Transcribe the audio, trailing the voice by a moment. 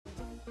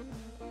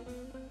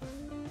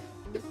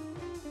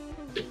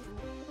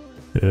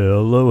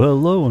Hello,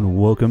 hello, and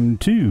welcome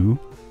to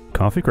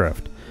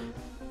CoffeeCraft.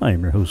 I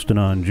am your host,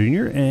 Anon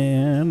Jr.,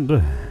 and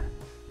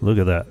look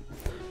at that.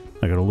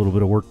 I got a little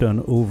bit of work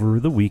done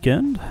over the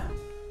weekend.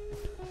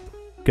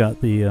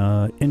 Got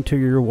the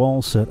interior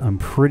wall set. I'm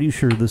pretty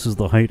sure this is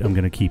the height I'm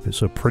going to keep it.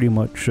 So pretty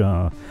much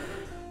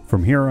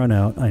from here on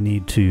out, I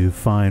need to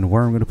find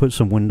where I'm going to put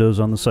some windows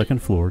on the second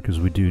floor, because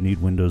we do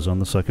need windows on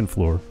the second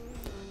floor.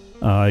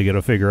 I got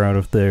to figure out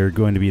if they're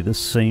going to be the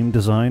same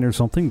design or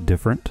something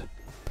different.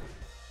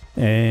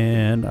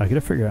 And I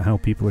gotta figure out how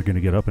people are gonna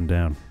get up and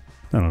down.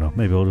 I don't know,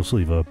 maybe I'll just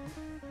leave a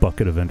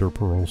bucket of ender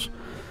pearls.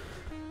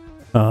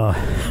 I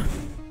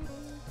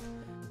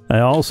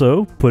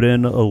also put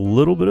in a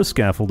little bit of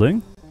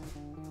scaffolding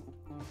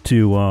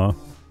to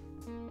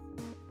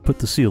put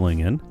the ceiling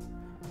in.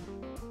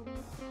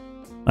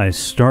 I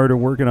started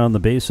working on the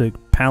basic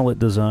pallet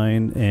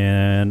design,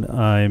 and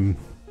I'm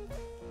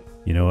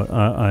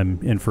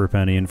in for a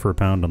penny, in for a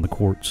pound on the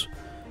quartz.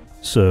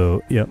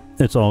 So, yep,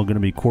 it's all going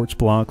to be quartz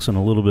blocks and a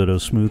little bit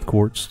of smooth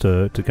quartz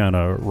to kind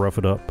of rough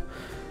it up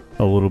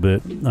a little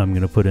bit. I'm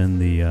going to put in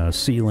the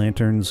sea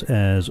lanterns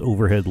as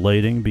overhead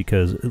lighting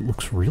because it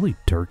looks really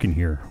dark in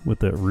here with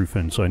that roof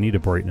in, so I need to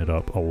brighten it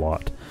up a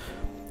lot.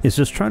 It's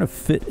just trying to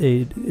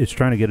it's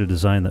trying to get a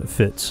design that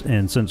fits,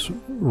 and since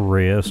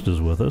Reyes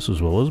is with us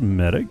as well as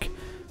Medic,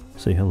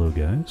 say hello,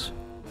 guys.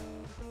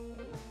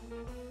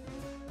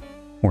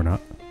 Or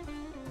not.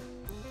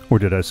 Or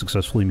did I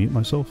successfully mute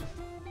myself?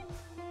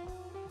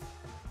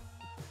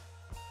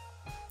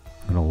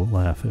 I'm gonna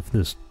laugh if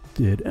this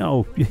did.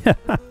 Oh, yeah.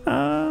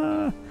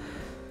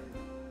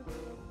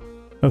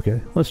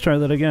 Okay, let's try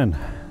that again,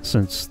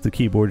 since the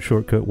keyboard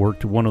shortcut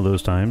worked one of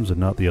those times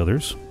and not the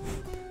others.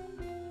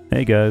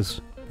 Hey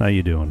guys, how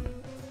you doing?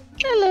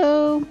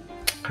 Hello.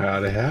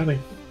 Howdy, howdy.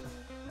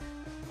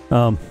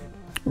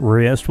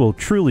 Reyes will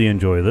truly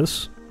enjoy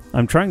this.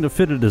 I'm trying to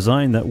fit a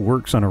design that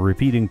works on a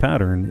repeating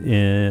pattern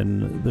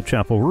in the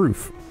chapel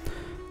roof.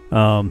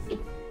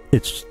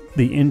 It's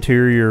the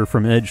interior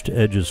from edge to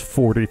edge is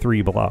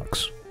 43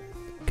 blocks.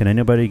 Can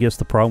anybody guess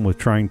the problem with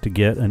trying to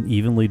get an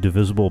evenly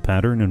divisible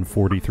pattern in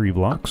 43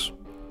 blocks?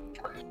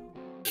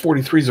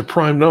 43 is a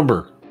prime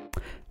number.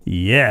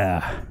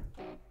 Yeah.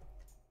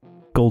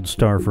 Gold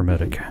star for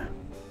Medic.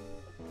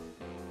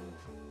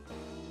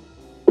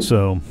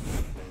 So...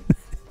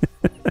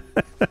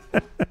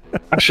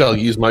 I shall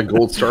use my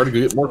gold star to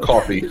go get more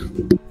coffee.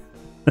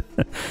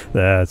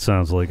 That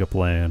sounds like a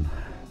plan.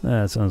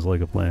 That sounds like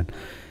a plan.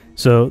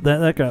 So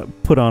that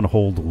got put on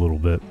hold a little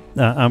bit.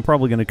 I'm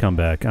probably going to come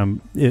back.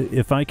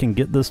 If I can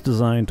get this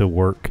design to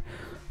work,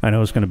 I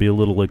know it's going to be a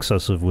little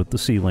excessive with the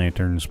sea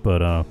lanterns,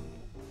 but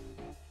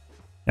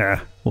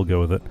we'll go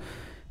with it.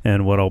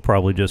 And what I'll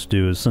probably just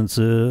do is, since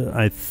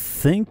I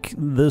think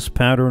this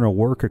pattern will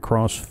work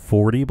across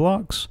 40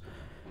 blocks,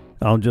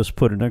 I'll just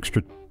put an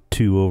extra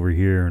 2 over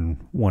here and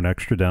 1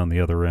 extra down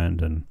the other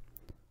end, and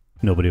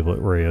nobody but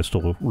Reyes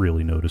will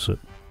really notice it.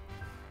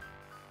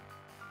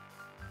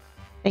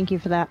 Thank you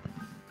for that.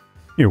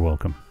 You're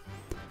welcome.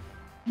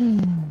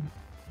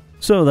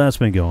 So that's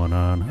been going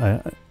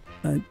on.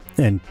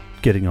 And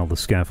getting all the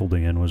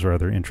scaffolding in was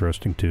rather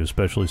interesting too,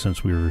 especially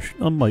since we were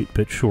a mite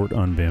bit short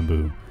on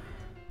bamboo.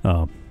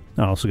 I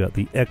also got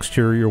the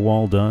exterior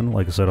wall done.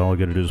 Like I said, all I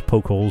got to do is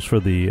poke holes for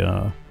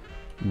the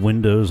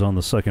windows on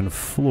the second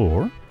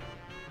floor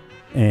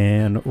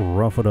and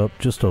rough it up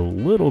just a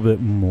little bit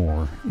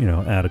more. You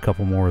know, add a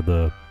couple more of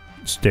the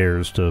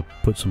stairs to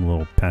put some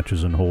little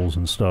patches and holes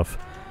and stuff.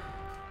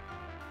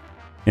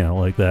 You know,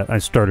 like that. I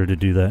started to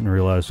do that and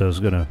realized I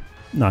was going to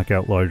knock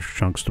out large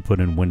chunks to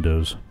put in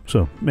windows.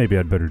 So maybe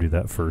I'd better do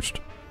that first.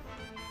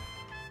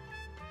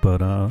 But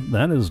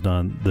that is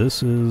done.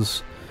 This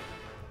is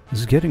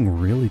getting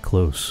really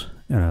close,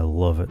 and I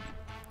love it.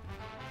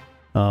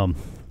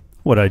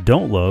 What I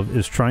don't love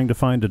is trying to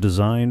find a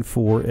design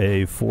for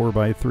a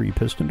 4x3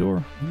 piston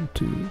door. 1,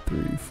 2,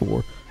 3,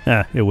 4.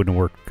 It wouldn't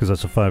work because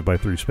that's a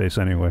 5x3 space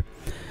anyway.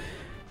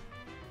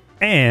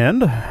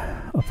 And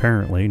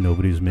apparently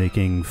nobody's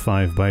making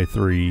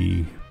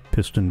 5x3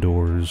 piston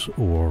doors,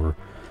 or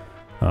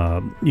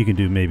you can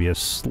do maybe a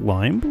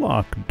slime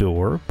block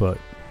door, but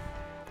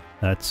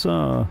that's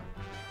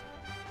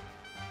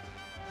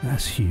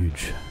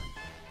huge.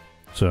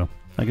 So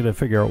I gotta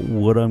figure out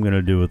what I'm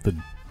gonna do with the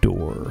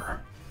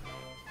door.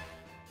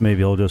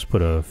 Maybe I'll just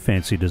put a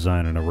fancy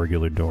design on a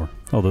regular door,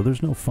 although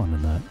there's no fun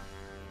in that.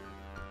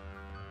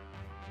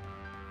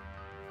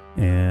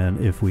 And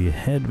if we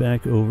head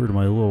back over to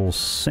my little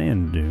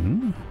sand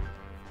dune,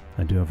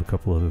 I do have a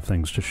couple other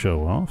things to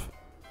show off.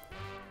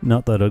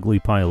 Not that ugly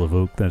pile of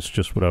oak, that's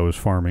just what I was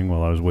farming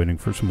while I was waiting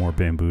for some more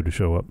bamboo to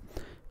show up,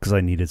 because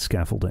I needed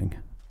scaffolding.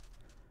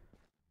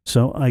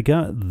 So I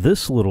got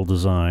this little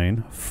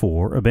design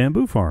for a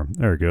bamboo farm.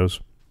 There it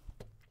goes.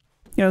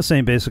 Yeah,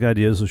 same basic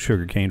ideas as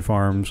sugarcane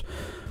farms.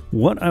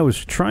 What I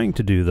was trying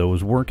to do, though,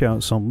 was work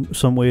out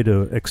some way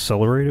to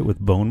accelerate it with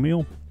bone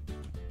meal.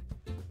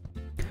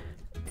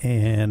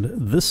 And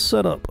this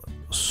setup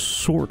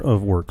sort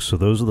of works. So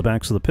those are the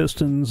backs of the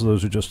pistons.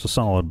 Those are just a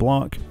solid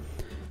block.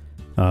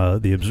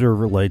 The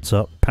observer lights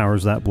up,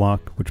 powers that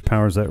block, which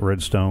powers that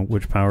redstone,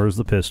 which powers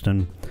the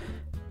piston.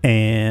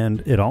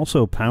 And it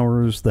also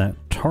powers that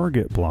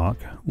target block,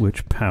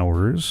 which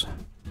powers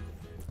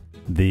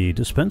the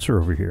dispenser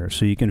over here.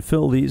 So you can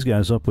fill these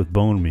guys up with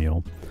bone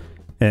meal.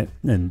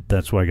 And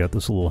that's why I got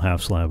this little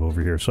half slab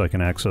over here, so I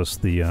can access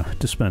the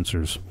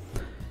dispensers.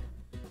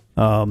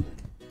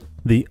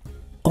 The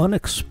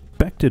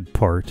unexpected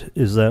part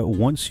is that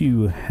once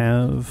you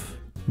have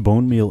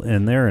bone meal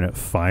in there and it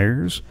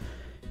fires,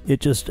 it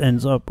just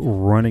ends up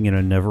running in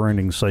a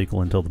never-ending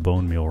cycle until the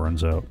bone meal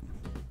runs out.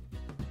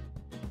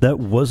 That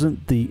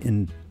wasn't the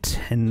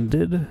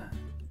intended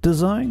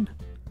design,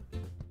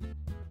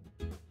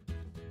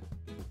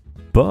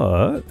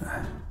 but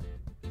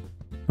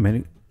I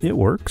mean, it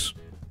works.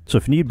 So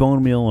if you need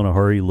bone meal in a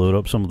hurry, load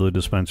up some of the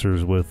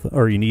dispensers with,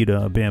 or you need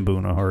bamboo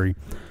in a hurry,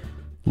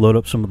 load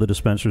up some of the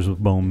dispensers with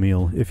bone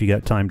meal. If you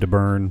got time to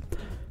burn,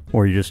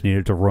 or you just need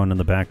it to run in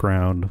the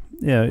background,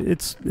 yeah,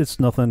 it's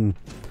nothing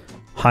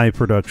high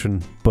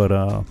production, but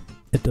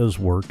it does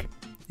work.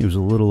 It was a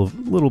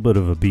little bit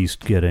of a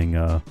beast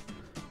getting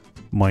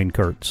mine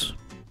carts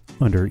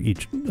under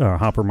each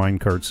hopper mine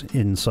carts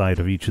inside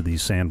of each of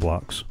these sand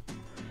blocks.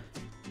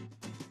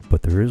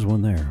 But there is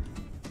one there,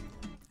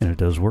 and it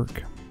does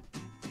work.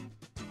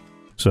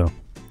 So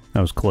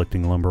I was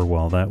collecting lumber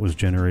while that was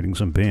generating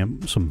some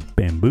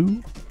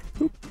bamboo.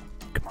 Oop,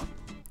 come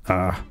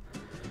on.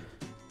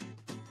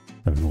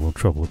 Having a little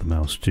trouble with the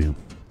mouse too.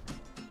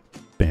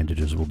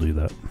 Bandages will do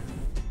that.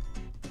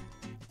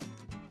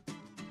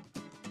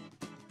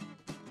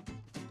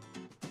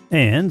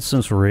 And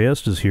since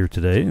Reyes is here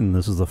today, and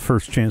this is the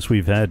first chance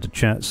we've had to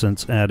chat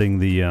since adding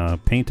the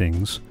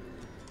paintings,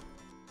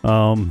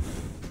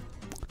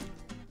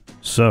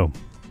 so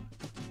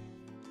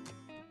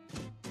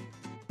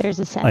There's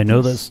a sadness. I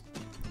know that's,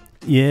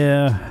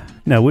 yeah.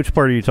 Now, which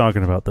part are you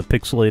talking about? The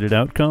pixelated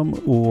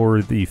outcome,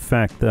 or the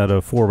fact that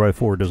a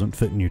 4x4 doesn't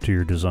fit into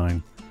your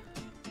design?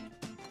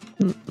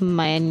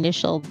 My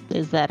initial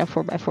is that a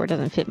 4x4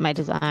 doesn't fit my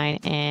design,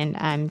 and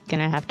I'm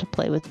gonna have to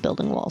play with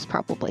building walls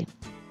probably.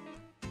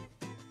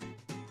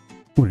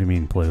 What do you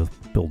mean, play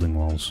with building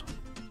walls?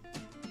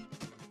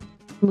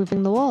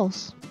 Moving the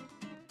walls.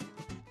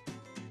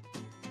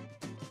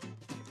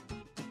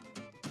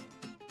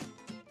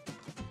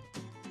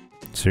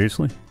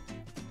 Seriously?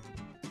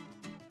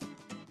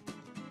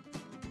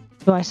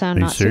 Do I sound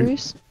not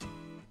serious?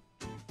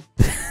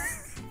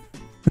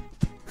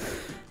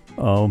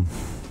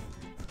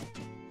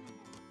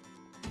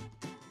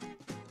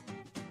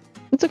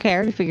 It's okay, I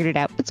already figured it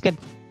out. It's good.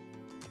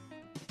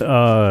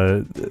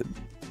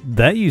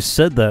 That you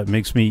said that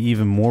makes me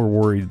even more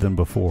worried than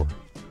before.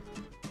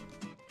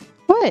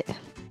 What?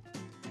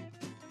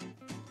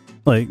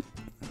 Like,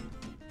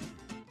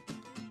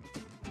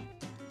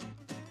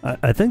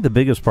 I think the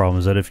biggest problem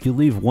is that if you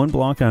leave one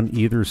block on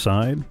either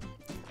side,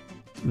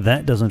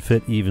 that doesn't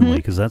fit evenly,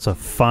 because that's a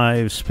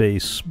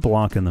 5-space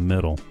block in the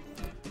middle.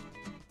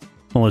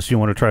 Unless you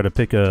want to try to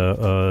pick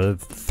a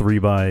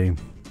 3x...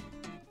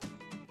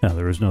 No,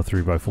 there is no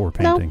 3x4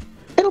 painting. No,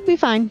 it'll be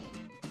fine.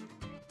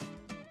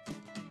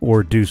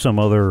 Or do some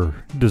other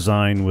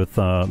design with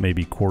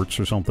maybe quartz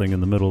or something in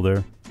the middle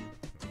there.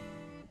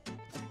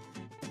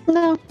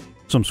 No.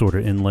 Some sort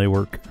of inlay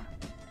work.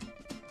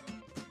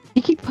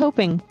 You keep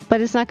hoping,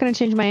 but it's not going to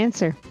change my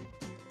answer.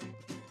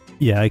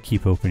 Yeah, I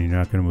keep hoping you're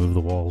not going to move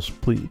the walls.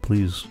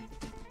 Please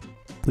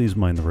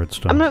mind the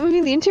redstone. I'm not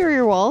moving the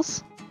interior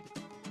walls.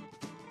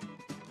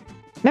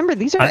 Remember,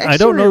 these are exterior I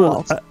don't know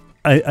walls.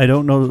 I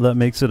don't know that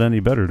makes it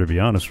any better, to be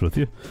honest with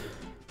you.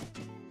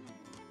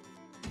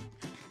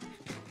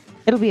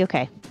 It'll be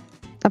okay.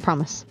 I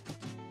promise.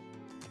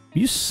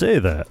 You say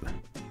that.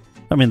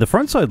 I mean, the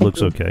front side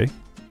looks okay.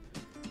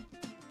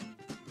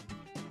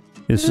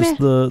 It's just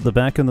the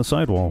back and the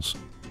side walls.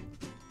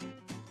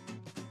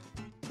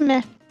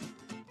 Meh.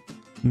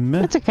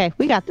 Meh. That's okay.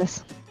 We got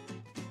this.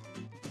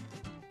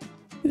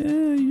 Yeah,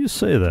 you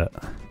say that.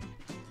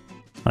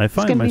 I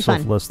find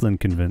myself less than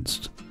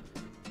convinced.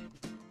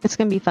 It's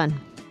gonna be fun.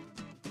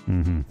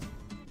 Mm-hmm.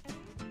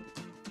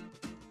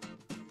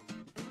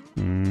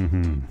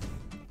 Mm-hmm.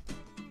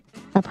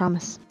 I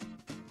promise.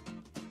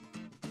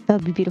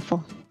 That'll be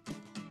beautiful.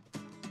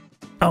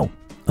 Oh,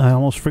 I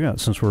almost forgot,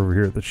 since we're over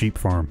here at the sheep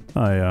farm.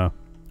 Let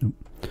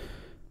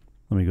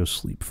me go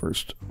sleep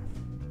first.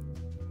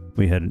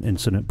 We had an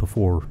incident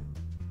before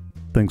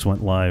things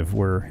went live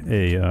where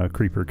a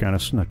creeper kind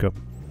of snuck up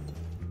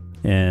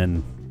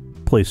and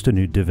placed a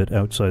new divot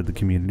outside the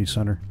community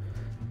center.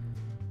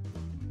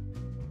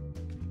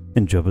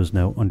 And Jubba's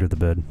now under the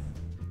bed,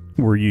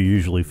 where you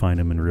usually find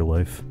him in real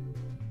life.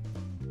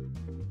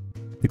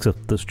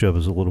 Except this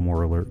Jubba's a little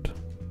more alert.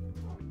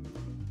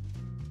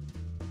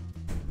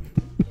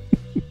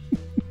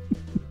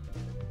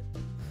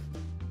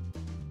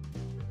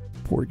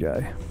 Poor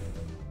guy.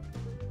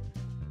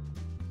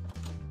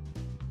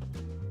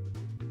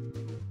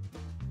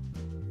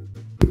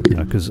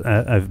 Because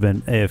I've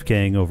been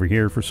AFKing over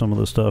here for some of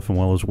the stuff, and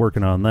while I was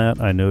working on that,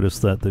 I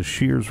noticed that the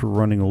shears were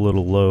running a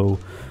little low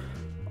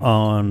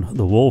on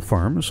the wool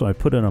farm, so I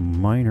put in a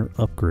minor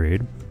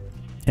upgrade,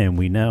 and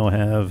we now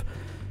have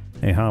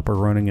a hopper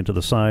running into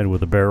the side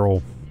with a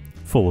barrel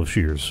full of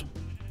shears.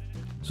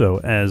 So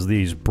as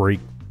these break,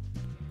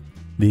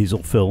 these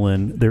will fill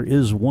in. There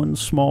is one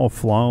small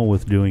flaw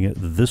with doing it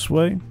this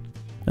way,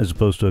 as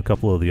opposed to a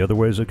couple of the other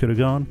ways it could have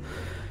gone,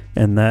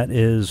 and that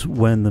is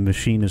when the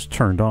machine is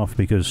turned off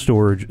because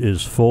storage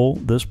is full.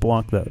 This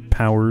block that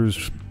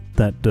powers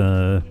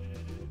that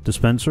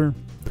dispenser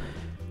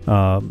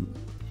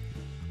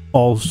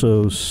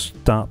also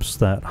stops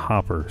that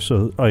hopper,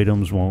 so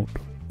items won't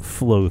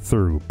flow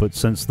through. But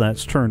since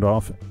that's turned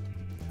off,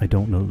 I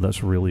don't know that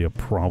that's really a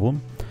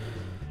problem.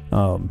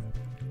 I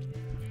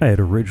had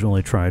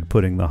originally tried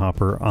putting the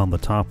hopper on the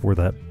top where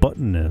that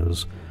button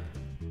is,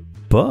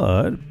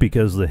 but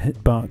because the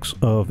hitbox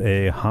of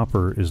a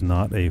hopper is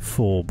not a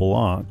full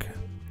block,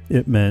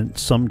 it meant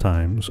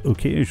sometimes,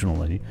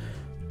 occasionally,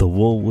 the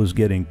wool was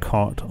getting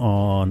caught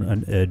on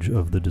an edge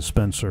of the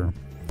dispenser.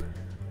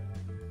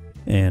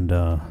 And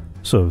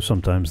so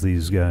sometimes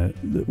these guys,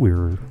 we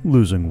were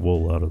losing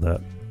wool out of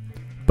that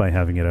by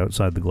having it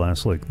outside the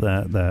glass like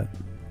that. That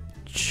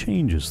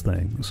changes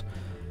things.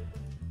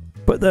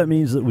 But that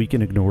means that we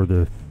can ignore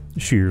the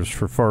shears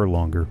for far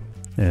longer,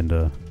 and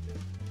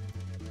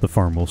the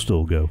farm will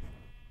still go,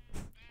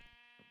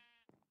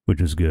 which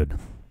is good.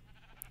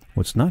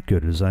 What's not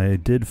good is I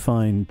did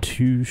find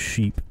 2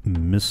 sheep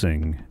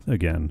missing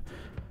again.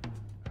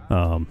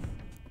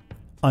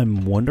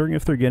 I'm wondering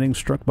if they're getting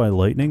struck by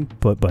lightning,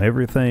 but by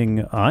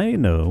everything I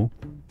know,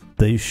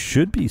 they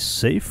should be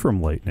safe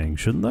from lightning,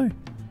 shouldn't they?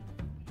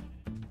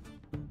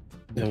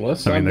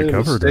 Unless I made a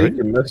mistake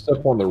and messed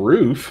up on the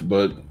roof,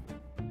 but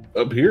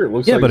up here it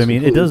looks like but I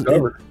mean, it does.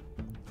 Covered.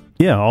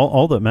 Yeah,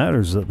 all that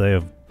matters is that they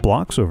have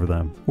blocks over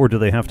them, or do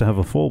they have to have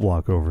a full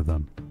block over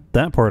them?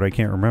 That part I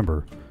can't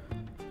remember.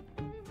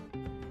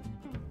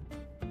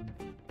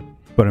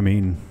 But I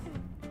mean,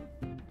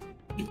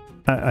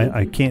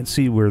 I can't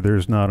see where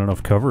there's not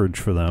enough coverage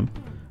for them.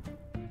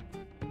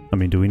 I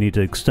mean, do we need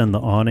to extend the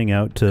awning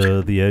out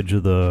to the edge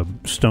of the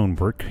stone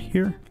brick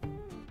here?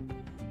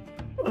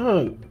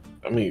 I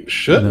mean,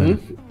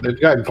 shouldn't. They've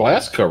got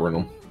glass covering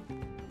them.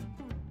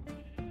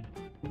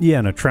 Yeah,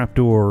 and a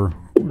trapdoor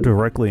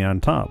directly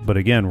on top. But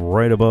again,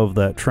 right above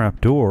that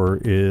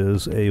trapdoor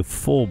is a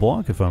full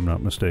block, if I'm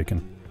not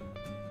mistaken.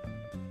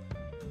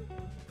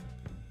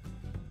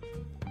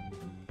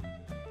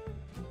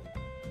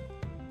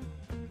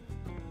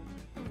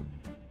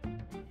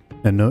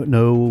 And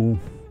no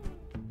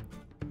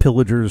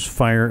pillagers'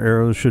 fire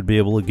arrows should be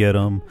able to get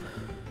them.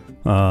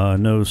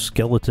 No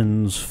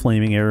skeletons'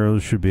 flaming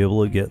arrows should be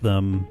able to get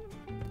them.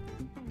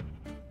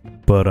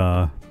 But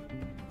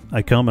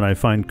I come and I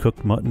find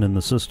cooked mutton in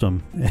the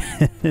system,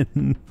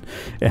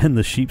 and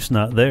the sheep's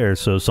not there,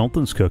 so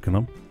something's cooking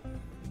them.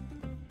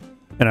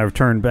 And I've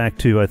turned back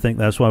to, I think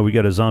that's why we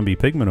got a zombie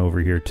pigman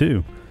over here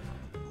too.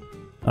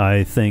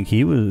 I think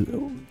he was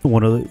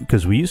one of the,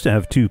 because we used to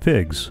have 2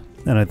 pigs,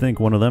 and I think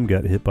one of them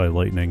got hit by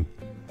lightning.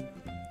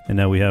 And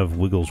now we have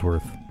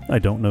Wigglesworth. I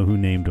don't know who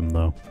named him,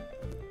 though.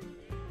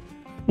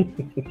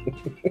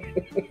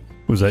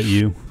 Was that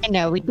you? I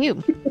know, we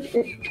do.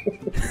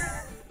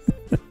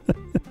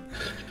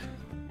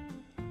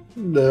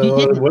 No,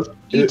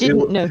 you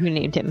didn't know who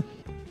named him.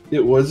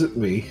 It wasn't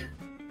me.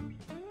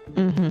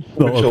 Mm-hmm.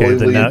 Well, okay,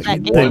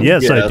 then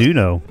yes, I do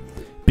know.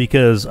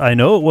 Because I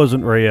know it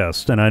wasn't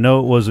Reyes, and I know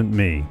it wasn't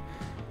me.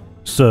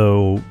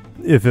 So,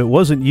 if it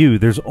wasn't you,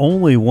 there's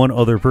only one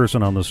other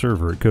person on the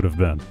server it could have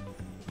been.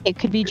 It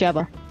could be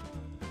Jebba.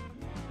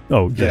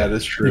 Oh, yeah,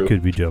 that's true. It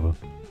could be Jebba.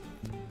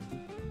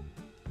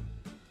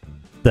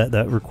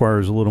 That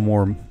requires a little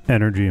more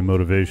energy and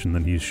motivation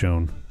than he's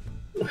shown.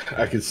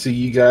 I can see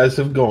you guys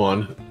have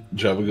gone.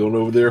 Jabba going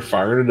over there,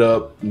 firing it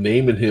up,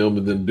 naming him,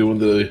 and then doing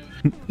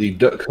the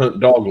duck hunt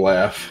dog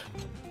laugh.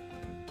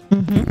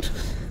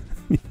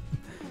 Mm-hmm.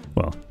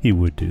 Well, he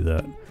would do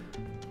that.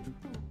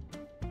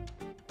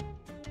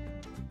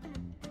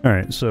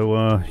 Alright,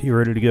 so you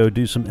ready to go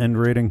do some end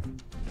raiding?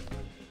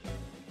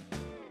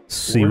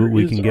 See what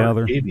we can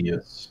gather?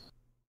 Arcaidius?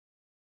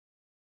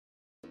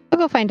 I'll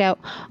go find out.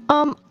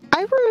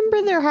 I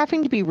remember there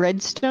having to be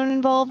redstone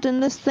involved in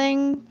this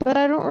thing, but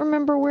I don't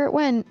remember where it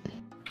went.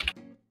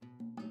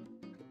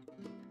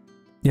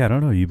 Yeah, I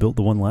don't know. You built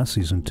the one last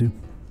season, too.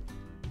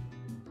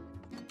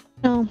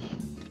 No.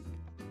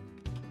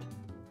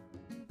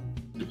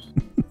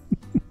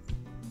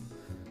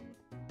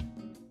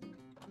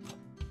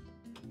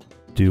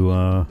 Do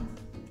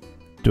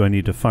I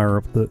need to fire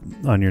up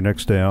on your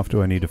next day off,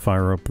 do I need to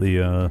fire up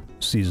the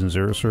Season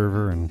 0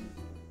 server and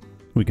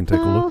we can take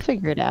a look? I'll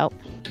figure it out.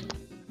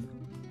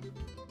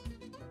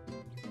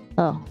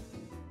 Oh.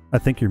 I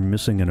think you're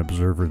missing an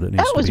observer that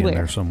needs to be in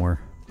there somewhere.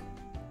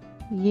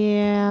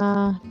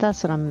 Yeah,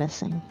 that's what I'm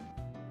missing.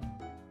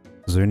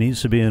 There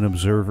needs to be an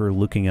observer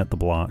looking at the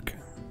block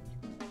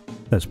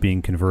that's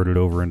being converted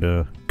over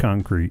into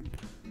concrete.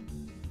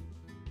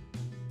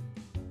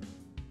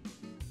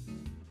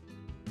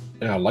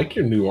 Yeah, I like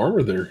your new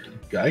armor there,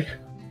 guy.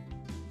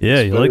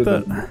 Yeah, you like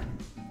that?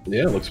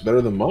 Yeah, it looks better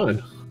than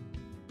mine.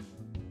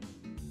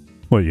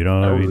 What, you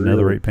don't have any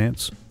really. netherite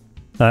pants?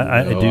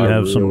 I No, do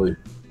have really, some.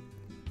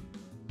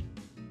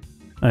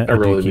 I do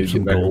really keep need to some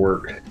get back to gold.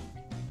 work.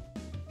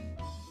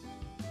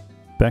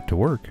 Back to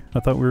work? I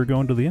thought we were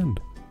going to the end.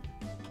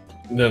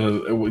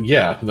 No,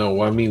 yeah, no.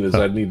 What I mean is,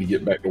 Oh. I need to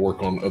get back to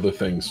work on other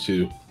things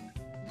too.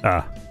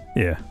 Ah,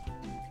 yeah.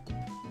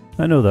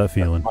 I know that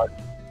feeling.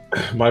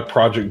 My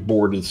project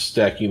board is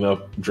stacking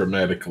up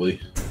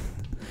dramatically.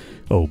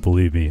 Oh,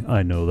 believe me,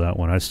 I know that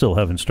one. I still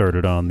haven't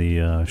started on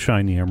the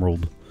Shiny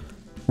Emerald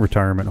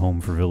retirement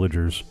home for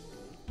villagers.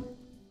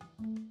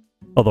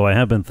 Although I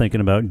have been thinking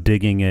about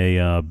digging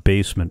a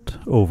basement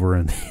over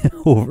in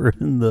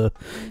the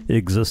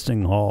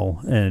existing hall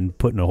and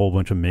putting a whole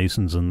bunch of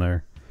masons in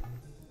there.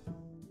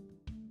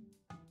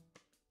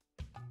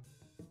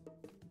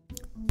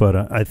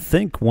 But I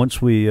think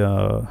once we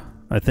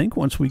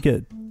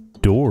get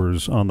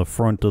doors on the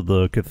front of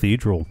the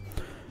cathedral,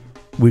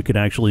 we could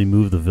actually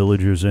move the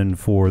villagers in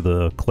for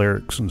the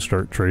clerics and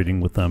start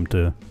trading with them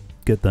to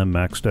get them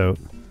maxed out.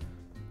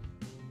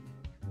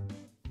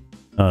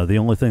 The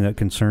only thing that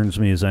concerns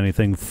me is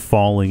anything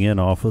falling in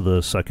off of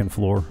the second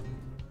floor.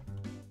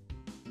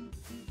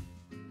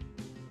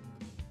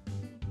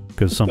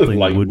 Because something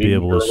Like would be me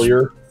able to...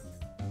 earlier.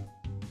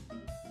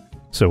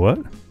 So what?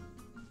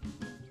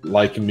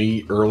 Like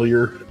me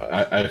earlier,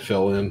 I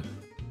fell in.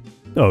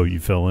 Oh, you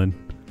fell in?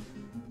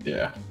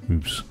 Yeah.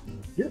 Oops.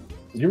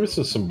 You're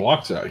missing some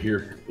blocks out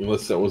here,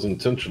 unless that was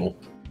intentional.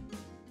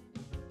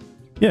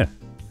 Yeah.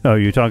 Oh,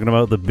 you're talking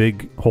about the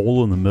big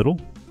hole in the middle?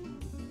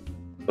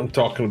 I'm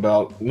talking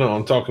about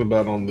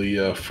on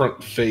the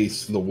front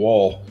face, the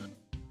wall.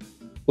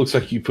 Looks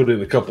like you put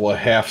in a couple of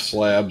half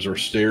slabs or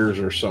stairs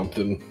or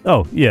something.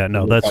 Oh, yeah,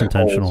 no, that's Like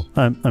intentional.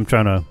 holes. I'm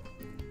trying to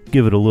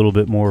give it a little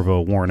bit more of a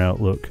worn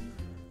out look.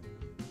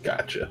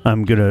 Gotcha.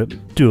 I'm gonna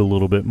do a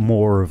little bit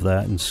more of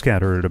that and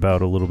scatter it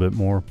about a little bit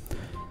more.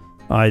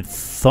 I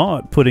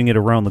thought putting it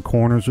around the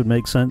corners would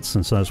make sense,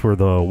 since that's where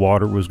the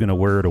water was gonna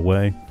wear it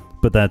away,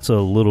 but that's a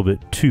little bit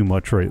too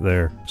much right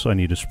there, so I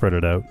need to spread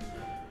it out.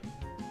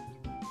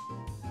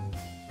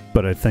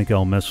 But I think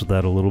I'll mess with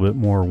that a little bit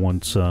more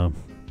once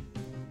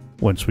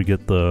we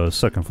get the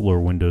second floor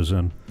windows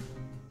in.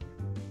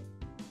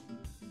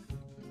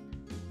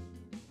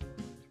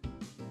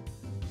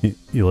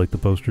 You like the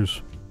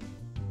posters?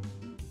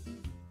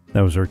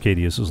 That was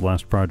Arcaidius'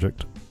 last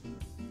project.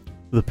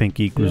 The Pink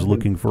Geek was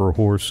looking for a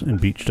horse, and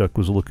Beach Duck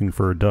was looking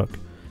for a duck.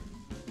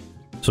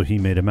 So he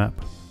made a map.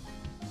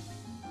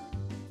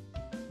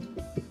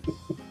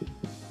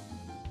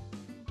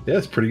 Yeah,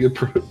 it's pretty good.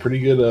 Pretty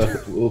good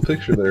little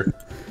picture there.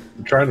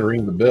 I'm trying to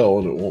ring the bell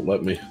and it won't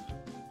let me.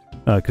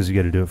 Because you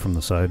got to do it from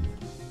the side.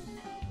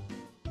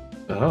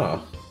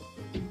 Ah.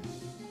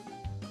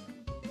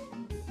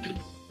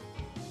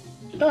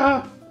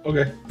 Ah.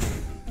 Okay.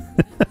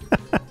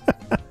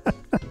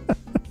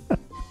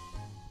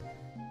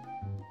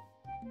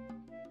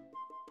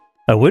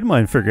 I wouldn't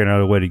mind figuring out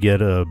a way to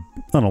get an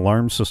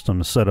alarm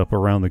system set up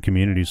around the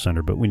community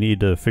center, but we need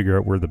to figure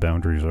out where the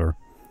boundaries are.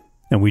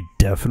 And we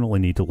definitely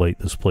need to light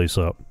this place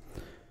up.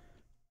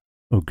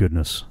 Oh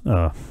goodness.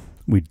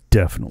 We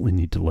definitely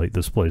need to light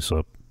this place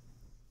up.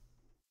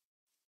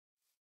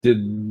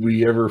 Did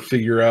we ever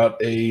figure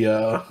out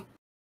a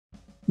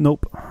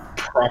Nope.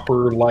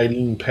 proper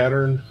lighting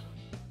pattern?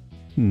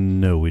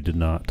 No, we did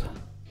not.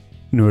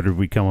 Nor did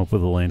we come up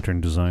with a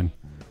lantern design.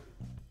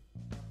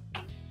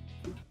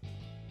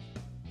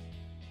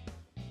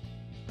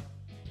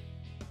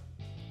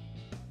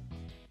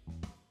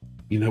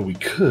 You know, we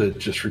could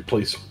just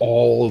replace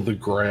all of the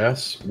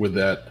grass with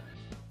that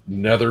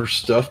nether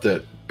stuff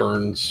that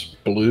burns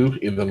blue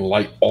and then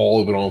light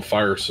all of it on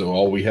fire, so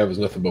all we have is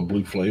nothing but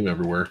blue flame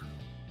everywhere.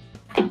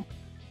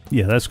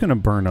 Yeah, that's going to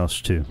burn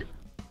us too.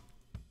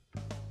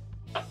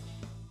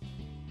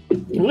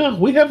 Well,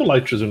 we have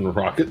elytras in the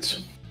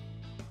rockets.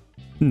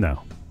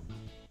 No.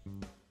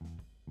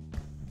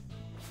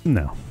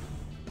 No.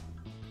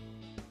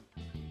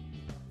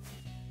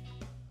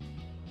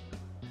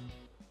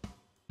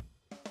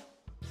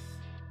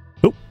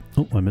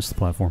 Oh, I missed the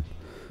platform.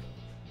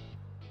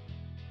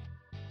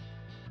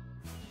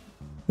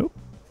 Oh.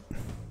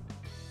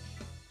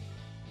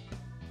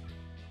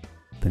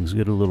 Things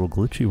get a little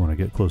glitchy when I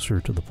get closer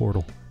to the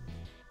portal.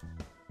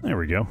 There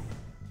we go.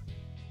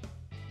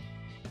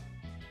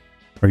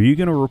 Are you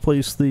going to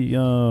replace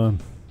the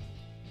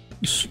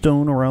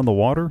stone around the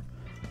water?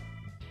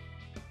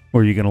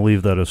 Or are you going to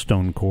leave that a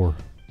stone core?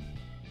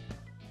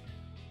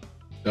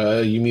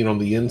 You mean on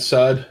the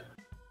inside?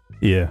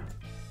 Yeah.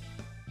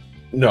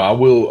 No, I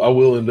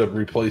will end up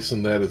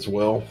replacing that as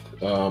well.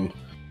 Oh,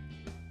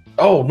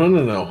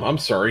 no. I'm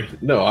sorry.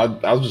 No,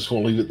 I was just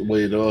going to leave it the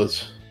way it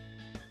is.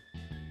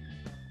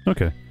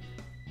 Okay.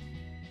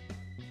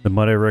 Then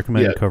might I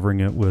recommend covering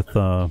it with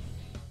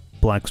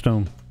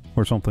blackstone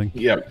or something?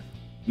 Yeah.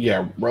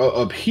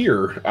 Up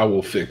here, I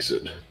will fix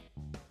it.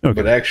 Okay.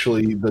 But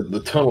actually,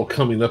 the tunnel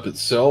coming up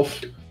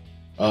itself.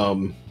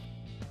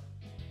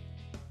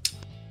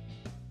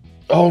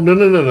 Oh,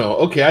 no.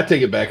 Okay, I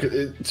take it back.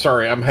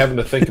 Sorry, I'm having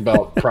to think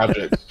about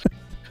projects.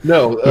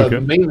 No, Okay.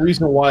 the main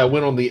reason why I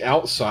went on the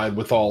outside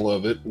with all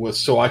of it was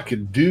so I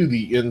could do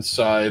the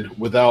inside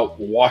without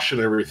washing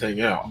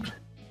everything out.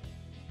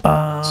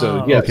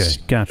 So yes,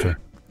 Okay,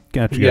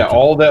 gotcha. yeah,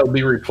 all that will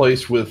be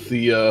replaced with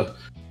the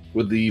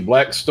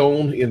black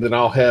stone, and then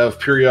I'll have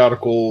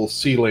periodical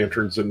sea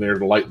lanterns in there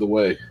to light the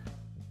way.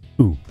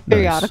 Ooh, nice.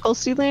 Periodical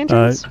sea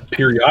lanterns?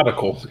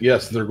 Periodical,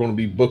 yes, they're going to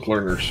be book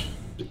learners.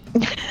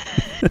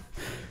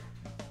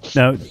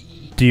 Now,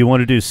 do you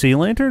want to do sea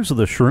lanterns or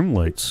the shroom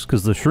lights?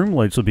 Because the shroom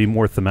lights would be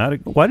more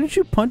thematic. Why did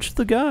you punch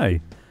the guy?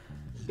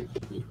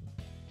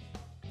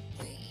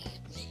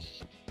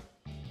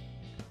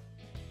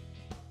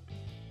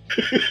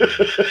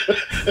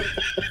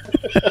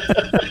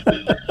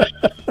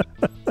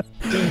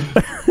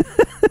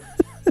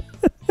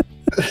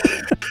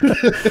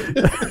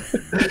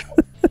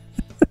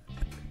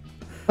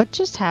 What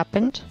just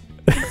happened?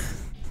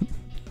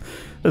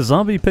 A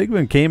zombie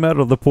pigman came out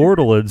of the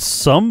portal and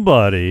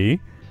somebody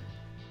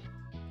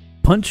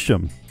punched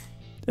him.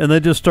 And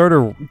they just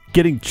started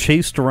getting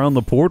chased around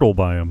the portal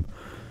by him.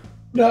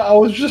 No, I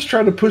was just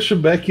trying to push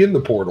him back in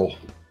the portal.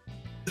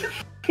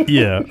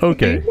 Yeah, Are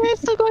okay. you guys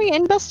still going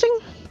in busting?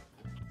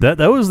 That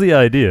was the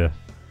idea.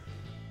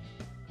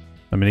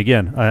 I mean,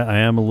 again, I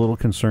am a little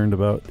concerned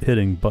about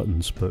hitting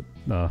buttons, but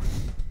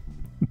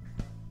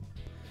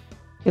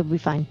It'll be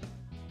fine.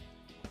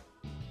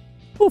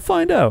 we'll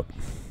find out.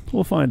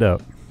 We'll find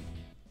out.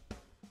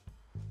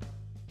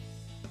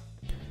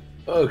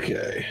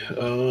 Okay.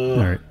 All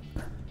right.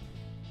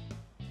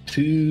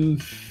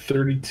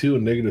 232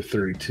 and negative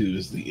 32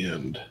 is the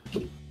end.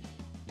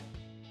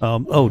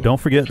 Oh, don't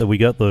forget that we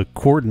got the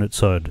coordinates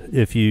HUD.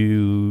 If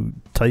you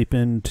type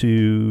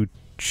into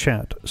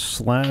chat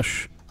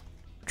 /trigger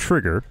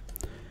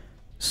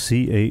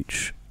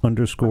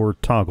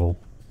ch_toggle,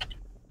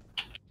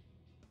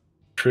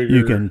 Trigger.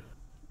 you can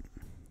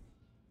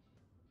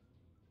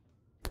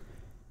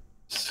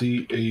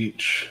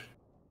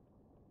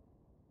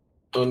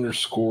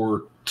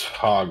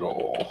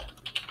ch_toggle.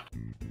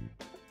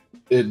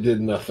 It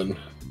did nothing.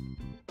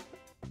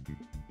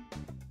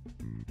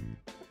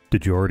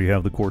 Did you already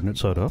have the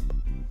coordinates HUD up?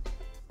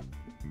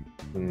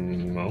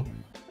 No.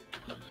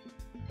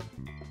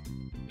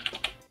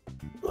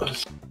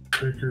 Let's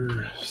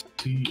trigger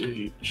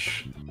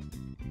ch.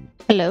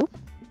 Hello?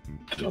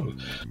 Oh,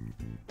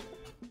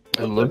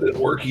 that didn't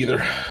work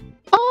either.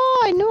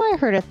 Oh, I knew I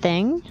heard a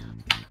thing.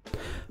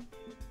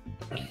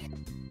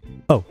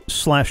 Oh,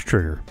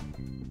 /trigger.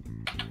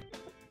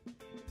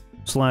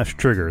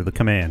 /trigger, the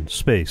command,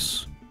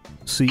 space,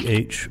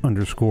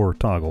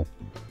 ch_toggle.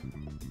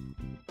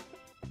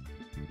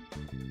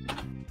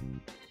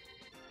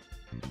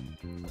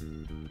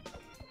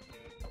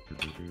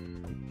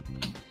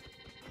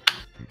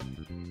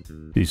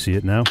 Do you see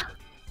it now?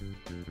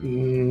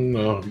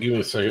 No, give me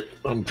a second.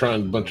 I'm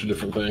trying a bunch of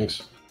different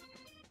things.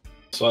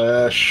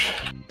 Slash.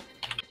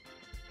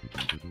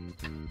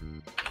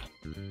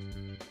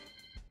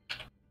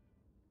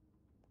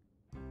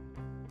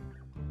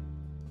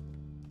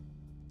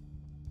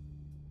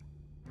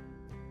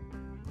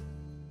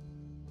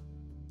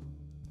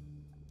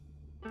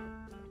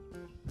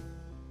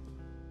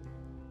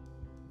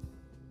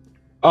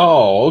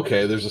 Oh,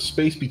 okay. There's a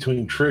space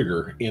between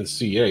trigger and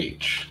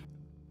CH.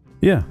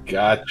 Yeah.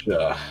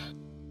 Gotcha.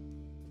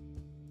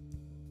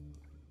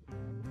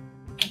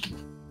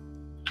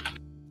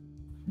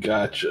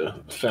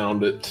 Gotcha.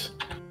 Found it.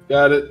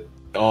 Got it.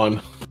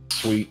 On.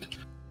 Sweet.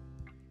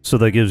 So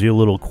that gives you a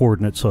little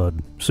coordinates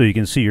HUD, so you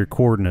can see your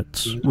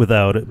coordinates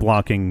without it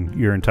blocking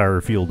your entire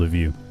field of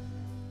view.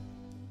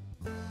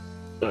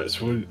 Alright,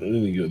 so we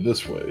need to go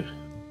this way.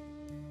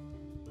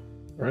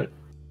 Right?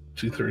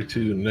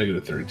 232 and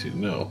negative 32.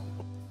 No.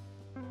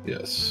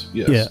 Yes.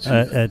 Yes.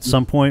 Yeah, at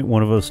some point,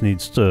 one of us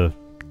needs to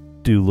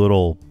do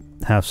little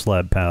half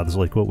slab paths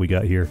like what we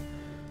got here.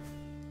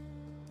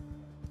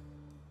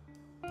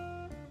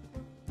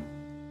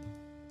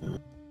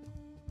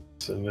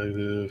 So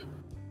negative.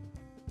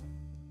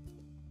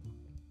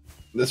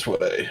 This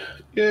way.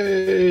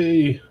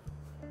 Yay!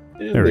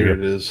 And There we go.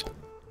 it is.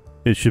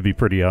 It should be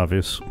pretty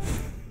obvious.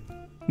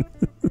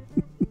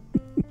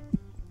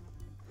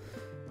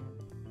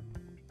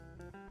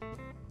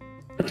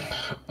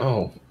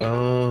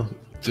 Oh,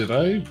 did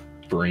I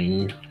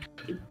bring...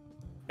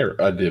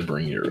 I did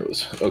bring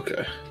arrows.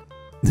 Okay.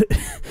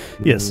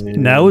 Yes,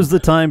 now is the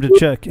time to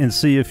check and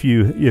see if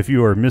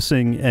you are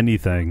missing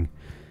anything.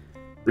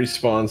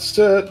 Respawn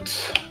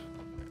set.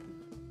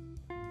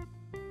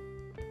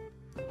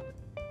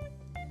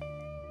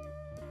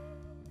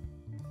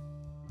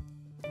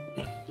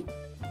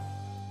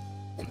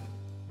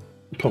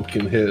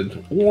 Pumpkin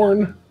head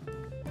worn.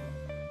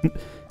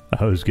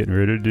 I was getting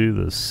ready to do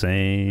the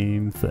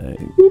same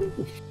thing.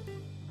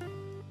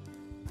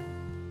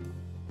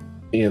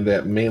 And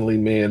that manly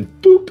man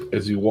boop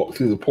as you walk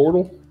through the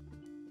portal.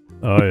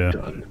 Oh yeah.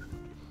 Done.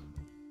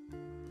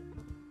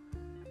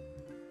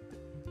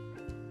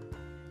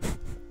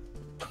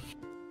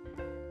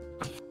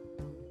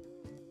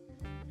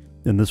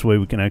 And this way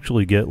we can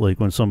actually get,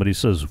 like, when somebody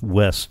says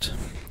west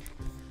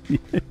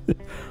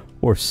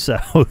or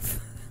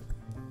south,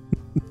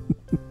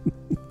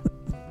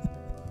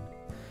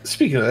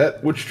 speaking of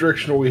that, which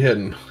direction are we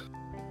heading?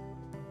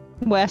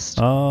 West,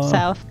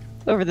 south,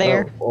 over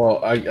there.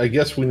 Oh, well, I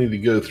guess we need to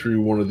go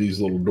through one of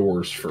these little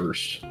doors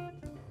first.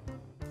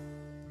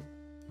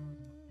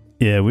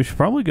 Yeah, we should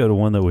probably go to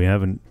one that we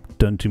haven't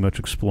done too much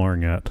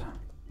exploring at.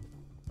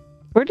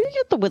 Where do you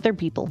get the Wither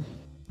people?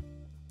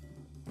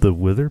 The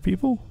Wither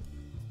people?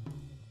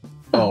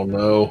 Oh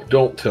no,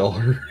 don't tell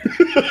her.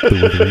 The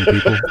Withering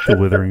people? The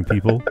Withering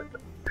people?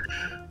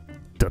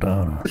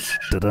 Da-da-da,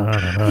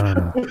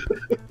 da-da-da-da-da.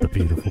 The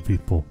beautiful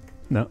people.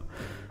 No.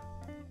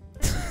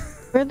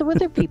 Where are the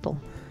Wither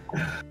people?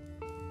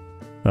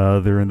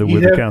 They're in the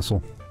Wither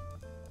Castle.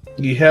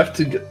 You have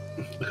to get...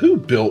 Who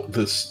built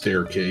this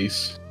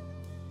staircase?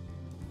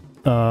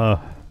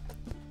 That's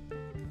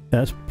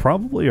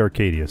probably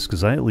Arcaidius,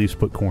 because I at least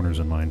put corners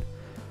in mine.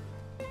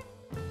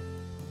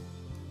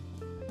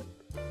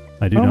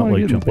 I do not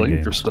like jumping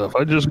games. For stuff.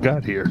 I just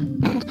got here.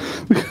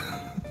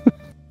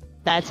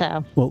 That's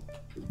how. Well,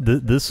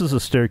 this is a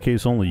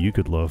staircase only you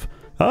could love.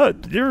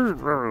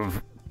 You're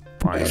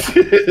fine.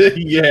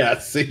 Yeah,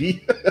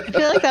 see? I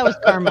feel like that was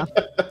karma.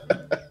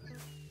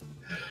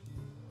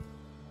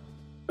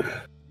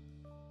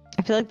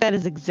 I feel like that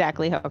is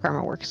exactly how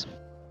karma works.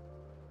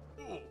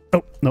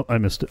 Oh, no, I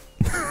missed it.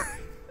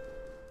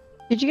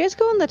 Did you guys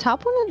go on the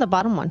top one or the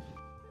bottom one?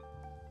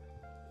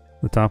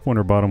 The top one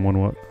or bottom one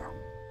what?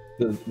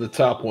 The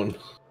top one.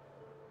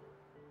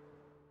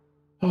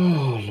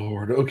 Oh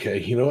Lord. Okay,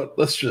 you know what?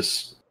 Let's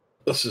just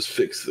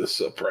fix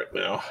this up right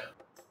now.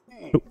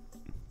 Oh.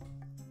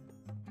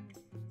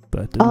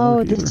 That didn't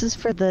work this either. is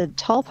for the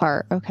tall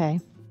part. Okay.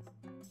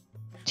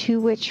 To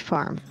which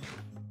farm?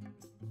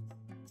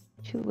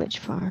 To which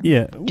farm?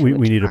 Yeah, we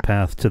need farm? a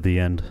path to the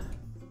end.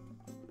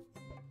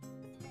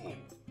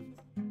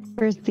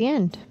 Where's the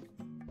end?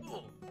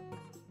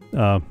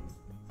 The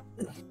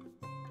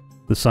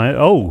sign.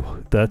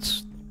 Oh,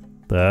 that's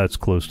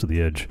close to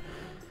the edge.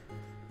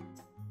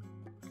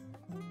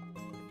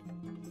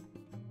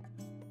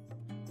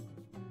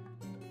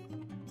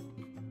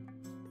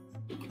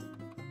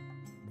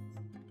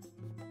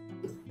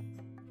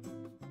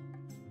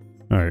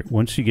 Alright,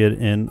 once you get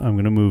in, I'm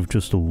going to move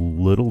just a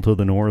little to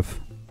the north.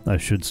 I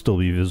should still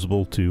be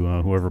visible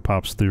to whoever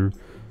pops through,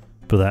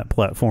 but that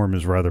platform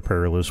is rather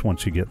perilous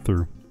once you get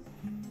through.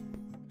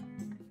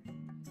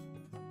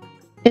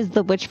 Is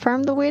the witch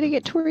farm the way to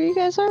get to where you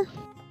guys are?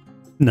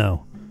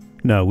 No,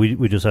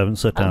 we just haven't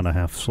set down a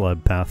half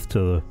slab path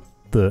to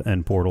the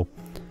end portal.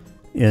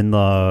 In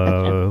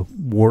the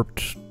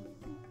warped,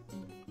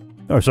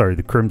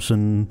 the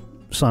crimson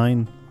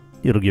sign,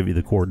 it'll give you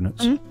the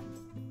coordinates. Mm-hmm.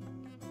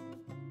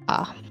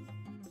 Ah.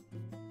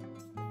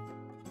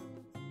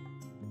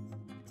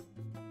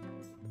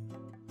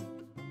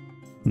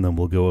 And then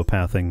we'll go a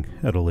pathing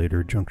at a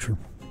later juncture.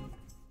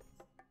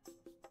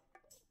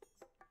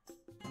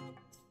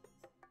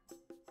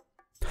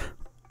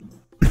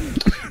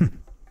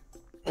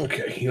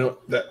 Okay, you know,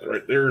 that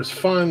right there is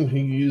fine.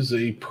 You use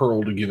a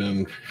pearl to get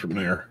in from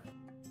there.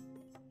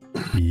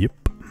 Yep.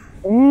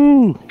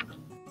 Ooh.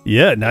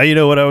 Yeah, now you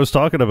know what I was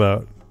talking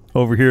about.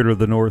 Over here to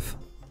the north.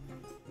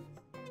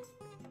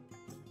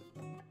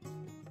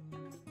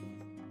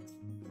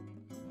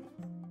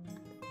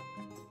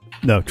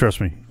 No,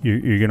 trust me. You're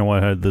going to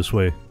want to head this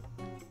way.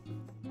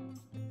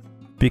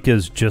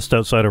 Because just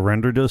outside of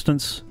render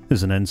distance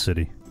is an end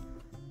city.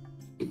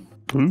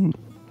 Ooh.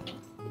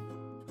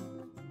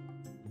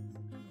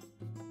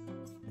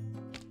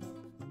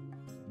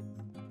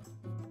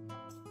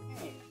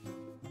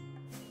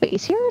 Wait,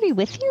 is he already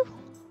with you?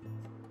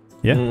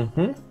 Yeah.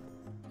 Mm-hmm.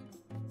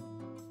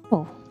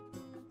 Oh.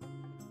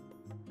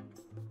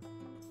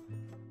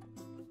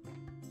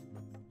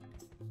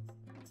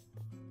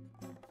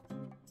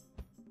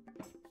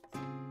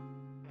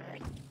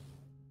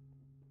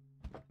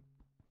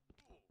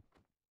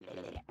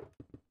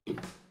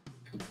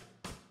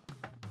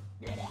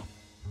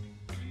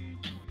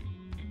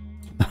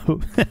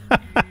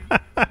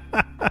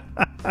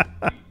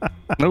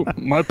 Nope,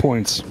 my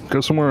points. Go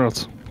somewhere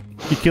else.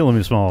 You're killing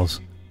me, Smalls.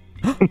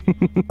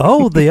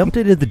 Oh, they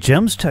updated the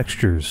gems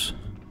textures.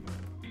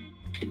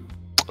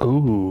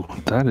 Ooh,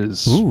 that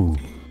is... Ooh.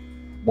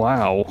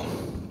 Wow.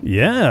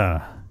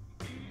 Yeah.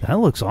 That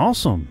looks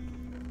awesome.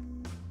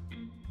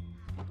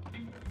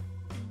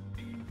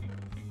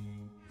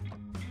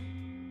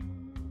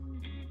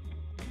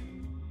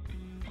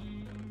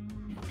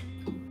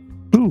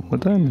 Ooh, a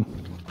diamond.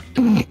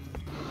 What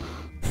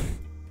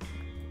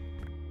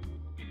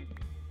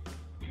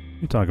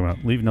are you talking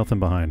about? Leave nothing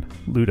behind.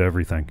 Loot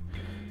everything.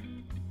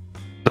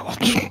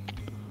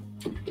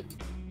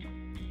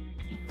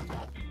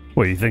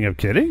 What, you think I'm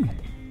kidding?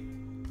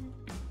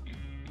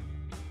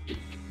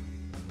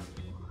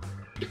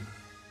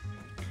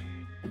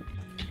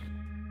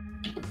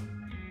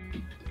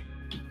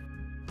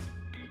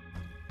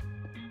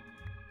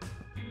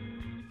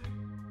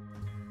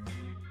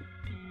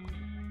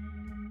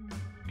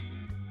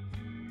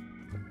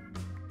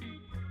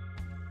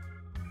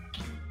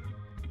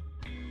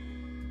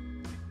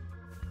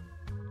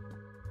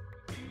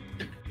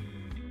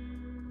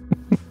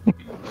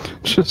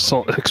 Just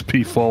saw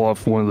XP fall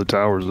off one of the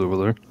towers over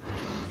there.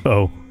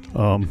 Oh,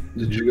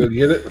 Did you go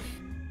get it?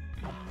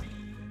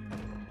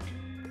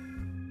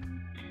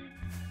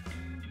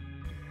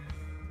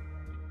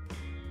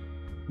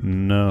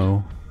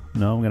 no.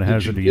 No, I'm going to Did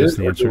hazard you to get guess it,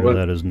 the or answer did to what?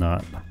 that is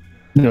not.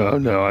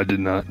 No, I did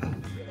not.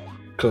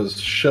 Because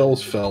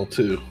shells fell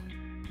too.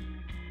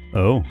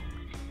 Oh,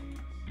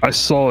 I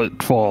saw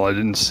it fall. I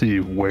didn't see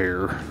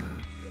where.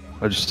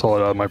 I just saw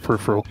it out of my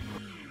peripheral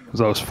because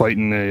I was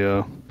fighting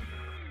a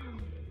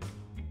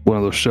one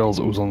of those shells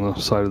that was on the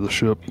side of the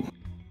ship.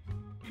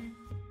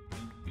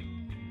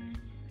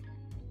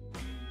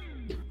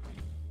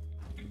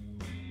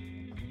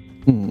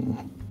 Hmm.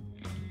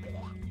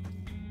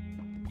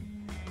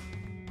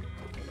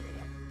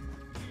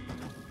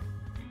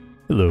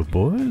 hello,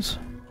 boys.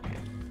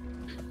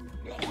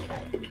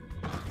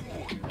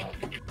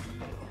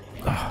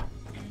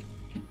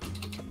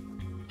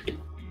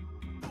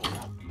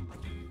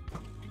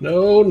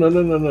 No.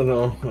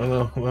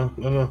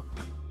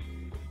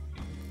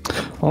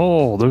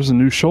 Oh, there's a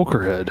new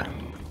shulker head.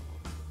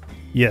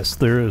 Yes,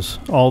 there is.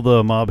 All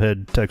the mob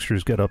head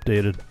textures get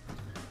updated.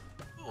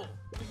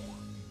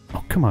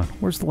 Oh, come on.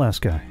 Where's the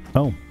last guy?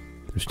 Oh,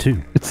 there's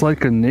two. It's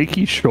like a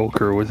naked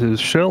shulker with his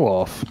shell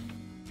off.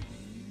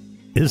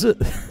 Is it?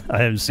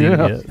 I haven't seen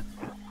Yeah. it yet.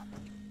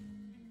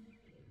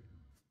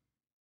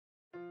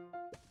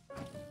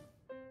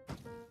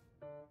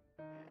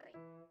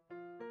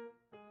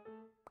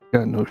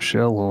 Got no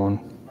shell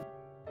on.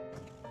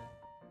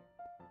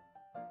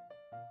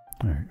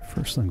 Alright,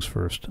 first things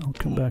first. I'll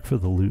come back for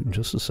the loot in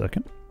just a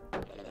second.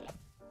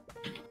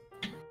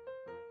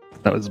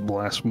 That was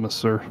blasphemous,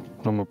 sir.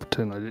 I'm gonna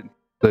pretend I didn't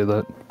say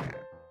that.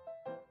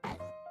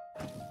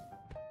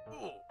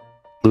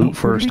 Loot where'd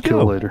first, he kill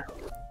go? later.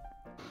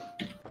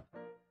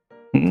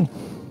 Hmm.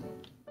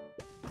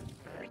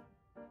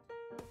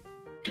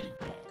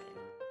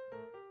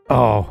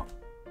 Oh,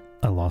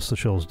 I lost the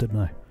shells, didn't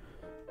I?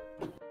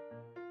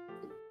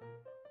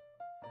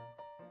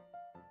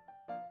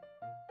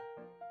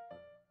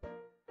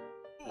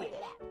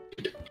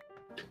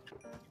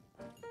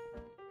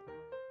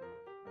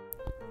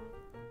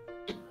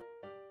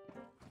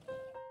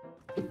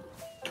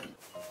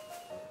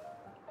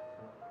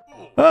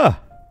 Ah!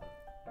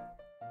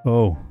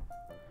 Oh.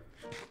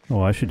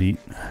 Oh, I should eat.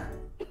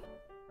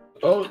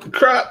 Oh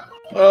crap!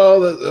 Oh,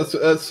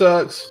 that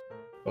sucks.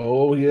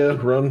 Oh yeah,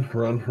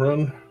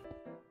 run.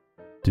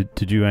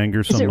 Did you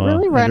anger some Is it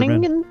really running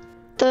Endermen? in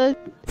the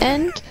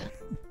end?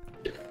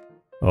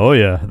 Oh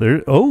yeah,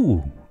 there.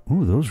 Oh,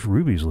 ooh, those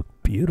rubies look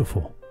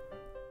beautiful.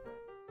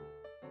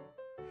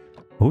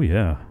 Oh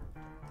yeah.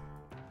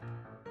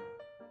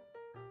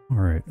 All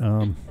right.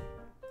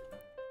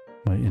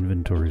 My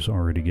inventory's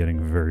already getting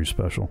very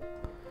special.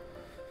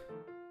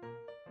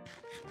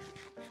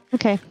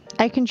 Okay,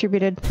 I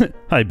contributed.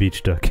 Hi,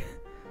 beach duck.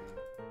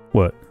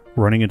 What?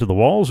 Running into the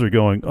walls or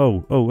going?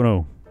 Oh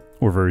no,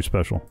 we're very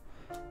special.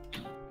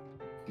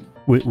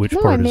 Which No,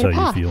 I part is made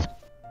how half. you feel?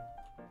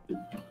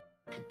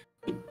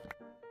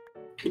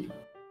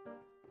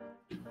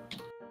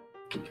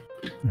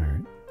 All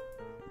right.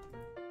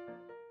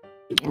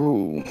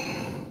 Ooh.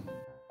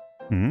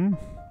 Hmm.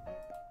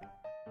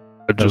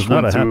 I That was just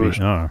not went a through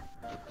happy. Ah.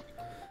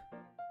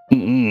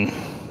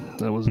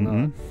 That was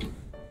Mm-mm.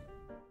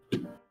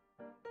 not.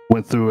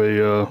 Went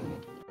through a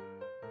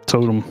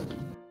totem.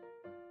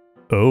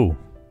 Oh,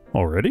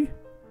 already?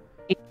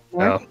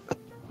 Yeah.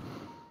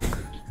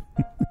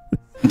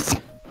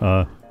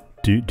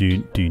 Do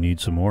you need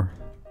some more?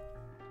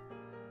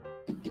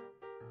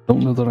 Don't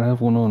know that I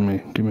have one on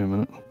me. Give me a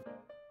minute.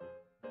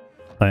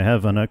 I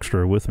have an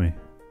extra with me.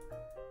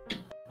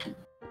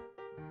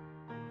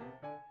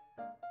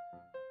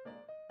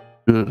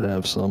 Should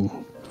have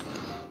some.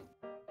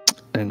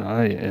 And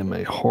I am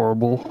a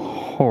horrible,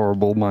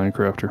 horrible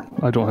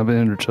Minecrafter. I don't have an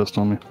ender chest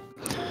on me.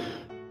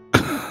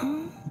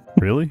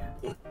 Really?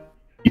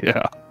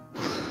 Yeah.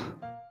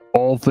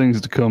 All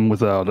things to come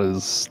without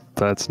is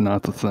that's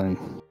not the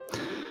thing.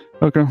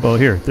 Okay. Well,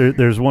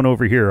 there's one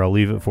over here. I'll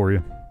leave it for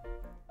you.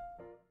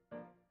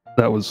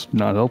 That was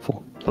not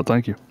helpful, but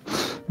thank you.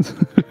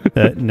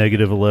 At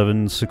negative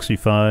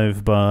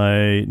 1165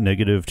 by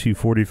negative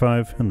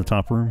 245 in the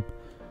top room.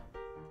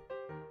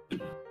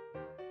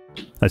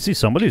 I see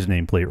somebody's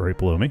nameplate right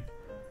below me.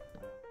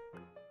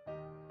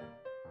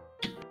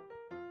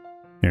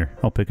 Here,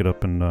 I'll pick it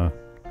up and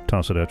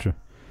toss it at you.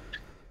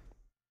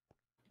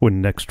 When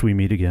next we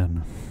meet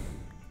again.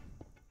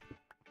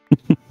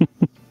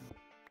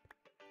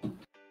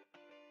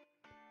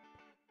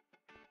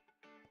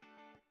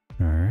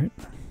 Alright.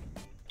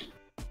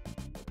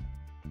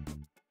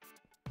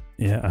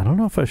 Yeah, I don't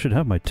know if I should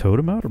have my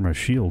totem out or my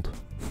shield.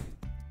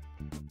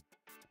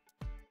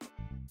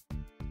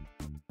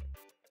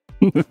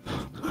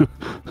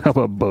 How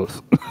about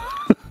both?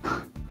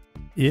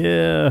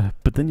 Yeah,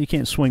 but then you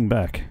can't swing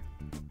back.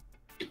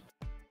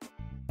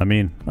 I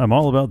mean, I'm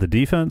all about the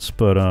defense,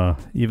 but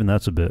even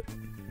that's a bit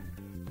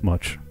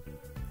much.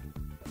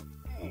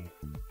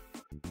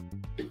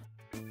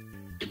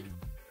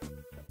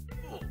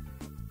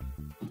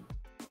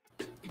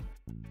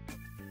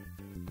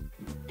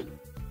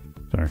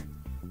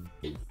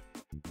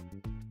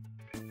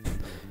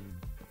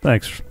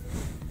 Thanks.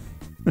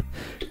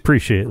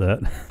 Appreciate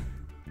that.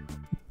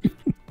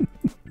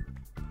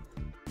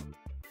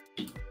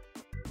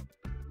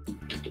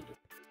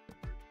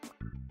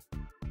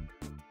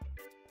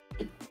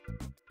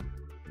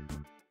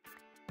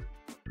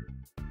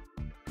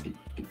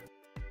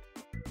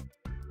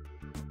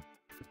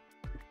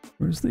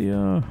 Where's the,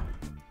 oh.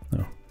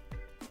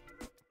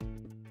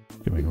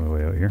 Making my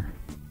way out here.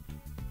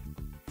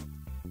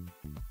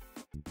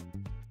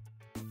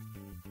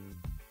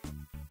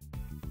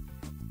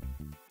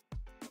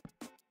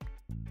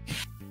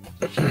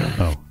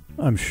 Oh,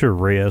 I'm sure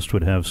Reyes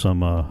would have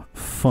some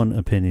fun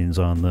opinions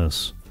on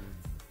this.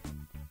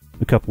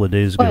 A couple of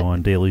days ago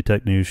on Daily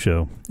Tech News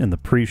Show, in the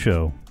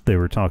pre-show, they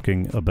were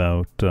talking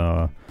about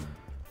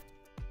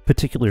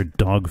particular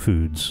dog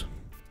foods.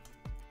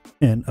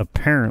 And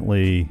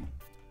apparently,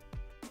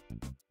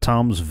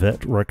 Tom's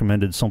vet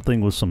recommended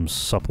something with some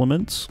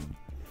supplements.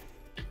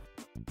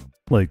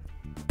 Like,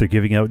 they're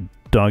giving out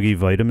doggy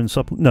vitamin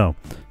supplements. No,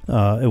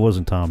 it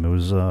wasn't Tom. It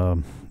was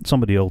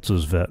somebody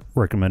else's vet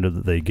recommended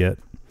that they get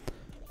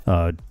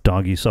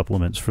doggy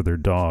supplements for their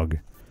dog.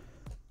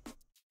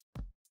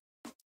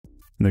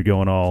 And they're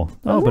going all,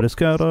 but it's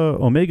got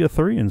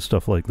omega-3 and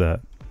stuff like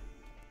that.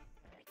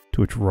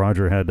 To which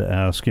Roger had to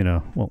ask,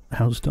 well,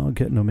 how's dog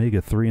getting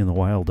omega-3 in the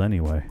wild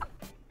anyway?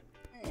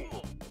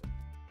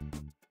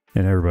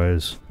 And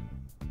everybody's,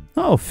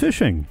 oh,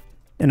 fishing.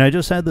 And I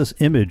just had this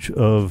image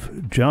of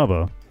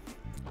Jabba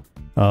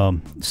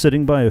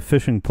sitting by a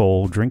fishing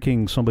pole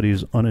drinking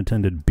somebody's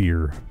unattended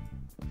beer.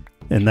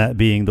 And that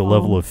being the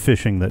level of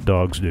fishing that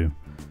dogs do.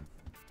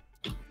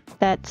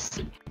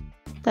 That's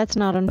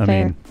not unfair.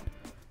 I mean,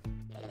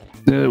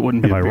 yeah, it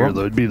wouldn't be a beer,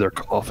 though. It'd be their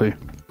coffee.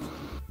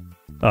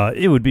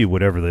 It would be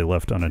whatever they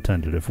left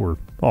unattended, if we're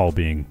all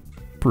being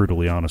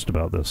brutally honest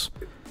about this.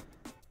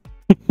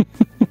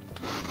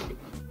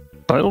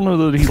 I don't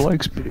know that he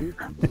likes beer.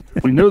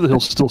 We know that he'll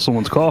steal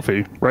someone's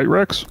coffee, right,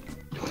 Rex?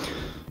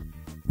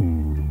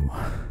 Ooh.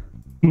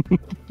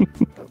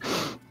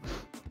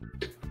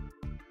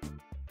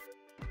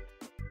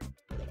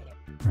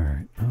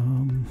 Alright,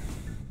 I'm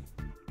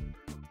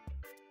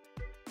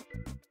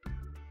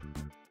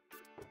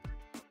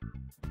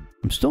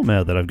still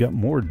mad that I've got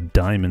more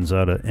diamonds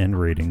out of end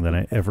rating than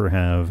I ever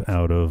have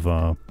out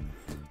of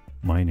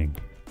mining.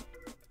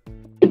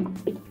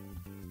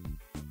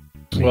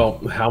 Well,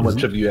 how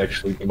much have you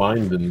actually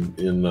mined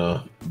in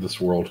this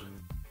world?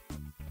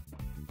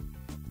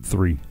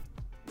 3.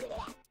 Is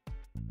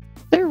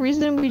there a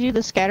reason we do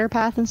the scatter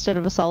path instead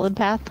of a solid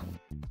path?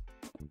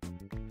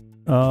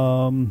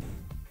 Are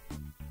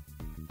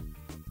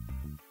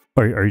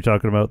you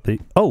talking about the...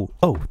 Oh,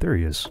 there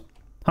he is.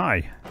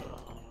 Hi.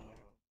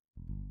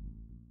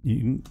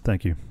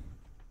 Thank you.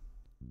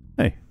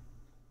 Hey.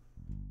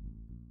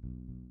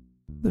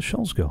 Where'd the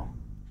shells go?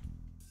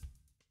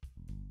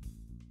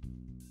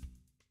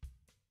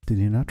 Did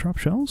he not drop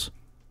shells?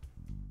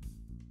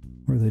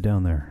 Or are they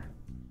down there?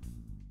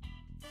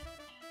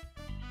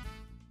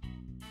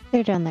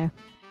 They're down there.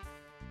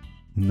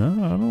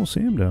 No, I don't see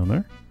him down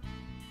there.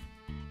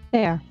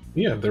 They are.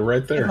 Yeah, they're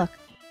right there. Look.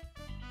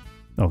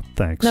 Oh,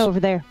 thanks. No,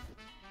 over there.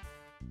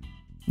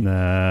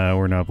 Nah,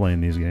 we're not playing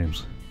these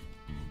games.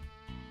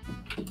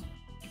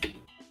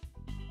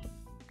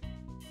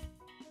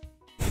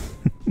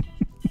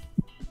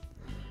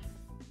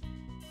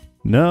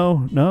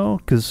 No,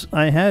 because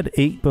I had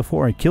 8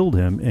 before I killed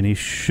him, and he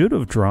should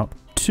have dropped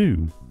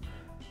 2.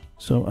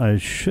 So I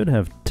should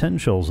have 10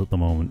 shells at the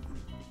moment.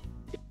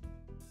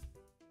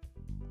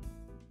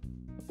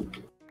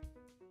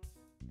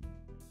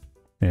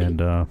 And,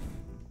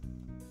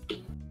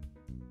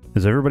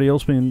 has everybody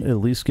else been at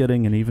least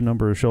getting an even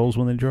number of shells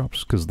when they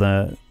drops? Because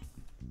that,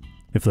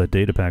 if that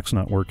data pack's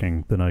not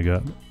working, then I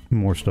got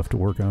more stuff to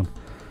work on.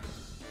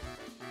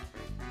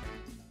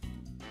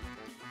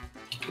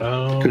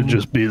 Could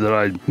just be that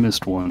I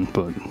missed one,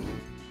 but...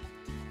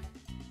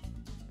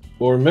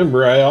 Well,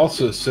 remember, I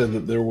also said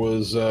that there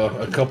was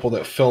a couple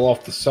that fell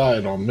off the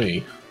side on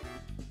me.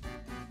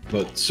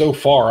 But so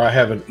far, I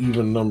have an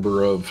even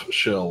number of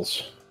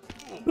shells.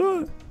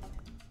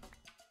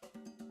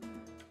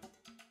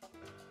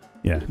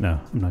 Yeah,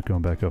 no, I'm not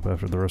going back up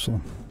after the rest of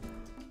them.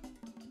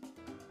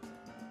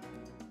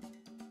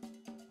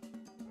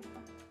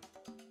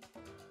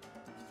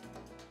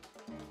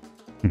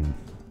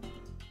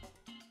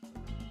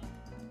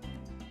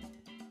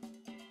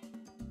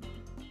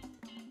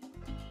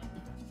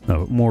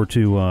 No, more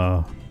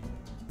to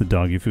the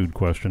doggy food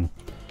question.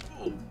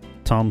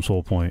 Tom's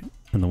whole point,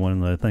 and the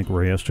one that I think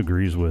Reyes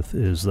agrees with,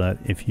 is that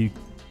if you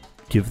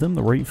give them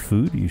the right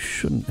food, you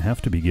shouldn't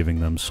have to be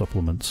giving them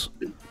supplements.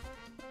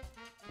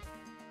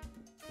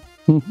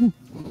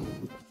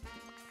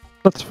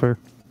 That's fair.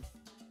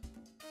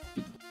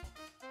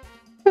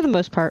 For the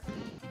most part.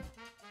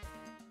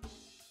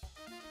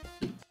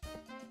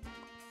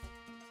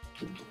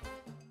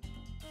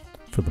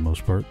 For the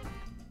most part.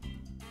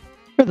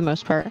 For the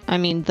most part. I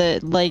mean,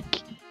 people,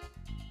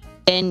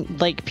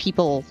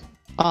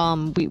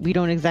 we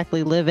don't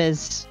exactly live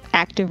as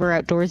active or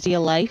outdoorsy a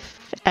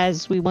life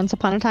as we once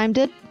upon a time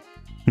did.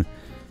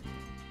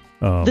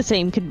 The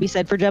same could be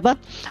said for Jebba.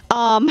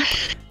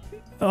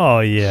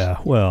 Oh yeah,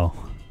 well,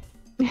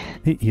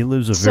 he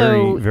lives a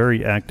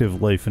very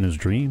active life in his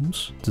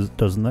dreams.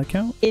 Doesn't that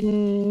count?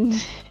 In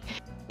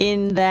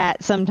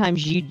that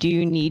sometimes you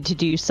do need to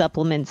do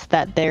supplements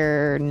that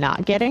they're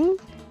not getting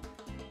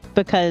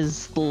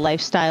because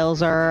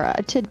lifestyles are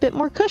a tidbit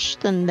more cush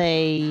than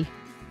they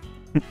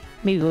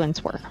maybe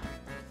once were.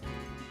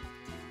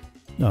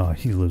 Oh,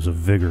 he lives a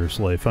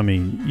vigorous life. I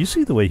mean, you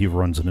see the way he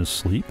runs in his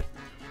sleep.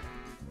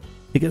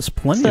 He gets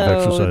plenty of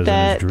exercise in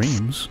his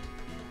dreams.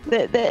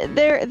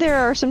 There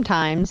are some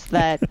times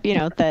that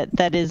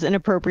that is an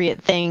appropriate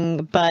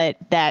thing, but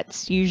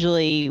that's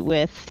usually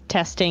with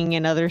testing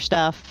and other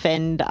stuff.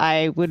 And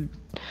I would,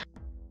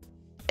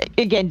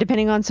 again,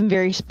 depending on some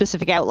very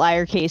specific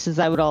outlier cases,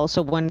 I would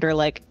also wonder,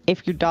 like,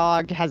 if your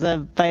dog has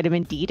a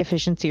vitamin D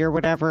deficiency or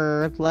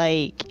whatever,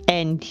 like,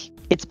 and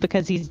it's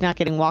because he's not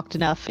getting walked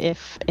enough,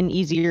 if an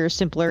easier,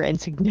 simpler,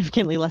 and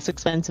significantly less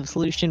expensive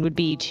solution would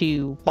be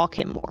to walk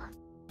him more.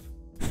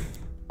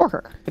 Or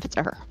her, if it's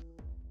a her.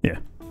 Yeah.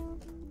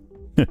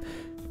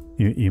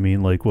 You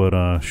mean like what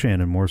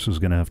Shannon Morse is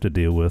going to have to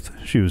deal with?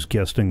 She was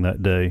guesting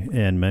that day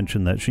and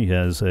mentioned that she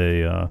has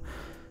a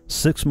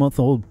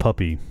 6-month-old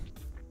puppy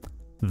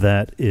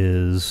that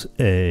is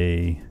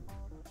a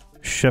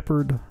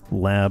Shepherd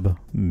Lab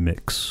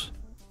mix.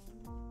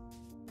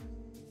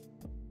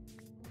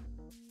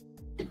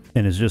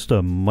 And is just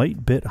a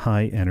mite bit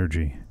high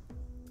energy.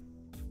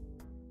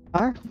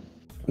 Are?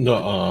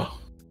 Nuh-uh.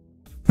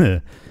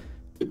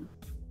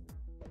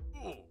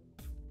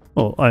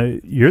 Well,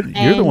 you're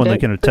the one that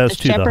can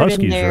attest to the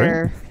Huskies,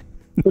 right?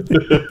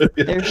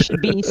 There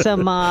should be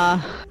some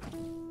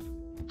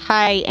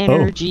high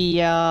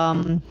energy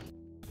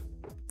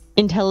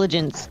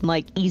intelligence,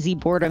 like easy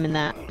boredom in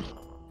that.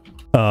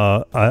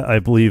 I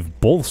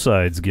believe both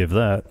sides give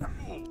that.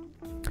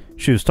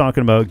 She was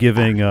talking about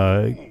giving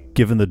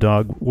the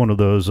dog one of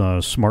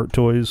those smart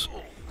toys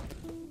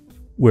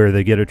where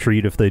they get a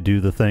treat if they do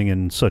the thing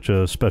in such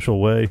a special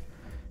way.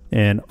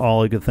 And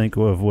all I could think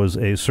of was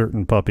a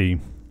certain puppy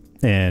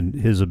and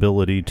his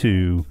ability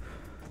to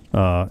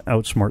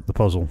outsmart the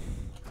puzzle.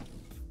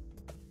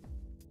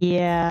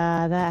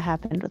 Yeah, that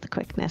happened with the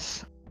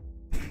quickness.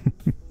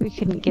 We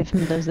couldn't give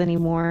him those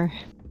anymore.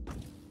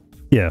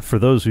 Yeah, for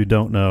those who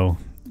don't know,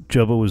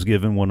 Jubba was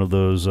given one of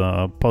those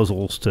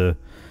puzzles to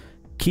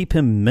keep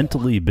him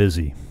mentally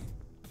busy.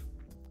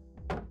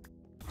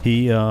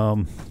 He,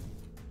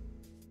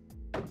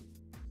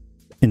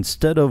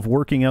 instead of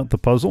working out the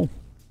puzzle,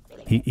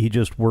 he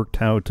just worked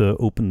how to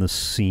open the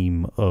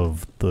seam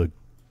of the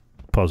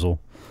puzzle.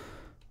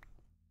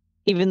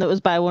 Even though it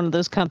was by one of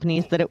those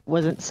companies that it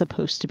wasn't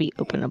supposed to be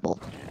openable.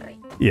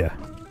 Yeah.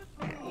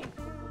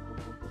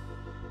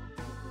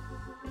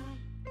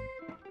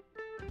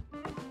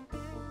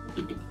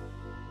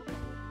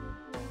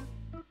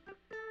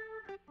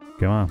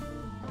 Come on.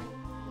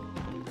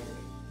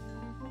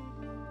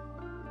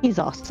 He's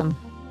awesome.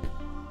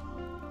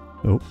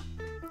 Oh,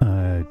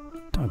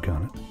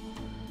 doggone it.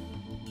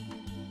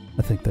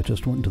 I think that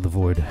just went into the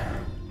void.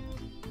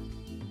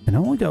 And I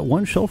only got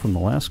one shell from the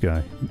last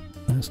guy.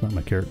 That's not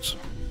my carrots.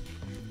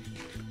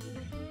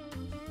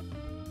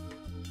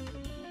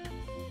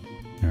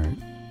 Alright,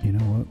 you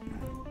know what?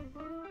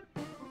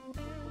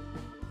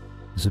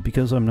 Is it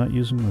because I'm not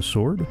using the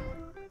sword?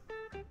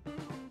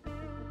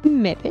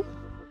 Maybe.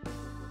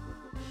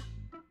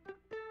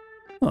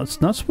 Well,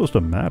 it's not supposed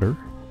to matter.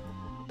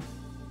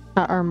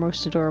 Our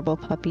most adorable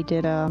puppy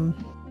did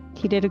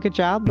he did a good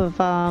job of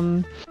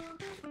solving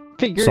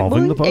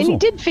the puzzle. And he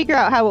did figure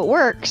out how it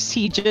works.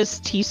 He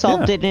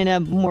solved it in a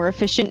more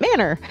efficient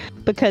manner,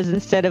 because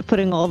instead of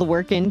putting all the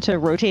work into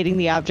rotating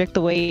the object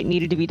the way it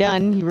needed to be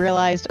done, he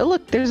realized, oh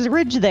look, there's a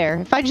ridge there.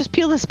 If I just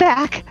peel this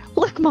back,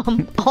 look,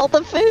 Mom, all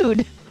the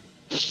food.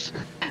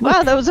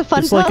 Wow, that was a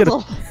fun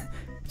puzzle.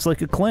 It's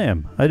like a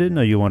clam. I didn't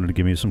know you wanted to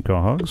give me some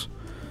quahogs.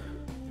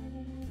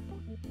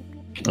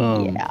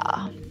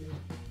 Yeah.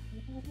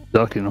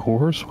 Duck and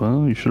horse?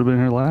 Well, you should have been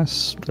here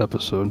last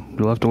episode.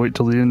 You'll have to wait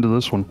till the end of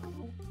this one.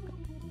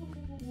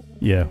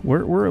 Yeah,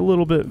 we're a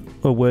little bit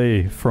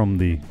away from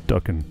the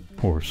duck and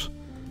horse.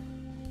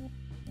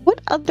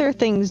 What other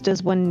things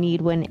does one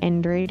need when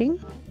end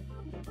raiding?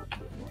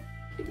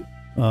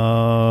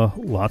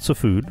 Lots of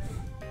food.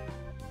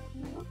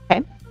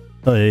 Okay.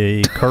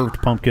 A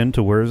carved pumpkin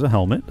to wear as a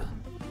helmet.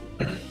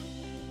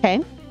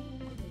 Okay.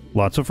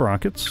 Lots of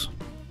rockets.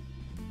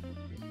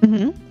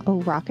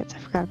 Oh, rockets. I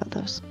forgot about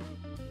those.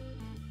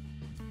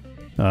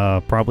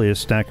 Probably a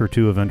stack or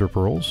two of ender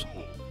pearls.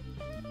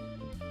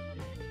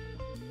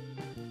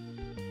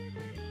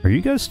 Are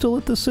you guys still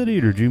at the city,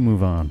 or did you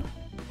move on?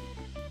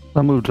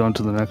 I moved on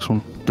to the next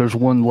one. There's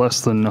one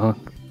less than,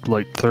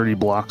 like, 30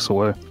 blocks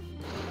away.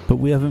 But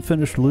we haven't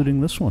finished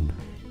looting this one.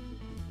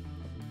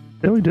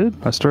 Yeah, we did.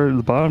 I started at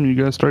the bottom, you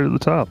guys started at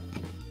the top.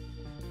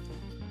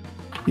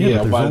 Yeah,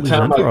 but there's all these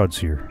end rods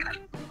here.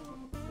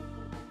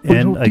 We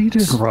don't need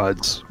end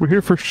rods. We're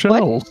here for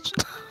shells.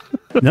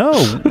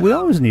 No, we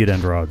always need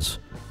end rods.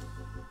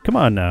 Come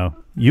on now.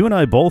 You and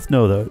I both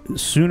know that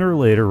sooner or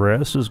later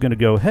Ras is going to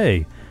go,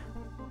 hey,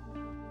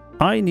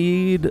 I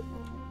need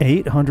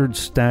 800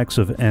 stacks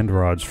of end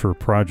rods for a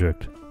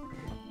project.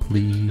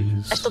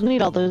 Please. I still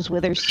need all those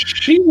withers.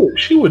 She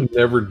would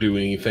never do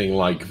anything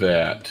like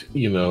that.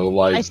 You know,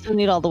 like I still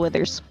need all the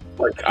withers.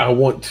 Like I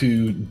want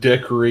to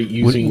decorate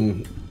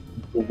using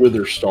the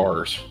wither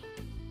stars.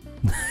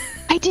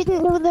 I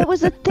didn't know that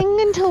was a thing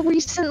until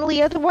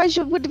recently. Otherwise,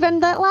 you would have done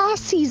that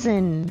last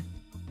season.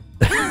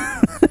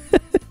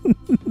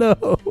 No.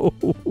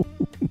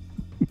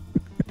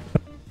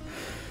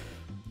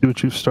 See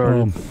what you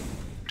started,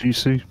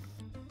 GC.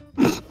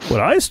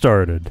 What I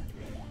started.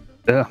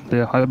 Yeah,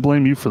 I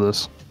blame you for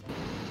this.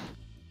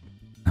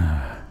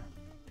 I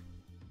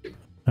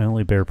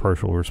only bear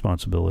partial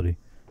responsibility.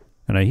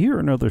 And I hear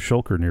another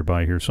shulker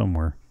nearby here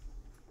somewhere.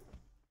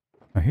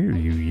 I hear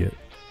you yet.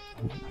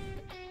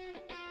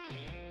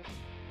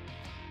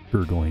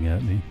 Gurgling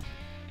at me.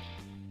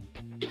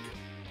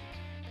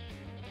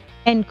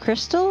 And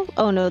Crystal?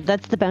 Oh no,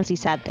 that's the bouncy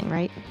sad thing,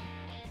 right?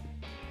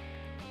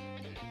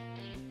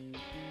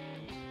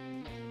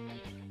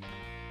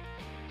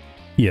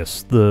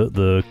 Yes,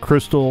 the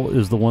crystal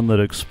is the one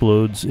that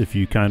explodes if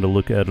you kind of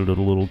look at it a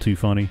little too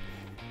funny.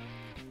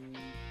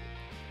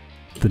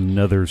 The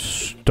nether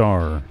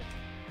star.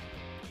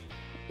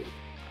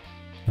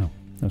 Oh,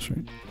 that's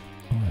right.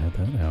 I'll add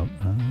that out.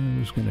 I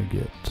was gonna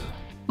get...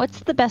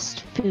 What's the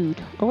best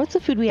food? Or what's the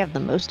food we have the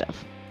most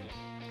of?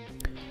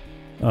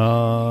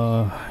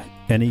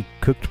 Any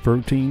cooked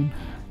protein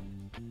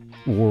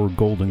or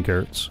golden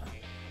carrots.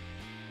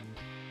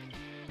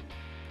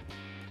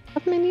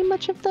 Have many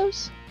much of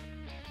those?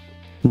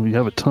 We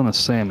have a ton of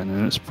salmon,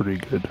 and it's pretty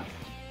good.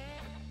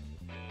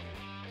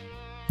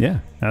 Yeah,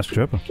 ask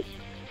Sheppa.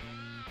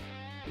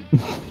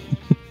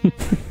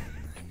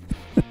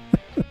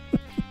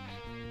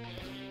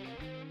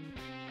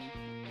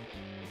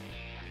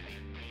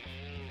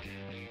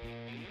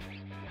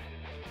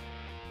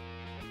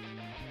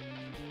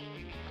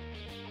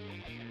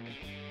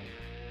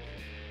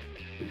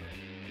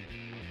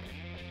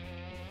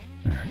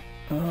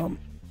 Alright,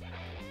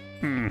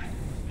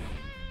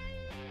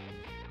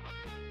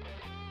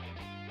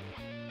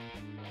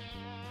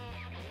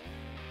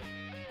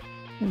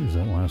 Where's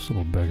that last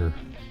little beggar?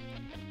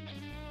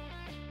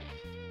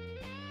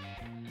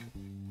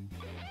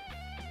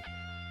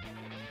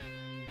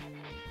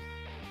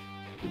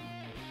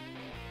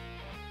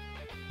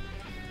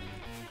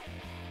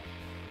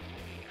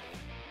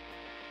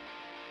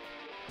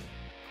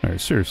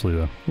 Alright, seriously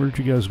though, where'd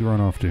you guys run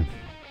off to?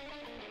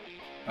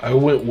 I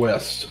went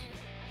west.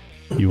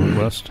 You went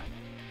west?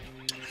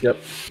 Yep.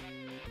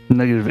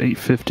 Negative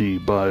 850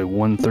 by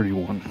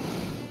 131.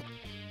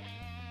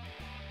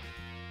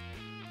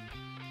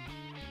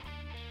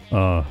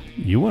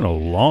 You went a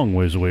long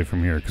ways away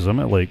from here, because I'm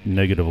at like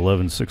negative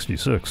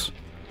 1166.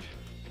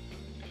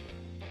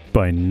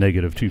 By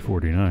negative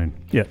 249.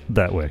 Yeah,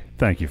 that way.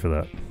 Thank you for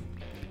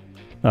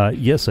that.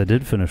 Yes, I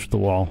did finish the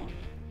wall.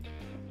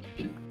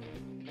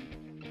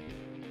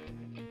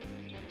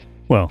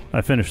 Well,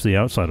 I finished the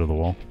outside of the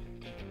wall.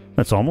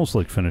 That's almost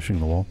like finishing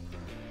the wall.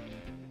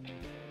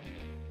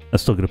 I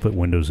still gotta put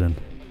windows in.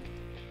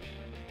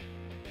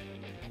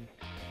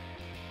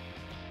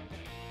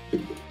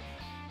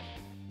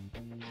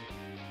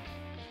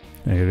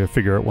 I gotta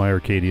figure out why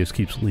Arcaidius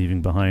keeps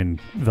leaving behind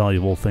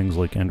valuable things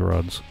like end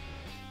rods.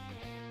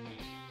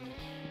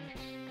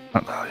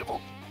 Not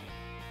valuable.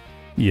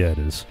 Yeah, it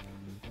is.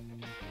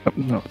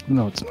 No,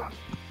 it's not.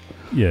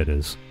 Yeah, it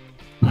is.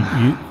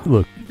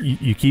 Look,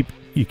 you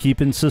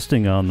keep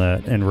insisting on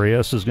that, and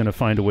Reyes is going to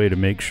find a way to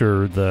make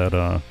sure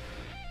that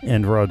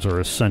end rods are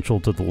essential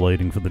to the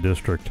lighting for the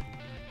district.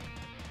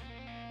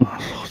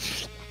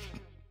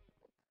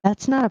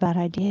 That's not a bad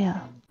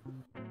idea.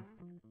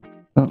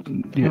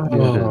 Yeah, it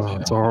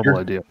is. It's a horrible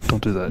idea.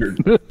 Don't do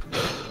that.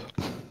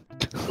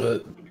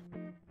 But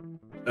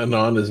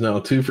Anon is now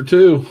 2 for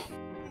 2.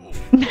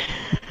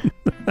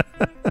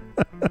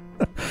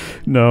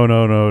 No.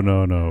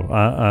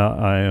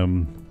 I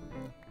am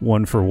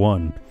 1 for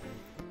 1.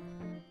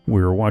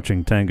 We were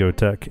watching Tango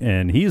Tech,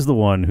 and he's the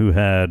one who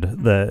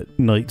had that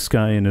night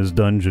sky in his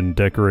dungeon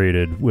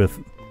decorated with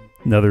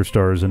nether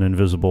stars and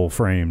invisible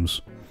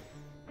frames.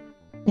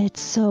 It's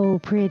so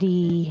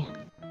pretty.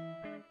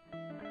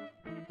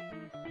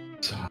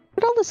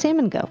 Where'd all the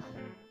salmon go?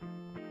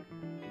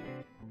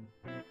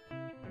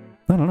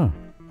 I don't know.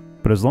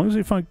 But as long as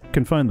you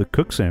can find the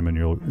cooked salmon,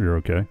 you're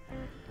okay.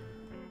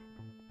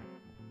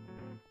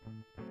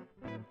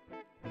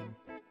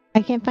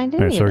 I can't find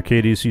any. Alright, so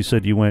Arcaidius, you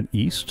said you went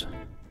east?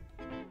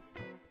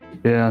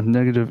 Yeah,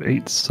 negative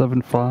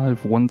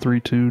 875,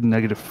 132,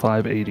 negative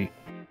 580.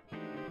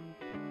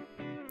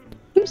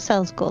 Who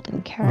sells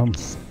golden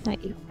carrots?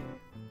 Not you.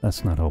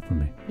 That's not helping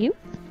me. You?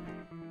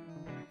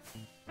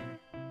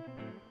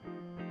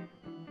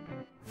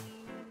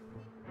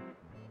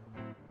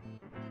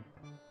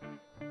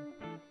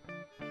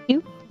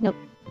 You? Nope.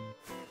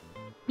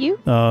 You?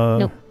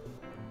 Nope.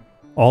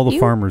 All the You?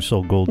 farmers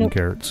sell golden Nope.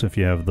 carrots if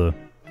you have the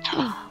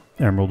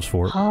emeralds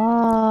for it.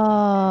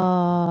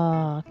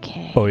 Oh,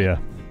 okay. Oh, yeah.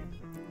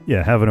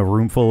 Yeah, having a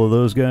room full of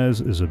those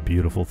guys is a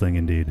beautiful thing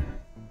indeed.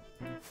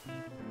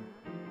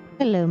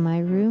 Hello, my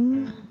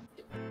room.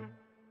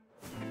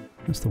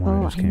 That's the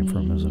one I just came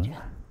from, isn't it?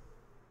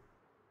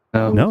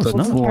 No, it's that's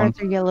not. the one.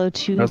 Cards are yellow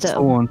too, That's though.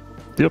 the one.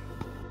 Yep.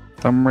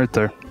 I'm right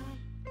there.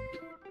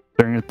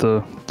 Staring at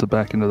the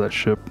back end of that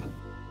ship.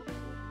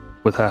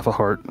 With half a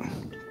heart.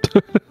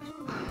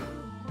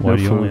 Why No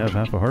do you only food. have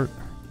half a heart?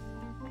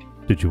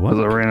 Did you what?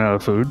 Because I ran out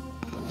of food.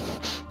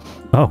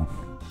 Oh.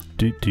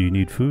 Do you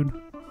need food?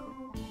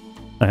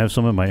 I have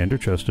some in my ender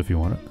chest if you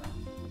want it.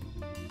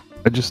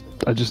 I just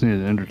need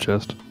an ender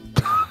chest.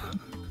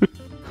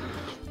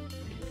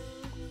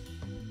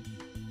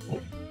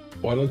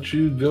 Why don't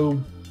you go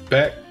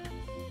back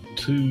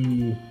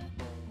to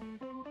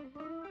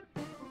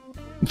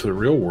the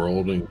real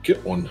world and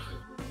get one?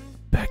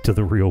 Back to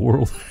the real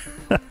world.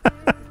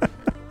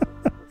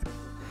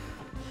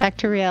 Back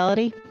to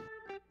reality.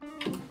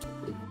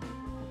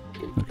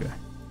 Okay.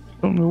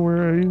 Don't know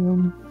where I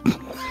am.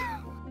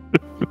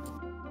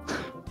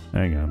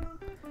 Hang on.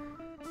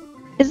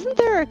 Isn't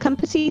there a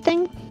compassy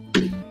thing?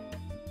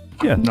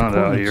 Yeah. the Not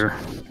out coordinates. here.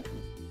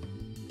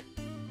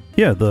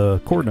 Yeah, the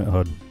coordinate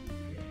HUD.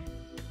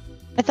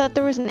 I thought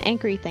there was an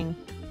anchory thing.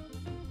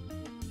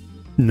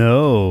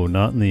 No,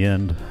 not in the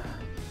end.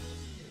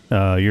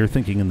 You're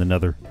thinking in the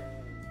nether.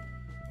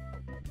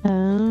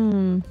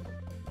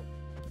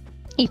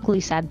 Equally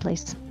sad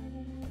place.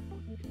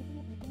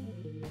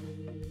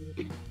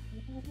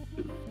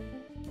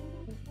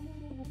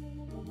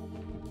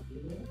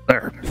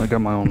 There. I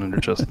got my own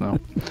ender chest now.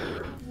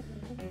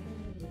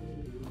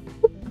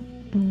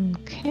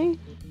 Okay.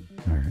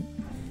 Alright.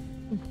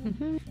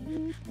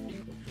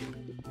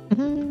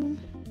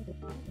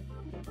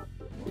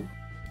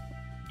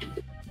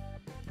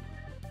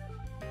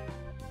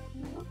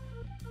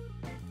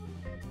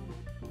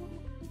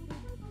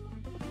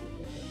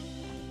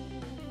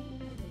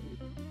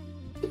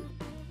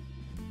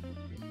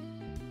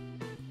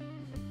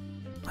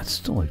 I'd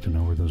still like to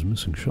know where those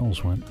missing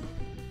shells went.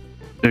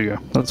 There you go.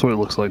 That's what it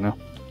looks like now.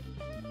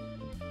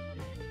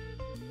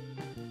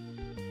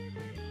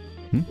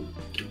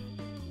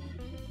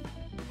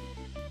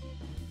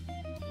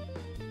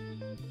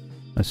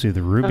 I see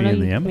the ruby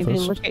and the Maybe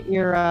amethyst. look at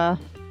your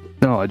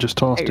No, I just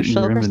tossed at it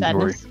your in your shulker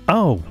inventory. sadness.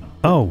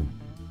 Oh.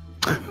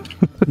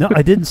 No,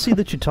 I didn't see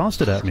that you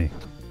tossed it at me.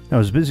 I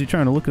was busy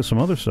trying to look at some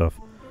other stuff.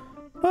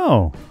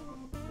 Oh.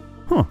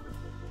 Huh.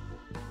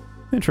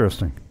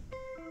 Interesting.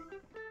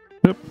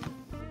 Yep.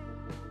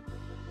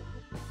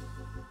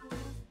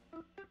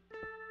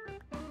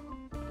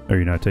 Are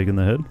you not taking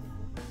the head?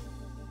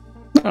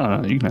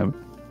 No, you can have it.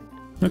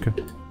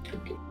 Okay.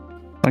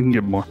 I can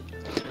get more.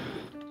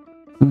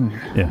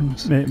 Yeah.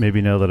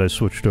 Maybe now that I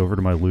switched over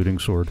to my looting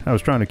sword. I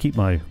was trying to keep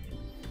my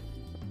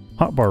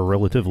hotbar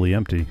relatively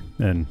empty,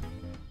 and...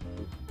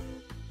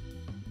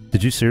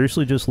 Did you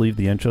seriously just leave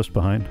the end chest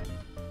behind?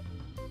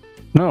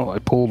 No, I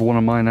pulled one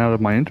of mine out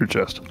of my ender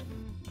chest.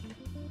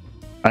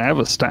 I have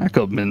a stack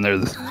of them in there.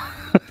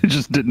 I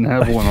just didn't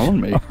have one on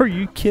me. Are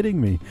you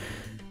kidding me?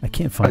 I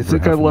can't find I where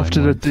think I half of left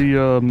mine it went. at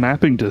the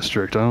mapping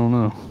district. I don't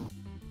know.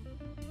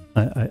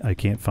 I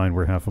can't find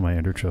where half of my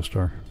ender chests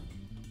are.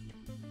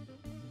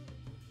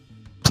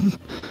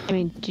 I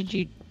mean, did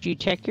you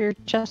check your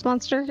chest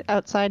monster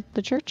outside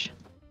the church?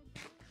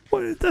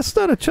 What? That's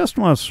not a chest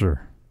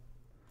monster.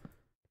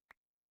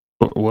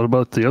 What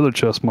about the other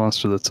chest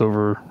monster that's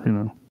over,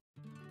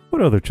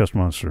 What other chest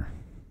monster?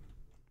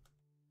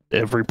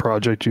 every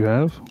project you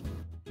have?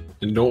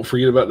 And don't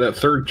forget about that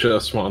third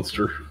chest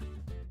monster.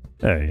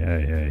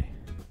 Hey.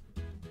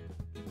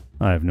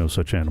 I have no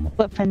such animal.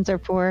 What friends are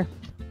for?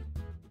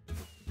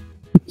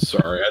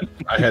 Sorry,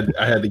 I had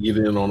to get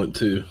in on it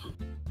too.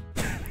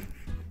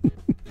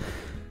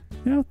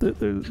 Yeah,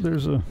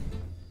 there's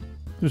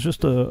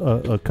just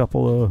a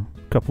couple of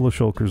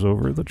shulkers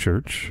over at the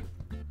church.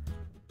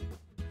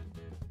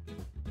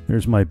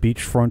 There's my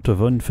beachfront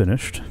of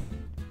unfinished,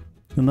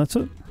 and that's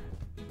it.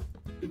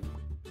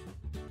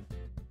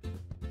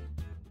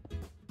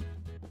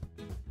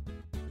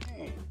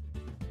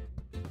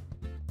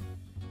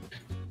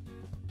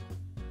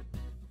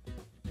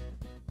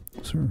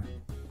 Is there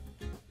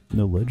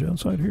no ledge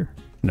outside here?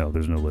 No,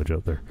 there's no ledge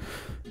out there.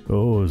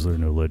 Oh, is there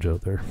no ledge out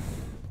there?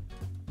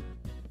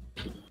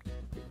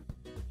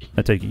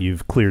 I take it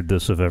you've cleared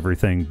this of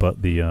everything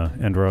but the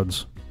end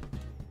rods?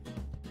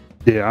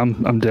 Yeah,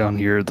 I'm down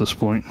here at this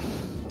point.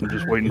 I'm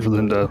just waiting for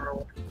them to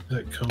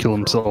kill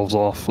themselves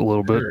off a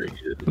little bit. There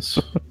he is.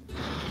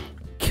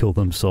 Kill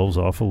themselves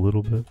off a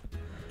little bit?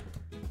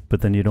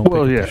 But then you don't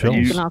Well, pick yeah, up the shells.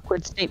 It's an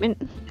awkward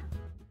statement.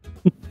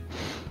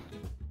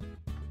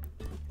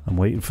 I'm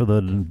waiting for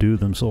them to do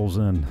themselves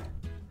in.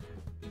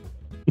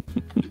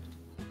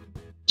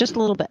 Just a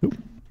little bit.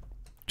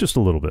 Just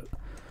a little bit.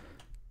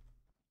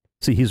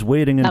 See, he's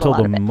waiting Not a until lot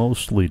they're of it.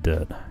 mostly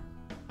dead.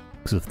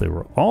 Because if they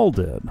were all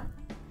dead...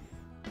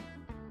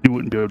 You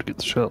wouldn't be able to get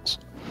the shells.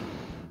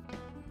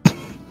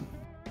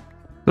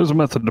 There's a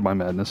method to my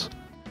madness.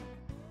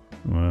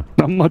 Well,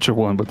 Not much of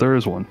one, but there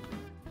is one.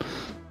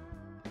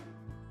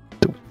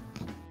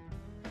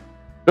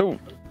 Don't.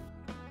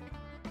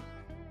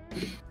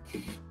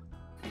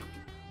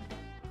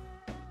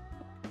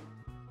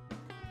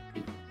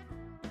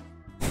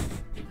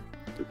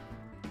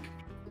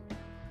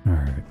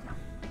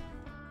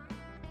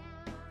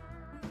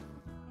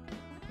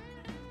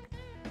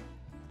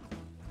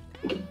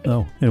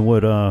 Oh, and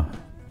what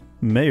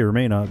may or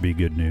may not be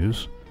good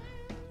news.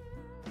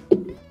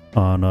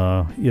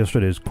 On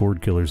yesterday's Cord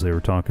Killers, they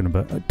were talking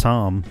about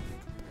Tom,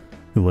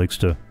 who likes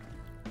to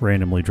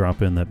randomly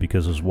drop in that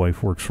because his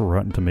wife works for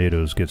Rotten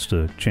Tomatoes, gets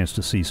a chance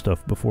to see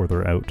stuff before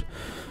they're out.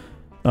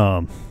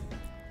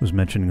 Was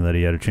mentioning that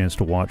he had a chance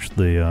to watch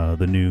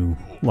the new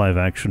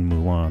live-action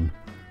Mulan.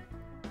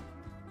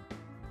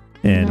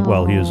 And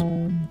while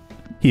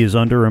he is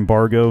under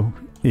embargo,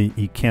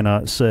 he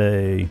cannot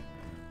say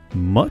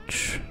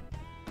much,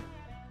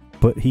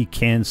 but he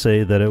can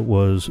say that it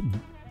was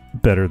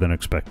better than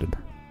expected.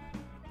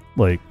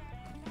 Like,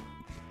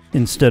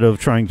 instead of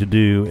trying to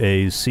do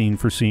a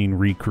scene-for-scene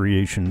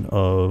recreation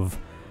of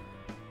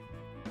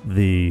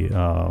the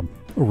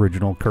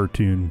original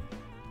cartoon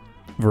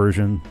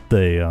version,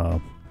 they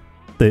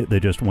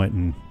just went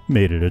and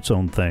made it its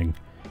own thing,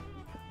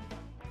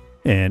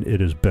 and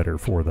it is better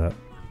for that.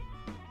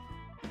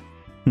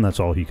 And that's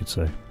all he could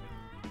say.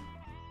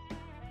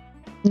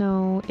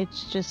 No,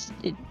 it's just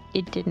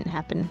it didn't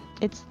happen.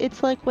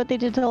 It's like what they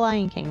did to the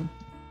Lion King.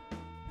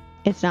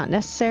 It's not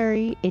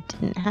necessary. It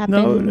didn't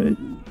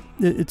happen. No,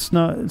 it's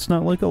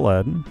not like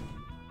Aladdin.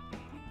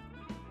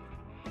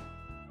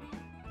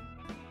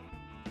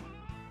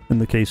 In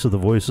the case of the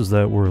voices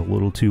that were a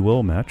little too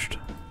well matched.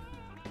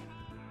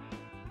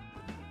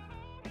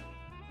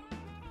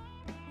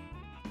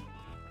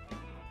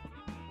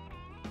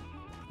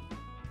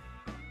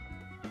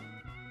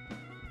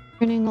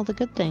 Learning all the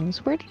good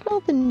things. Where did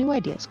all the new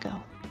ideas go?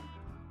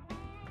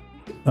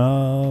 Back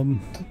in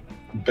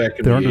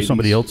They're the under 80s.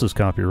 somebody else's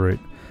copyright.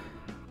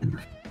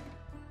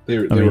 They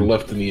were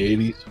left in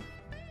the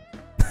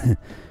 80s.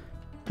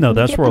 No,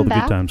 that's get where all them the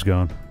back? good times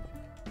gone.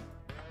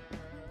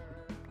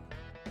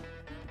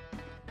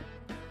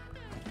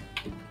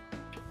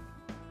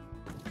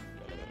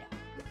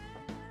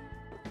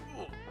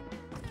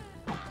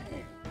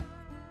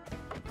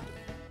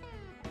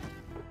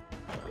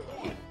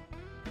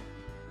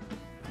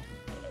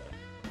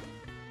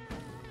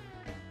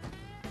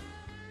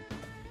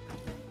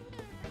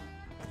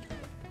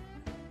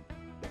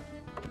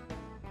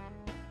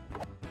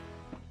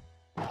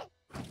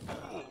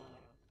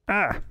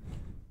 Ah!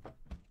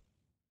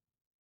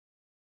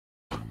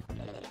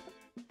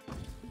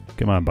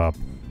 Come on, Bob.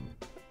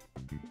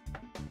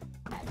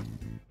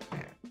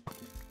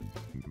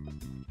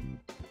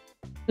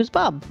 Who's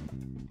Bob?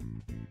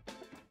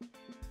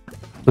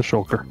 The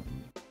shulker.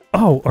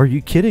 Oh, are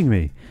you kidding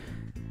me?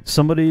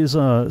 Somebody's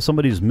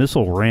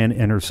missile ran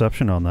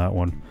interception on that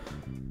one.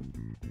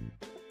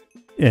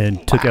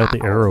 And took out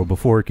the arrow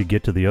before it could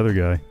get to the other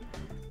guy.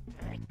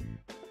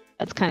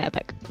 That's kind of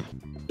epic.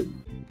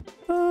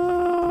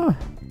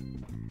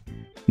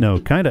 No,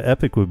 kind of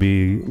epic would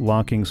be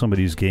locking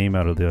somebody's game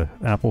out of the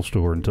Apple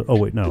Store until... Oh,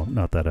 wait, no,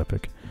 not that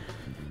epic.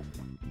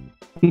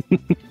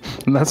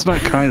 That's not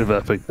kind of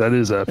epic. That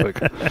is epic.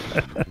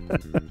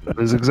 That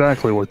is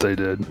exactly what they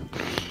did.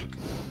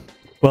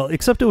 Well,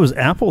 except it was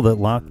Apple that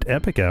locked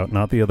Epic out,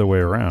 not the other way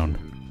around.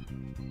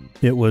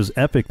 It was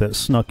Epic that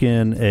snuck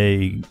in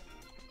a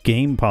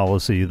game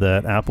policy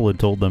that Apple had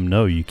told them,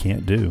 no, you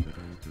can't do.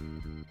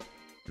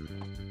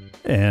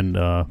 And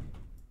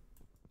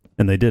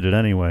they did it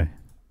anyway.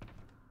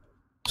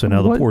 So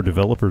now the poor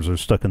developers are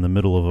stuck in the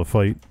middle of a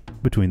fight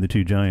between the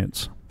two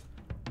giants.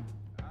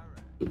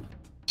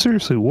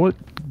 Seriously, what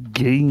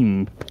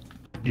game,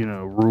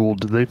 rule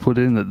did they put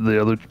in that the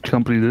other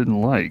company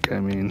didn't like? I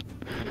mean,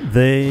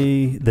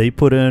 they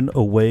put in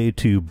a way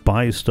to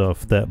buy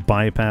stuff that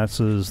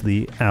bypasses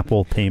the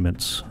Apple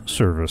payments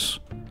service.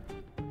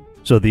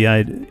 So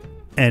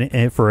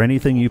and for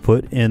anything you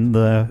put in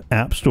the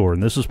App Store,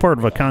 and this is part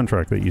of a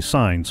contract that you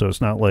sign, so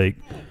it's not like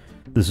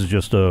this is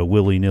just a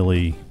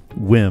willy-nilly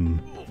whim.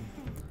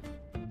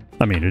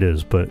 I mean, it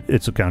is, but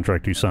it's a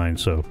contract you sign,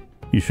 so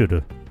you should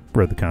have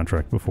read the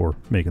contract before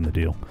making the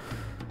deal.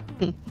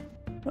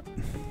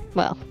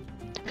 Well,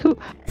 who,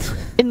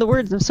 in the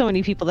words of so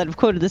many people that have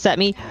quoted this at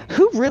me,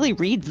 who really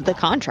reads the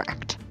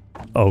contract?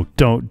 Oh,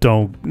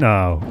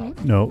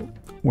 no,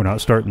 we're not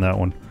starting that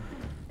one.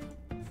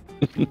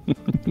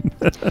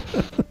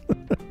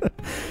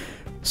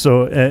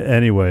 So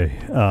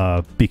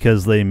anyway,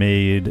 because they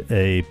made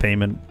a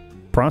payment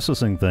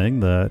processing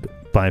thing that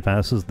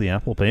bypasses the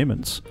Apple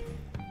payments,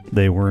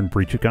 they were in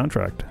breach of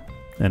contract.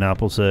 And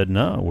Apple said,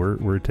 no,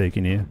 we're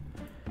taking you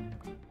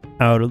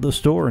out of the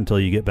store until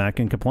you get back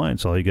in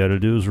compliance. All you got to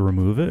do is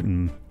remove it.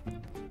 And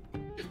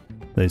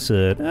they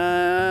said,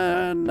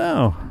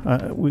 no,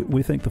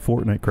 we think the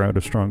Fortnite crowd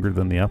is stronger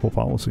than the Apple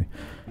policy.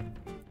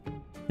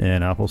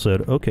 And Apple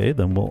said, okay,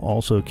 then we'll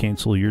also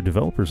cancel your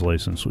developer's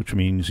license, which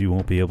means you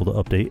won't be able to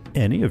update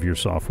any of your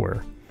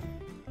software.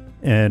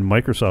 And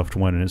Microsoft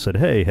went in and said,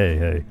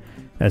 hey,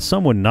 as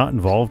someone not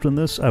involved in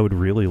this, I would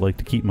really like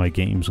to keep my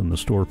games in the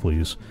store,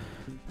 please.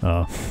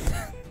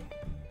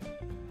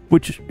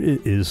 Which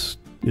is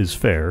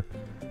fair.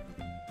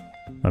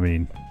 I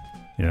mean,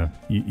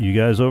 you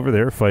guys over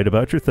there fight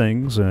about your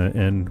things,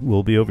 and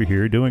we'll be over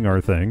here doing our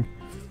thing.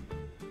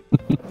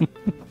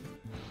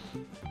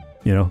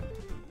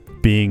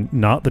 Being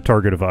not the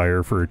target of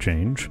ire for a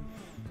change.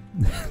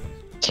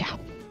 Yeah.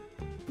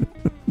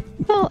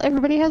 Well,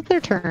 everybody has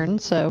their turn,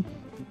 so.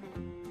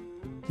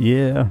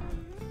 Yeah.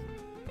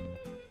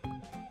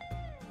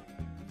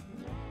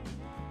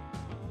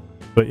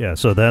 But yeah,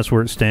 so that's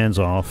where it stands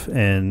off.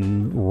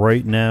 And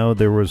right now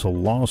there was a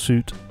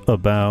lawsuit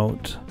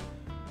about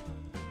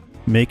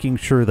making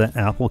sure that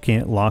Apple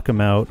can't lock them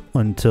out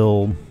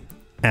until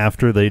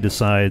after they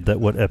decide that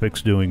what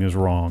Epic's doing is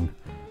wrong.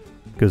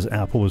 Because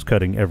Apple was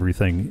cutting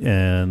everything,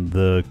 and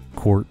the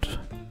court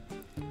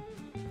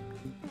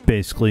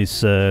basically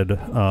said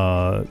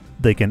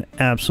they can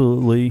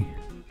absolutely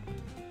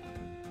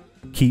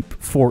keep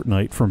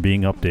Fortnite from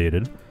being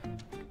updated,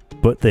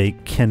 but they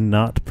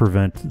cannot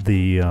prevent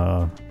the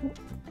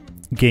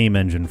game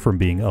engine from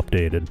being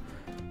updated.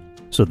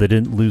 So they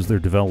didn't lose their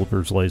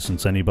developer's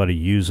license. Anybody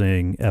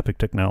using Epic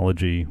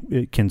technology,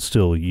 it can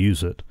still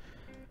use it.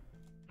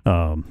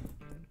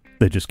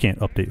 They just can't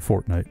update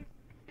Fortnite.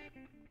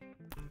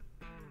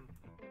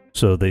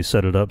 So they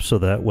set it up so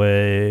that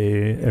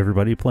way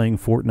everybody playing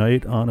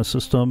Fortnite on a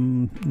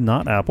system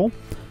not Apple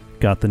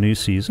got the new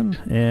season,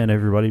 and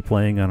everybody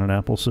playing on an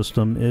Apple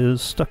system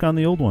is stuck on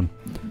the old one.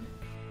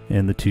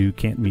 And the two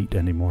can't meet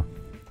anymore.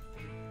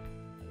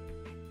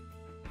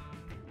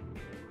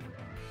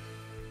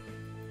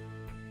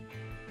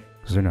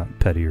 Because they're not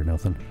petty or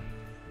nothing.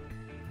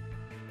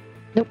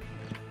 Nope.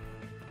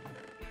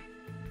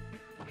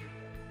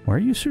 Why are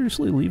you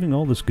seriously leaving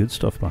all this good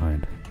stuff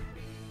behind?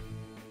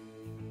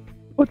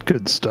 What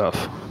good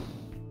stuff?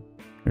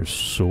 There's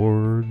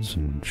swords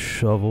and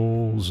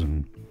shovels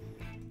and...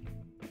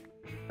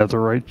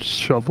 Netherite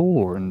shovel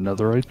or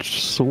netherite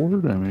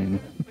sword? I mean,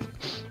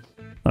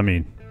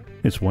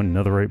 it's one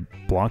netherite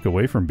block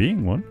away from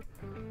being one.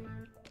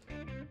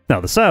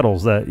 Now, the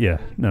saddles, that... Yeah,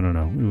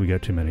 no. We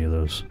got too many of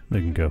those. They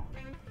can go.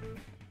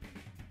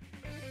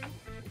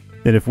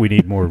 And if we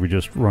need more, we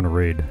just run a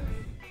raid.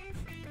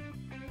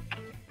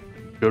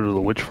 Go to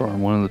the witch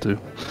farm, one of the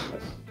two.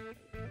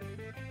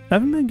 I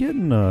haven't been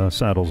getting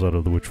saddles out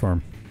of the witch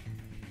farm.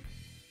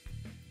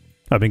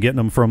 I've been getting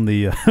them from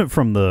the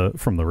from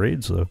the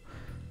raids though.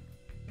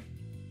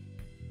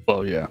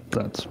 Oh yeah,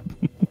 that's.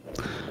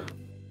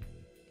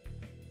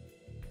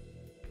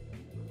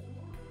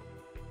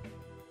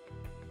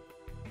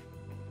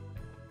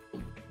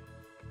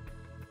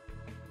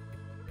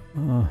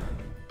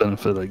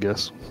 Benefit, I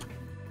guess.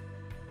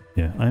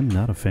 Yeah, I'm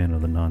not a fan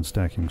of the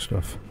non-stacking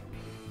stuff.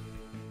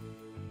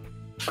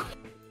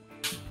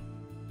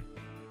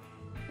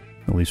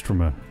 At least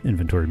from a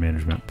inventory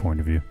management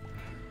point of view.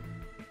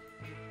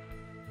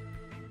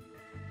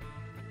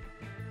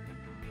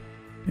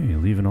 Hey, you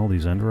leaving all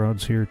these end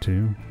rods here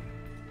too?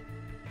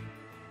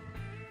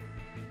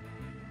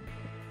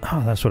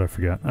 Oh, that's what I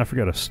forgot. I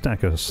forgot a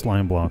stack of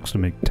slime blocks to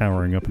make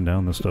towering up and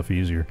down this stuff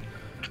easier.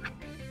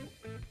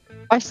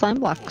 Why slime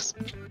blocks?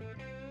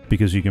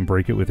 Because you can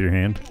break it with your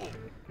hand.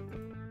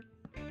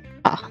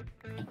 Ah.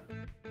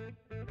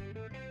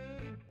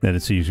 Then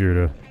it's easier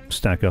to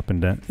stack up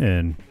and down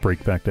and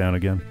break back down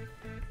again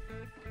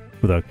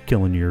without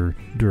killing your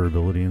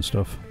durability and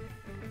stuff.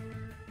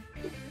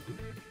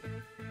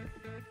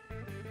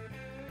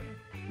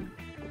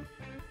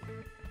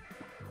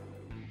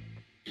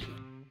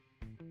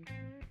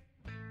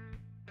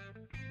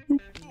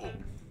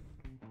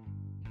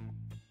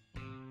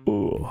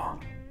 Oh,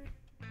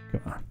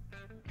 come on.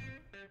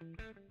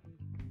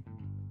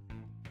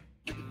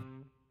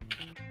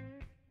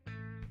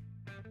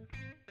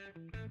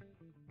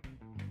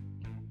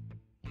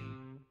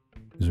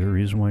 Is there a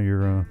reason why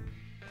you're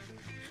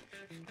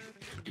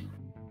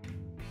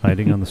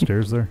hiding on the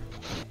stairs there?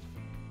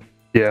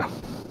 Yeah.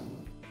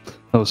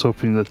 I was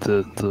hoping that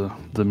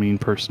the mean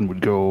person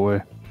would go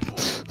away.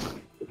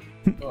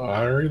 Oh,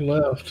 I already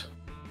left.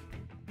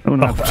 Oh,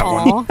 not that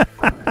one.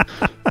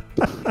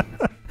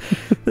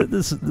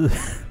 This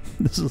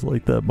is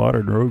like that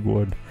modern rogue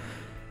one.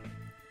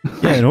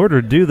 Yeah, in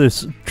order to do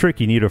this trick,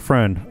 you need a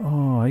friend.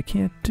 Oh, I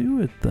can't do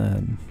it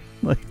then.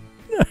 Like,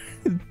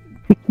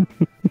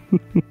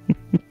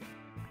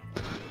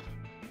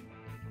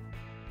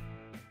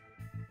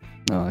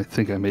 No, I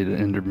think I made an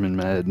Enderman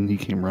mad and he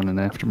came running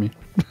after me.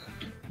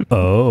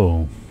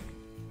 oh.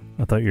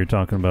 I thought you were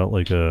talking about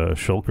like a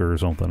shulker or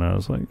something. I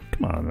was like,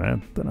 come on,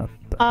 man. They're not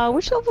that...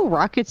 Which level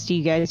rockets do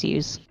you guys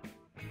use?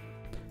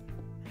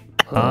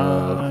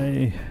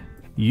 I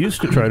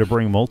used to try to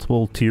bring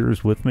multiple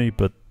tiers with me,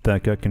 but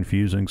that got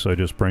confusing, so I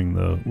just bring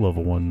the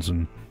level 1s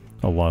and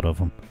a lot of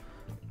them.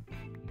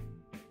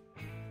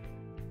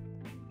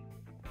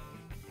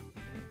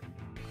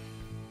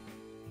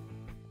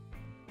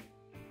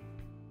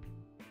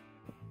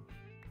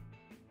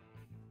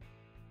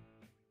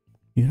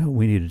 You know what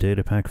we need a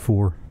data pack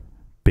for?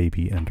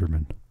 Baby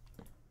Enderman.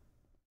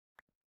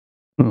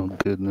 Oh,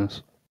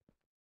 goodness.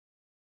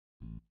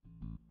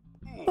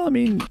 I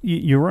mean,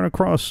 you run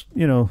across,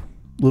 you know,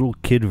 little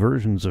kid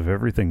versions of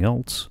everything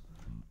else.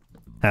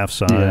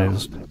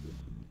 Half-sized. Yeah.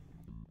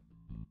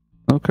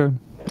 Okay.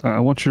 I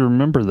want you to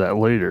remember that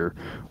later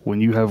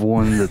when you have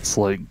one that's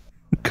like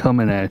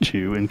coming at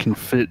you and can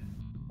fit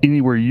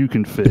anywhere you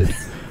can fit.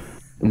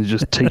 and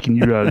just taking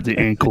you out of the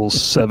ankles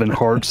 7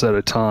 hearts at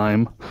a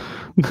time.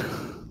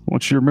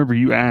 Once you remember,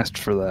 you asked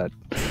for that.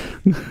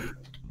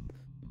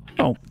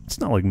 Oh, it's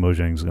not like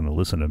Mojang's going to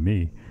listen to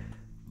me.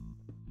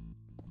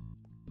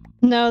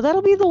 No,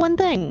 that'll be the one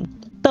thing.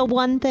 The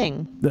one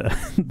thing.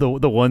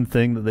 The one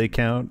thing that they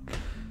count.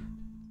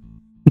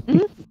 Mm-hmm.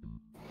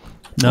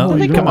 No,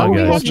 Well, come on,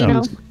 guys. Have,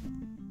 No.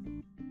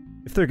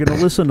 If they're going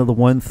to listen to the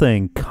one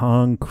thing,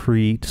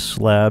 concrete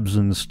slabs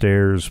and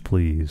stairs,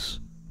 please.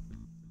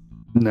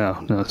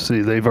 No.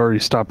 See, they've already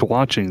stopped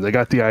watching. They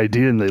got the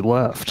idea and they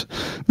left.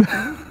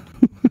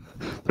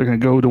 They're going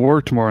to go to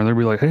work tomorrow and they'll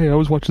be like, hey, I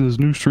was watching this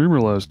new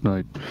streamer last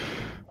night.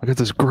 I got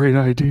this great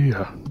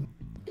idea.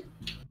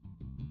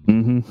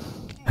 Mm-hmm.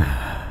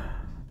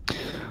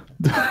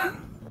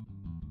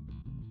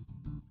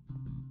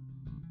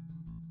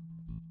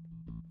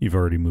 You've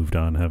already moved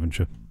on, haven't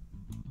you?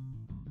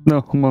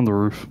 No, I'm on the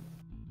roof.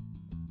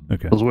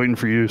 Okay. I was waiting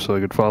for you so I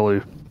could follow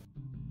you.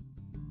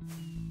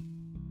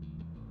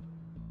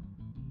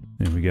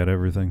 And we got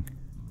everything.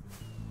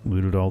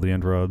 Looted all the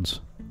end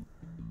rods.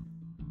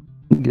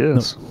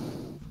 Yes.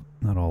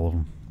 No, not all of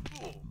them.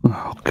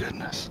 Oh,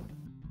 goodness.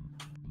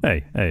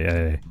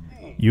 Hey.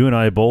 You and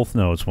I both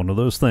know it's one of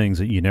those things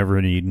that you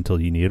never need until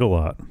you need a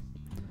lot.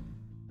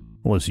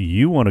 Unless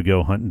you want to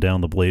go hunting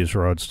down the blaze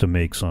rods to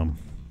make some.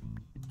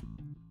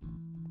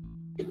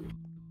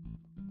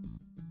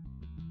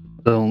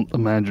 I don't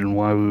imagine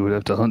why we would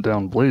have to hunt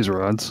down blaze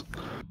rods.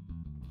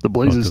 The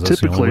blazes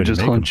typically just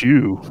hunt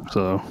you,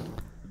 so...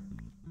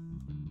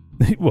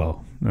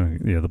 Well,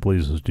 yeah, the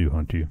blazes do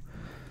hunt you.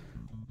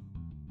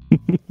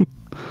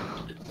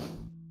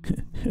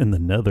 In the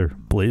nether,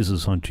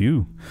 blazes hunt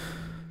you.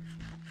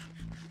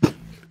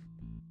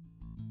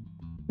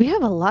 We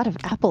have a lot of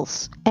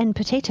apples and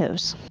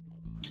potatoes.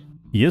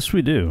 Yes,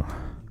 we do.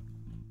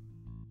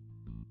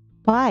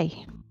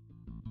 Why?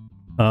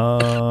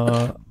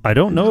 I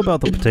don't know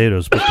about the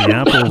potatoes, but the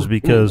apples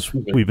because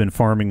we've been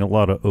farming a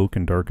lot of oak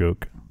and dark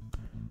oak.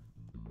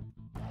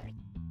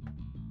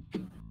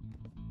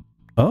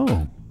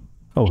 Oh,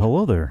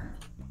 hello there.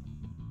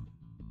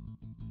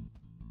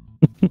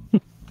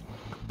 Did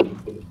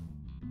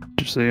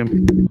you see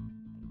him?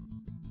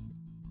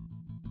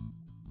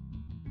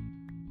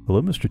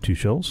 Hello, Mr. Two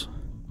Shells.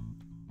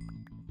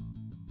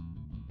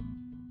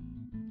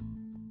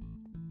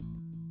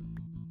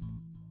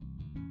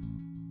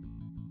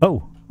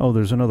 Oh,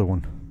 there's another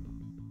one.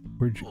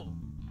 Where'd you...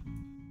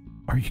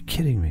 Are you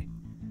kidding me?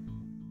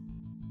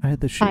 I had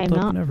the shield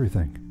up and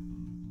everything.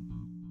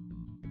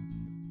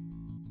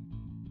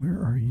 Where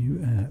are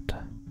you at?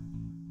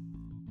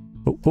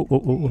 Oh,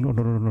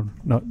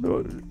 no.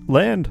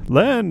 Land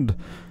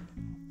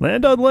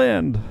on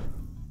land.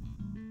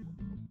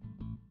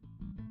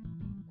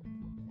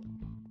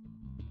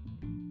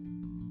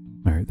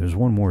 Alright, there's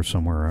one more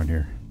somewhere around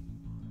here.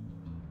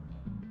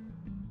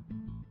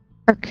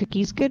 Are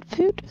cookies good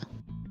food?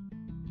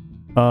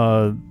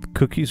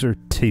 Cookies are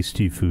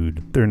tasty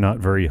food. They're not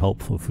very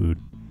helpful food.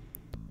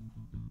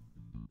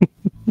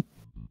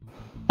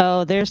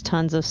 Oh, there's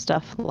tons of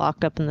stuff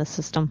locked up in the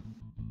system.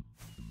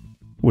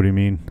 What do you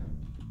mean?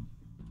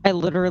 I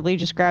literally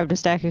just grabbed a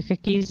stack of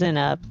cookies and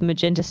a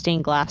magenta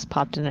stained glass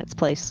popped in its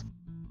place.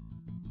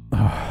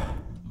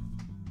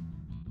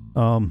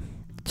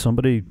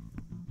 Somebody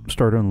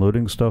start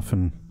unloading stuff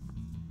and...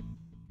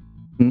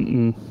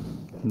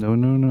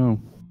 No.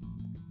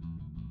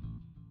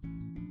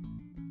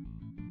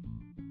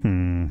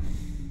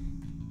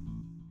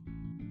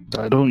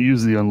 I don't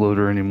use the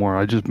unloader anymore.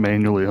 I just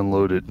manually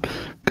unload it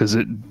because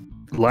it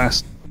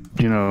lasts,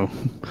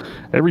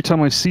 every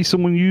time I see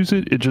someone use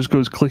it, it just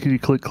goes clickety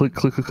click, click,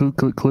 click, click, click,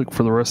 click, click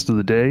for the rest of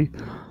the day,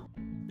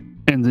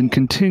 and then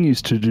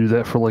continues to do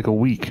that for like a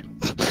week.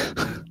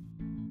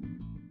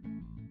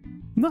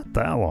 Not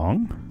that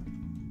long.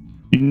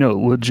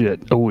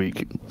 Legit a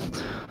week.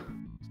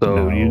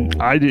 So No.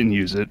 I didn't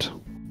use it.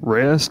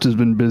 Rest has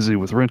been busy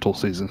with rental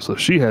season, so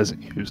she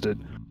hasn't used it.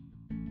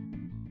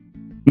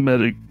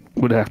 Medic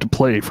would have to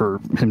play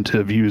for him to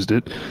have used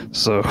it,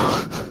 so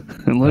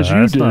unless you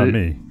that's did not it,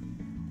 me.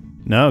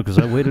 No, because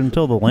I waited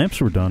until the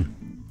lamps were done.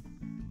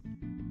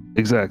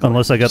 Exactly.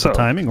 Unless I got the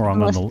timing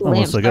wrong on the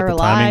unless I got the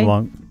timing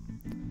wrong.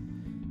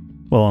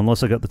 Well,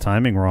 unless I got the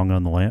timing wrong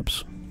on the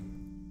lamps.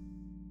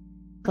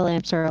 The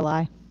lamps are a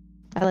lie.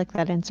 I like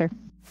that answer.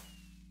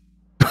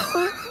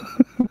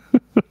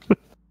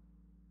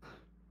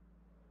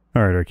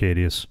 All right,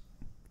 Arcaidius.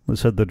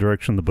 Let's head the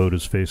direction the boat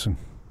is facing.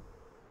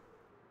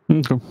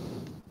 Okay.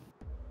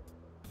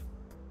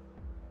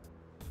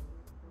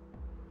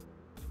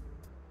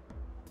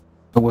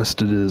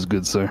 West it is,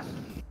 good sir.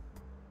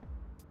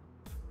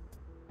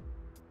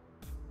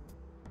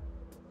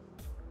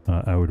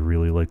 I would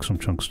really like some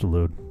chunks to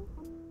load.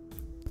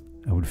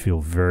 I would feel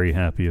very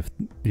happy if,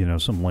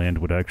 some land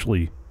would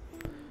actually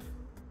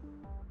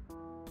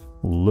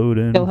load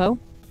in. Yo-ho?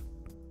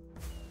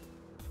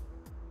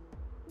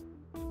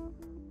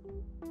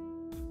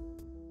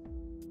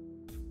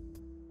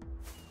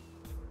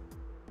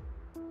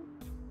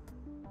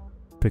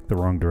 Picked the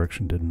wrong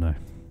direction, didn't I?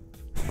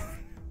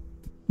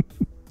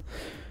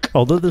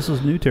 Although this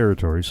is new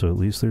territory, so at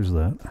least there's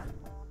that.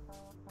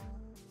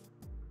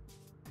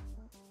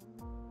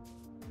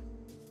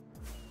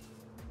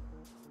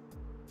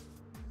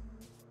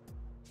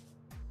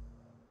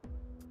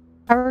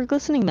 How are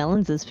glistening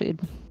melons as food?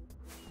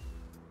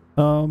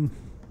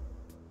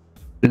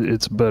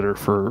 It's better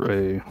for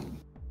a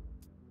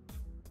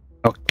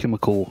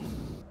alchemical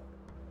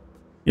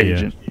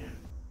agent.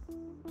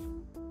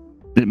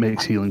 It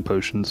makes healing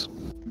potions.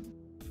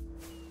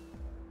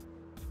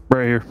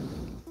 Right here.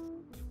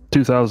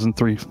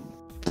 2003.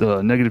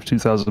 Negative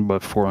 2000 by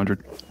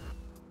 400.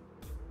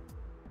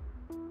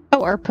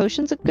 Oh, are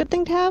potions a good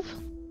thing to have?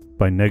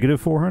 By negative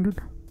 400?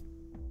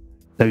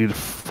 Negative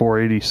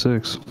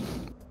 486.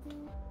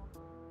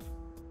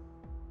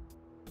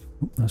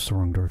 That's the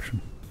wrong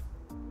direction.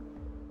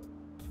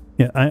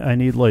 Yeah, I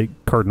need, like,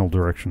 cardinal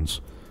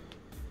directions.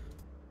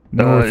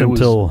 North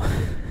until...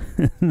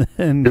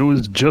 and it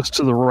was just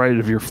to the right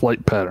of your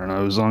flight pattern. I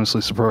was honestly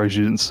surprised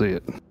you didn't see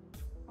it.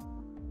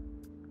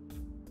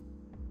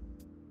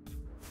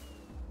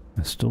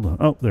 I still don't...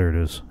 Oh, there it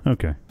is.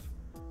 Okay.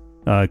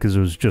 Because it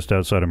was just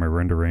outside of my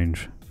render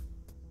range.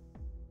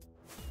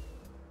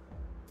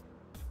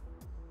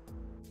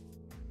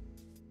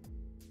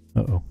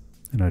 Uh-oh.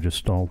 And I just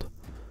stalled.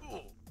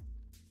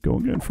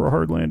 Going in for a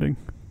hard landing.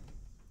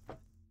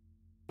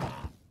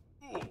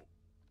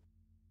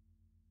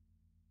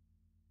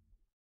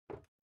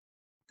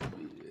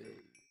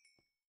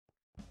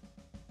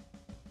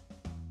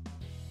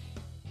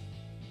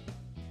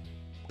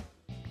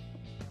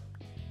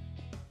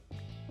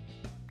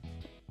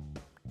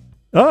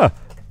 Ah!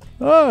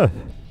 Ah!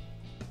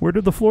 Where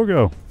did the floor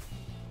go?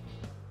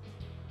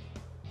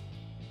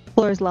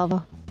 Floor is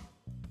lava.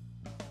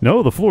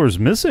 No, the floor is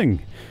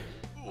missing.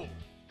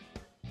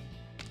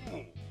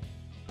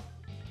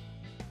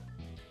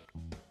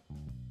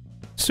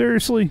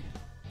 Seriously?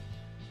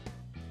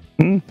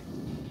 Hmm?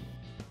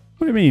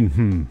 What do you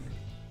mean,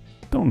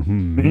 Don't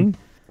me.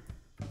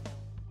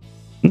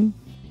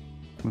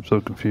 I'm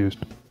so confused.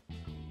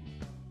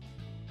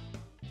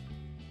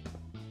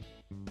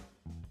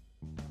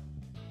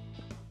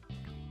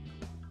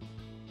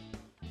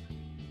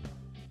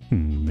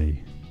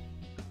 Me.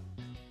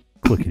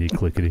 Clickety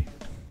clickety.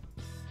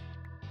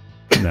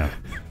 No.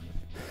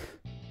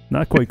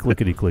 Not quite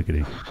clickety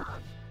clickety.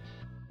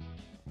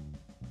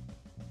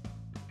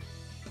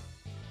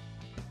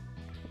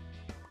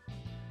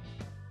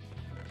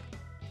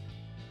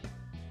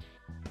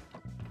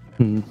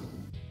 Hmm.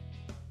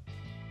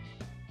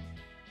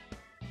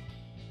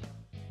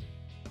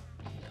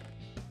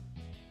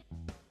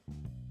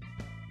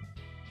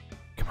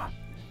 Come on.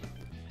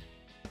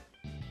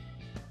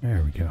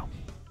 There we go.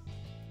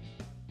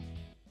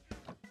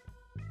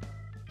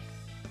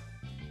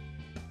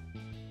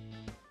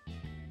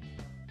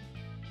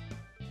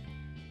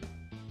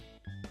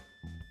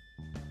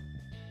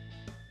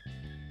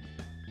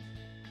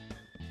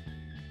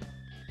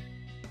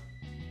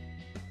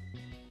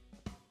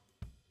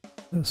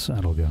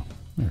 That'll go.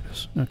 There it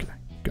is. Okay,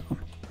 gone.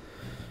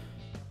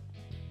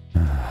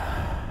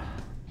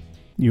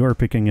 You are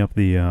picking up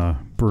the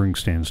brewing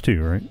stands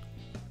too, right?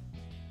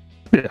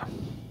 Yeah.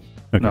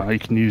 Okay. No, you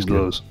can use Good.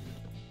 those.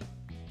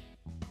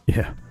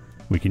 Yeah,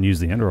 we can use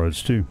the end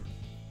rods too.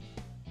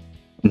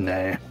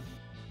 Nah.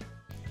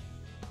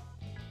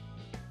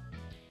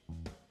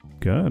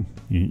 Good.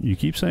 You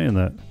keep saying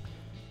that.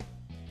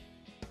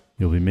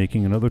 You'll be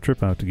making another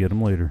trip out to get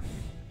them later.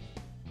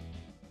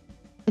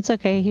 It's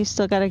okay. You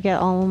still got to get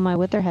all of my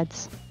wither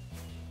heads.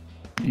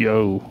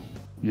 Yo.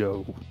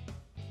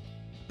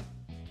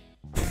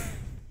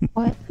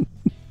 What?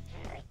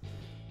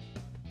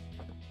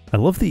 I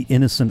love the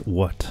innocent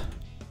what.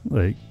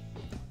 Like,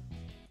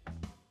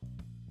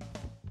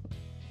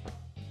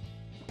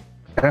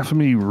 Half of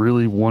me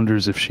really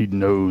wonders if she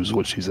knows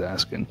what she's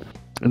asking.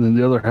 And then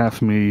the other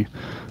half of me...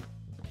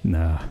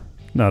 nah,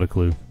 not a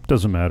clue.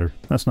 Doesn't matter.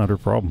 That's not her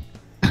problem.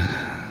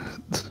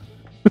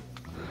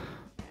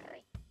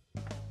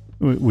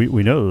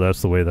 We know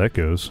that's the way that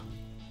goes.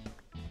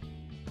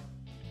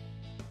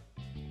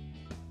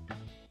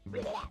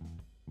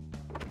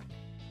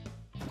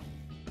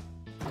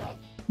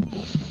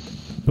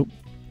 Oh.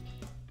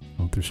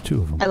 Oh, there's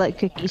two of them. I like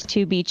cookies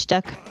too, Beach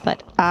Duck,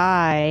 but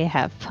I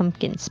have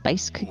pumpkin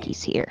spice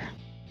cookies here.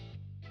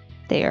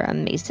 They are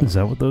amazing. Is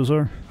that what those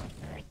are?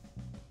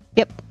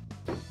 Yep.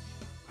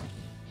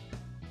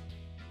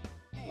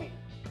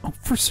 Oh,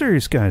 for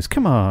serious, guys,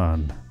 come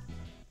on.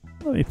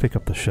 Let me pick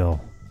up the shell.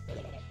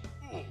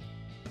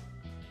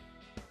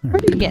 We're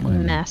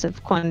getting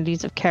massive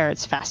quantities of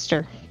carrots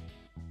faster.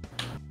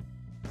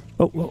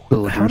 Oh, well,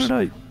 Villagers. how did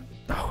I...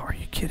 Oh, are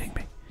you kidding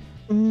me?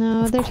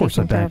 No, Of they're course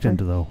I taking backed forever.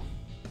 into the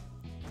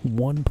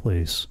one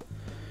place.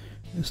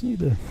 I just need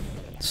to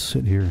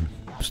sit here and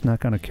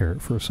snack on a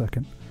carrot for a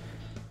second.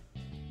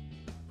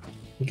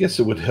 I guess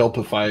it would help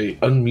if I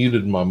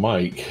unmuted my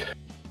mic.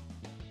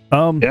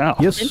 Yeah.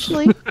 Yes.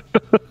 Eventually.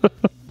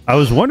 I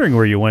was wondering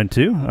where you went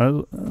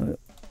to.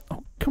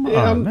 Oh, come on,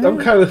 Yeah, man.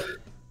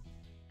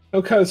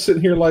 I'm kind of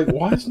sitting here like,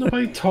 why is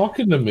nobody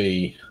talking to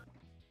me?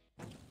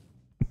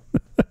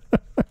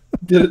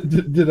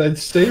 Did I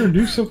say or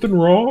do something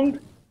wrong?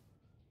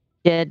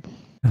 Did.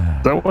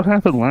 Is that what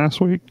happened last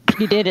week?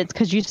 You did. It's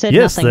because you said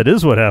Yes, nothing. that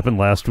is what happened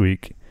last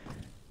week.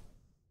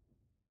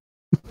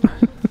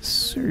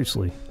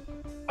 Seriously.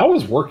 I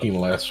was working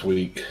last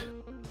week.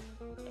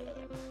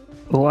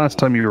 The last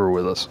time you were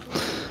with us.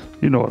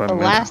 You know what I The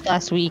meant.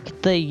 last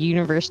week, the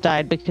universe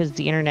died because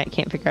the internet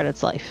can't figure out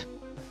its life.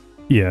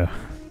 Yeah.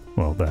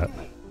 Well, that.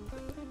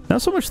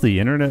 Not so much the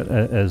internet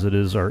as it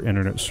is our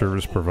internet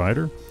service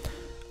provider.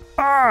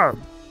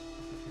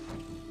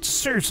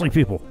 Seriously,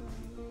 people.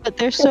 But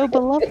they're so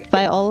beloved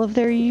by all of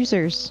their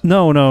users.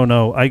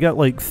 No. I got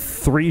like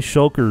 3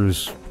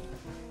 shulkers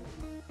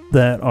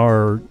that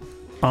are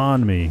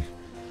on me,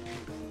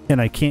 and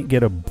I can't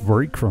get a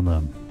break from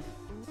them.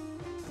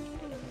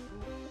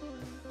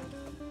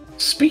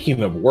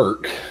 Speaking of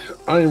work,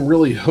 I am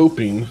really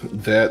hoping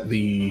that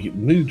the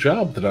new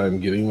job that I'm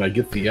getting, I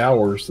get the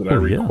hours that I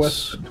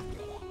requested.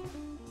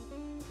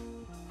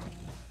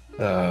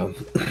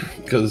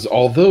 Because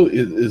although it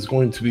is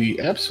going to be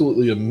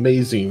absolutely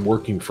amazing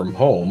working from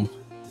home,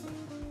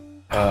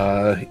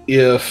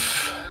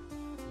 if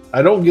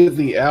I don't get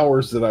the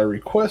hours that I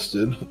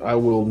requested, I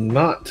will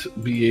not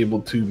be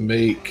able to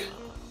make...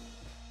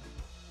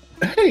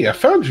 Hey, I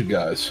found you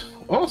guys.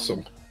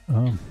 Awesome.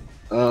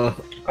 I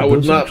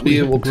would not be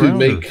able to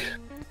make...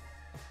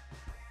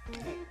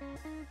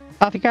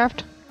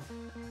 CoffeeCraft?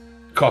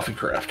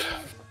 CoffeeCraft.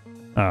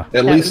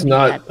 At least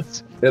not...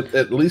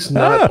 At least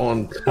not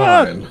on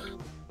time.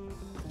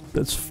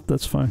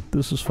 That's fine.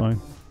 This is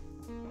fine.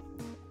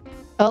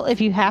 Well,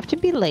 if you have to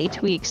be late,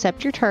 we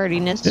accept your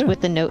tardiness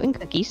with a note and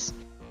cookies.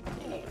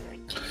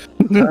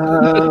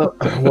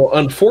 Well,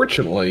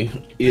 unfortunately,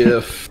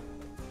 if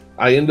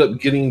I end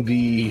up getting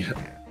the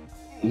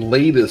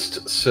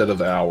latest set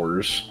of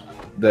hours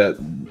that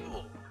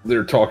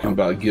they're talking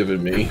about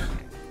giving me,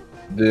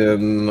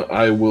 then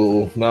I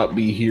will not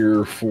be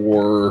here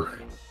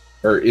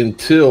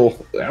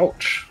until...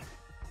 Ouch.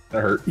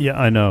 That hurt. Yeah,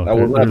 I know. I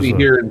will not be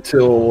here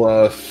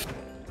until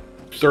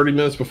 30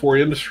 minutes before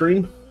end of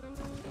stream.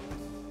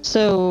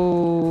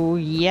 So,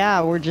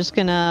 yeah, we're just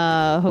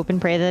gonna hope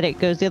and pray that it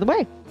goes the other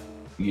way.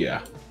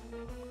 Yeah,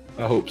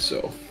 I hope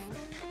so.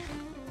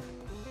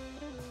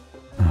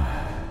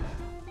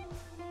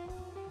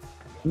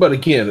 But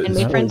again, And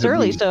make friends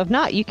early, so if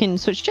not, you can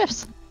switch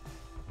shifts.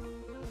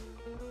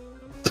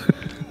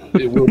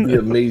 It will be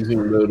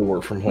amazing, though, to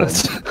work from home.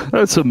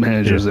 That's a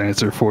manager's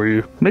answer for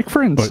you. Make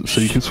friends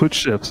so you can switch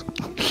shifts.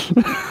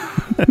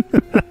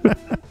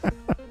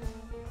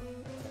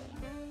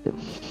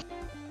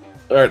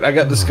 All right, I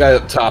got this guy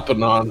up top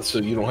and on, so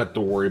you don't have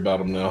to worry about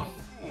him now.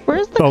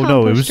 Where's the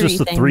no, it was just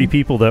the thing? 3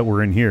 people that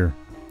were in here.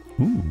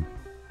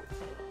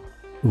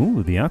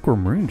 Ooh, the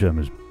aquamarine gem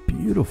is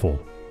beautiful.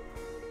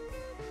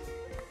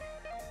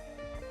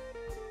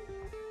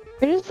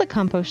 Where does the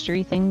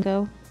compostery thing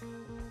go?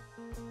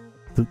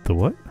 The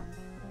what?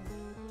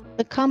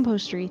 The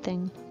compostery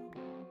thing.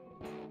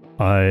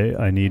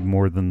 I need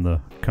more than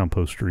the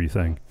compostery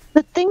thing.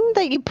 The thing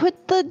that you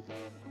put the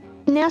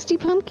nasty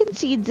pumpkin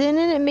seeds in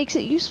and it makes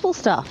it useful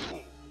stuff.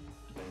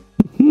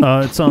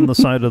 It's on the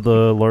side of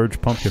the large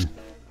pumpkin.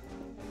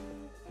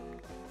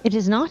 It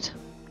is not?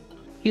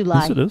 You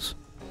lie. Yes, it is.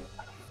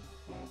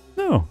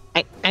 No.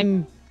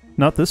 I'm...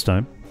 Not this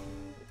time.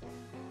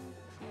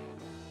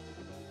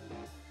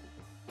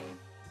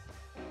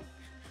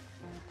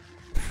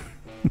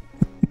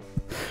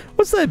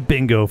 What's that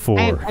bingo for?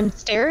 I'm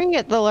staring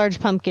at the large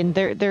pumpkin.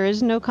 There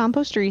is no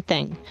compostery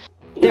thing.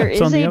 There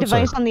is a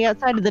device on the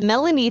outside of the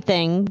melony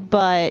thing,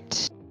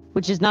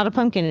 which is not a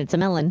pumpkin, it's a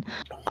melon.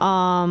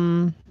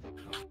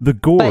 The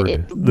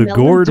gourd. The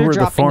gourd where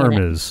the farm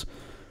is.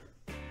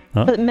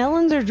 Huh? But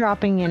melons are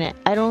dropping in it.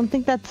 I don't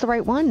think that's the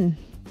right one.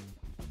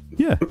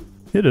 Yeah,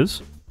 it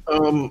is.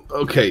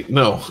 Okay,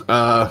 no.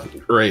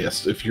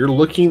 Reyes, if you're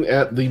looking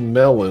at the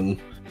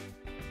melon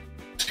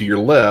to your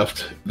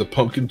left, the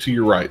pumpkin to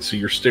your right, so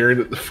you're staring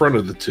at the front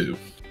of the two.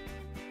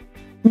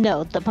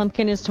 No, the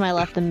pumpkin is to my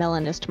left, the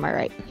melon is to my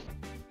right.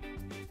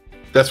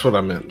 That's what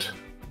I meant.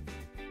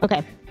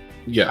 Okay.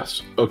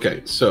 Yes.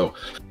 Okay, so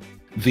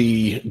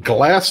the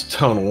glass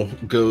tunnel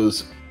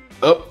goes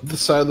up the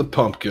side of the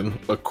pumpkin,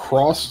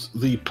 across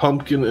the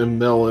pumpkin and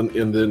melon,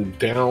 and then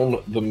down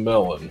the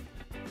melon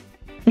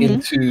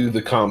into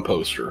the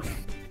composter.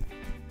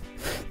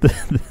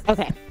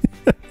 Okay.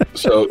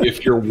 So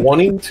if you're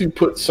wanting to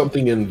put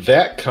something in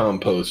that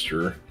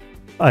composter...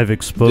 I've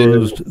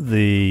exposed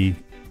the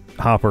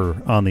hopper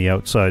on the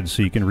outside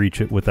so you can reach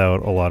it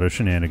without a lot of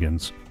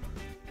shenanigans.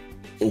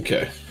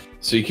 Okay.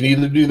 So you can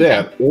either do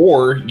that,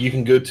 or you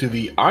can go to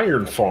the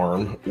iron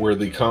farm, where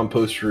the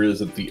composter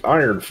is at the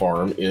iron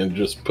farm, and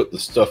just put the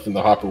stuff in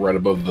the hopper right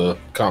above the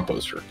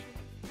composter.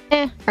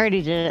 I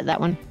already did it, that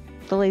one.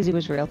 The lazy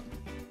was real.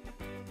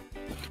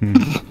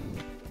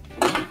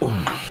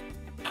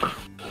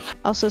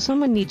 Also,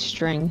 someone needs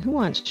string. Who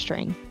wants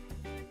string?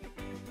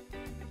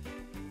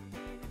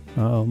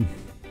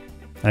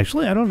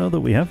 Actually, I don't know that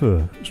we have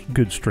a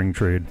good string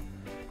trade.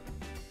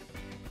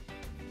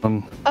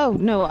 Oh,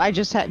 no, I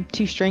just had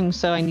 2 strings,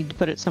 so I need to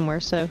put it somewhere.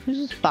 So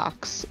whose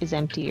box is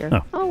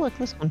emptier? Oh, look,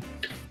 this one.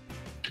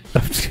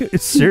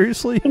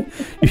 Seriously?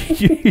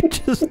 You're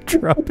just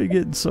dropping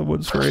it in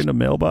someone's random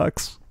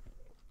mailbox?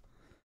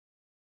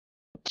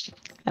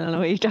 I don't know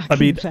what you're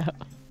talking about.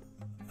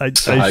 I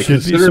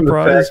should be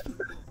surprised.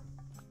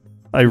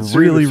 I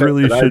really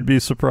should be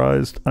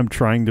surprised. I'm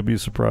trying to be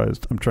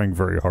surprised. I'm trying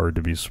very hard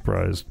to be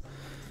surprised.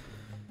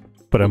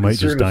 But I might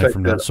just die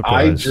from that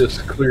surprise. I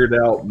just cleared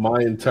out my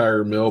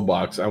entire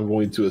mailbox. I'm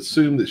going to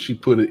assume that she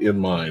put it in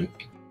mine.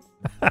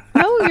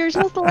 No, yours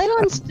has the light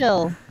on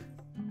still.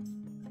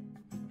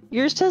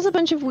 Yours has a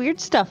bunch of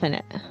weird stuff in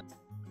it.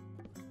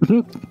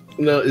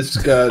 No, it's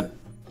got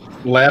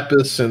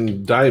lapis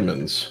and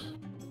diamonds.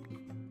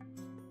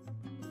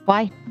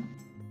 Why?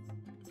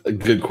 A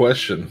good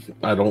question.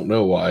 I don't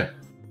know why.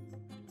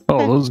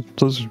 Oh,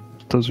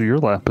 those are your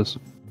lapis.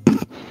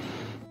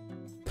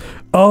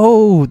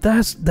 Oh,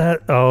 that's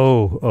that.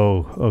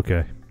 Oh,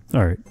 okay.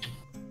 All right.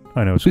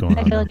 I know what's going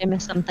on. I feel like I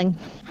missed something.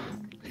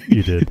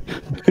 You did.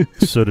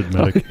 So did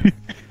Medic.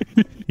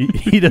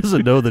 He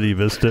doesn't know that he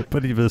missed it,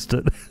 but he missed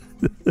it.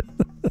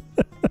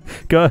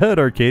 Go ahead,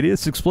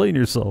 Arcaidius. Explain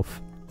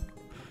yourself.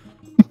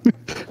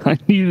 I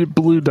needed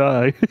blue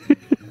dye,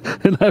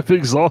 and I've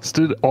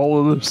exhausted all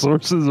of the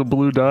sources of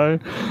blue dye.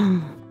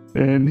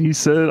 And he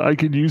said I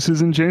could use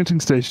his enchanting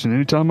station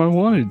anytime I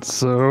wanted,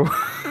 so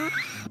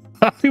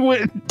I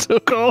went and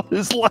took all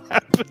his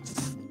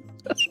lapis.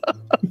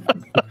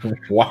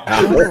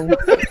 Wow.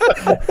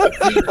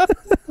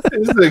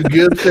 It's a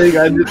good thing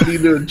I didn't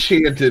need to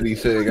enchant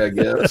anything, I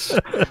guess.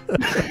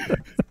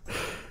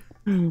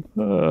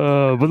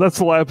 But that's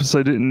the lapis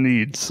I didn't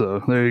need,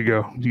 so there you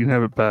go. You can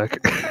have it back.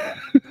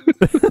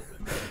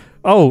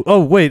 Oh,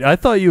 wait. I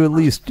thought you at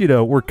least,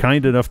 were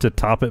kind enough to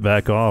top it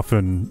back off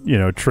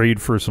and, trade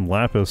for some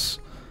lapis.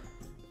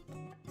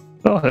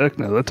 Oh, heck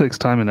no. That takes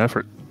time and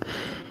effort.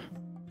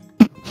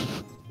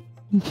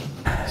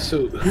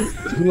 So,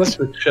 who left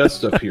the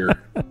chest up here?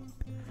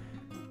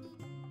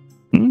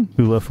 Who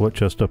left what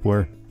chest up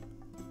where?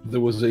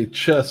 There was a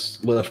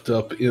chest left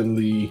up in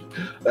the...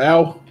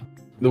 Ow!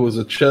 There was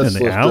a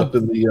chest left up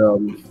in the,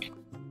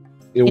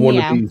 in one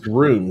of these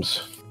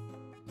rooms.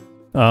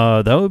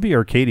 That would be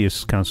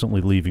Arcaidius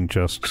constantly leaving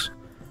chests.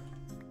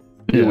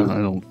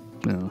 Yeah,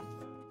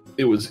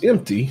 It was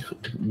empty,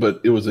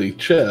 but it was a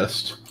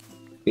chest.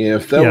 And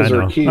if that was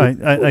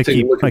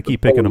Arcaidius... I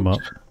keep picking them up.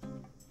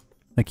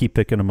 I keep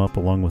picking them up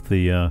along with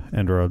the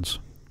end rods.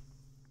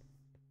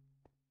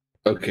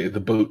 Okay, the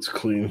boat's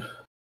clean.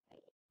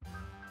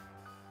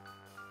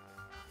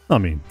 I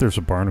mean, there's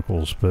some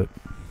barnacles, but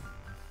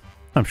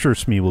I'm sure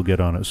Smee will get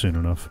on it soon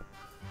enough.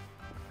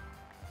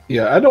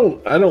 Yeah, I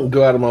don't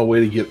go out of my way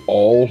to get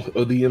all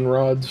of the end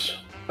rods.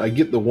 I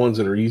get the ones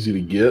that are easy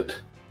to get,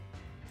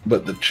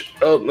 but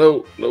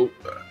no,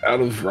 out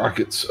of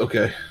rockets.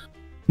 Okay.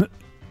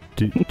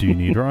 Do you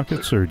need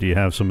rockets, or do you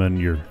have some in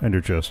your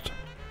ender chest?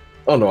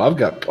 Oh no, I've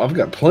got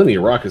plenty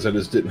of rockets. I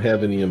just didn't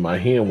have any in my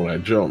hand when I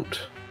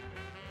jumped.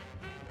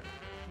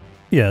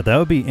 Yeah, that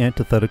would be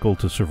antithetical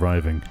to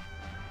surviving.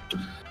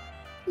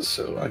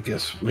 So I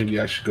guess maybe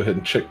I should go ahead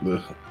and check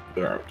the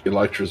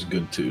elytra's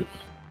good too.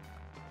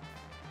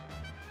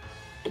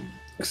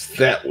 'Cause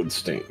that would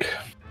stink.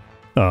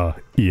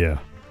 Yeah.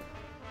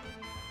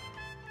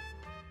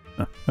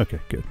 Okay,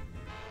 good.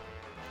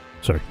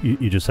 Sorry,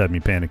 you just had me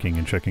panicking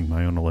and checking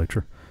my own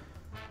elytra.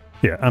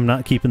 Yeah, I'm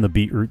not keeping the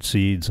beetroot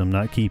seeds, I'm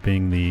not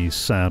keeping the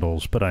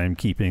saddles, but I am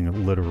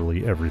keeping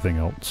literally everything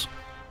else.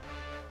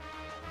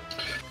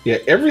 Yeah,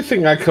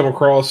 everything I come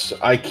across,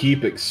 I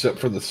keep except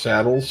for the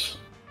saddles.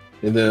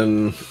 And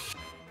then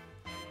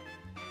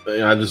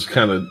I just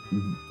kind of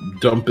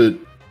dump it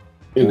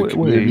in the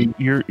community.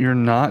 Wait, you're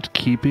not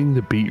keeping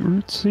the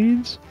beetroot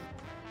seeds?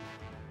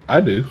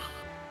 I do.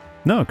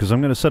 No, because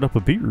I'm going to set up a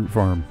beetroot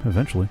farm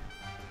eventually.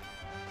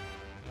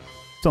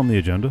 It's on the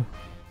agenda.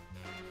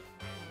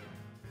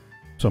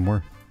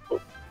 Somewhere.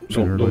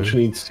 Don't you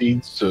need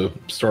seeds to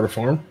start a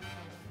farm?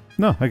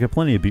 No, I got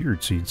plenty of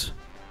beetroot seeds.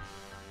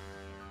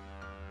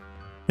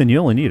 And you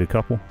only need a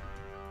couple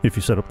if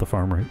you set up the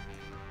farm right.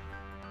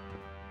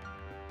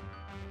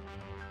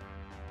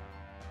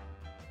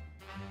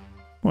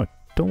 What?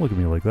 Don't look at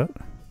me like that.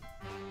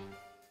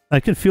 I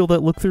can feel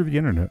that look through the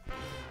internet.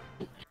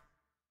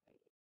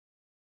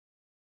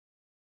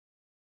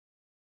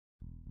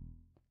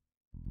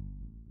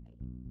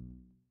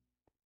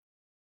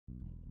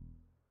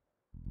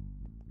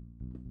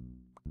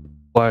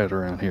 Quiet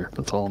around here.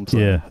 That's all I'm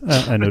saying.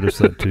 Yeah, I noticed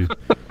that too.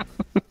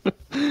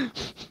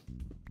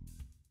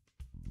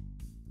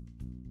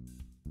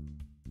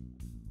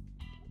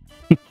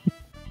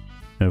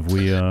 Have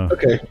we?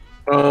 Okay.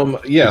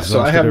 Yeah. So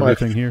I have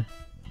everything here.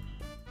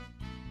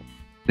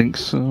 I think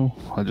so.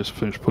 I just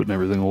finished putting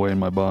everything away in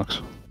my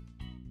box.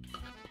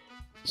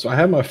 So I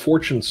have my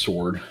fortune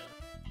sword,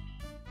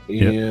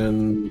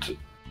 and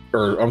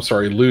I'm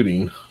sorry,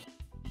 looting.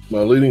 My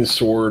looting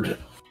sword.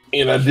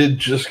 And I did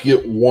just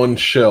get one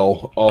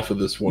shell off of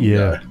this one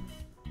guy.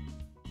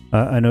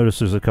 I noticed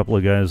there's a couple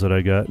of guys that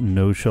I got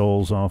no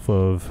shells off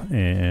of,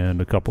 and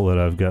a couple that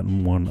I've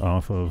gotten one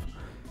off of.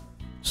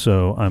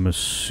 So I'm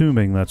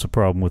assuming that's a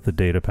problem with the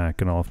data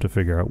pack, and I'll have to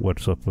figure out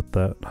what's up with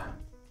that.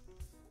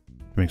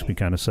 It makes me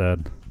kind of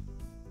sad.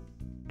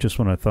 Just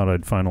when I thought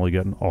I'd finally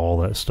gotten all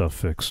that stuff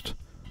fixed.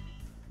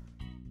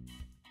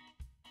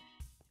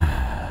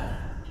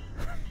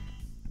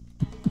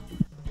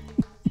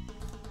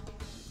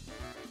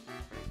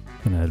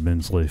 An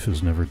admin's life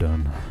is never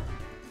done.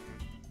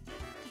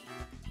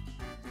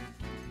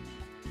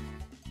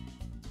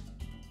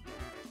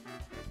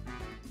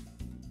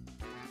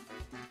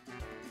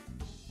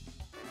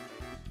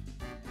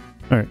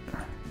 Alright.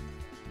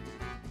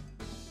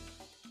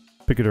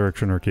 Pick a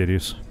direction,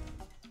 Arcaidius.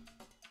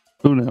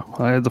 Oh no,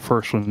 I had the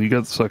first one. You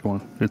got the second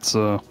one. It's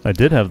I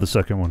did have the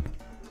second one.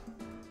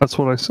 That's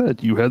what I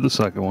said. You had the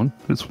second one.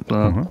 It's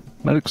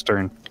Medic's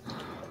turn.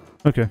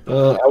 Okay.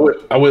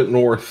 I went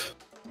north.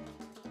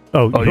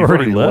 Oh, you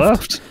already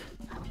left?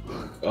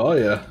 Oh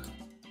yeah.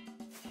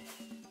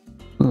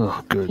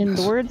 Oh goodness. In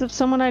the words of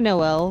someone I know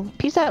well,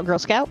 peace out, Girl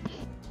Scout.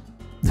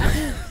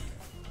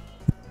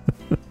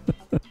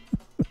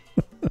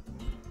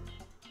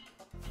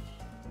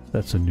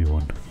 That's a new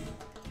one.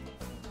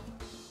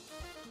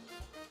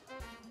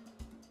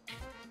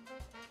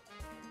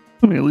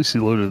 I mean, at least he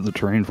loaded the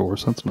terrain for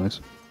us. That's nice.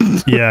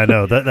 Yeah, I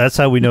know. That's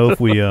how we know if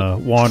we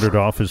wandered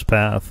off his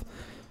path.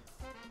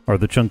 Are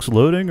the chunks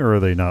loading or are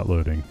they not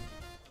loading?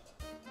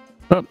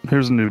 Oh,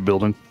 here's a new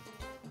building.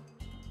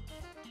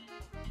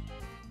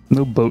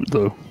 No boat,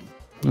 though.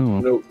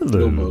 Oh, well.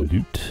 No boat.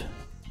 Loot.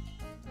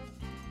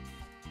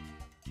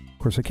 Of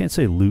course, I can't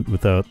say loot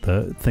without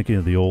thinking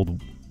of the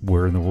old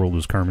Where in the World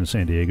is Carmen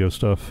Sandiego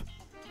stuff.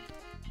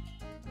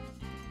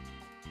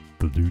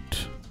 The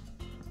loot.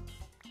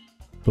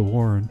 The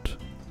warrant.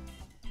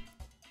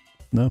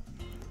 No?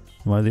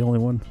 Am I the only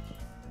one?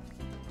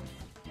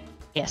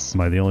 Yes.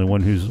 Am I the only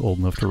one who's old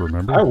enough to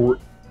remember?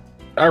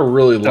 I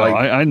really No, like.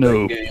 I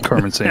know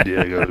Carmen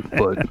Sandiego,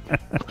 but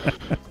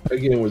That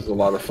game was a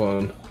lot of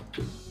fun.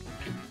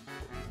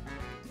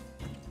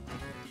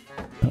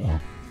 Uh-oh.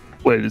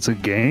 wait, it's a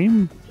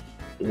game?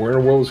 Where in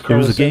the world was There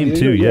Carmen was a game Sandiego?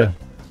 too, yeah.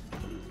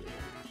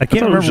 I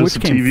can't thought it was remember just which a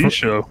came TV first.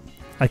 show.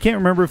 I can't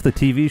remember if the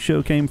TV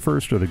show came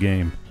first or the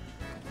game.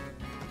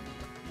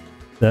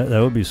 That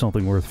would be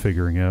something worth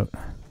figuring out.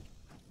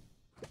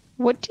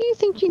 What do you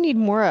think you need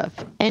more of?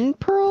 End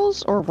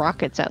pearls or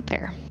rockets out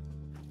there?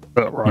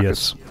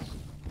 Rockets.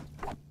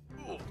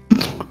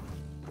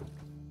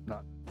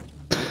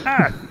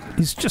 Ah!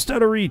 He's just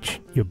out of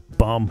reach, you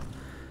bum.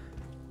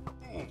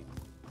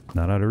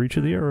 Not out of reach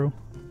of the arrow.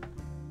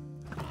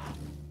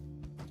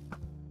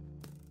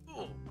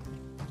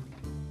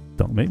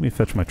 Don't make me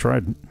fetch my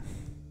trident.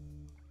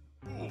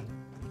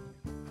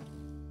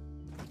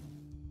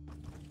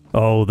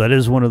 Oh, that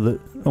is one of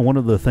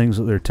the things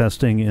that they're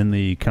testing in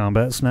the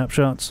combat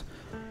snapshots,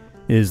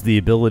 is the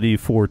ability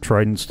for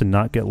tridents to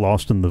not get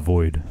lost in the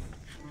void.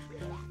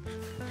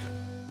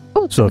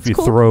 Oh, So if that's you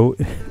cool.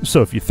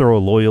 throw a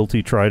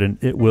loyalty trident,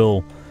 it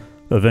will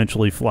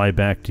eventually fly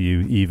back to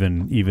you,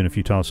 even if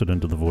you toss it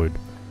into the void.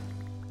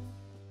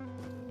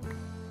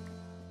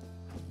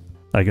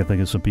 I can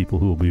think of some people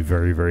who will be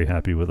very, very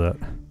happy with that.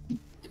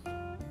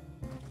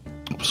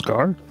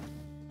 Scar?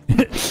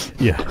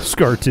 Yeah,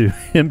 Scar too.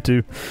 Him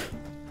too.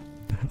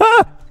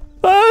 Ah!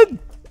 Ah!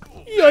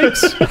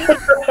 Yikes!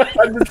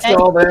 I just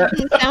saw that.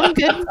 Didn't sound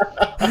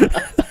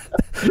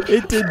good.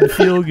 It didn't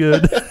feel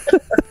good.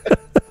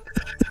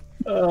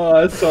 Oh,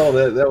 I saw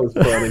that. That was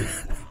funny.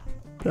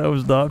 That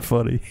was not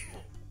funny.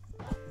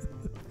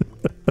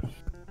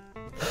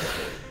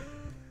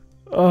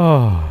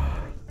 Oh.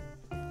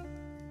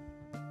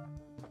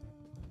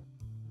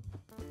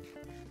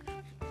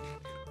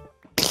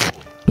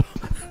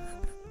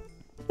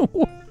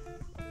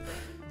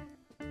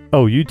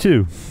 Oh, you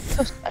too.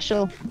 So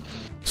special.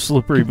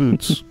 Slippery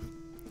boots.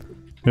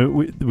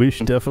 We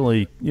should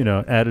definitely,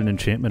 add an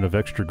enchantment of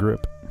extra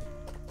grip.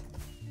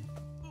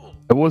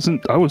 I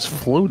was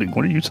floating.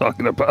 What are you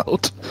talking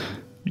about?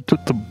 You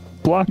took the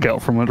block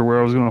out from under where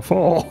I was going to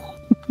fall.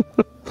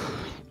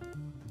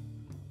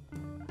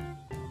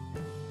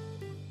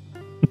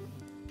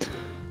 Is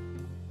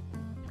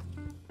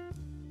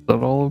that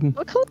all of them?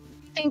 What color do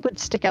you think would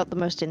stick out the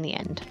most in the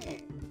end?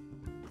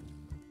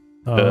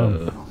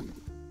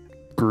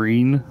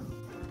 Green.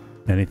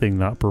 Anything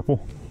not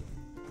purple?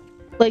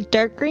 Like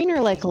dark green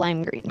or like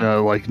lime green?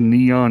 Like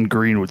neon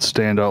green would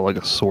stand out like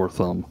a sore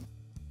thumb.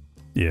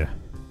 Yeah.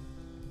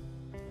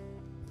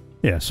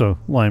 Yeah, so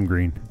lime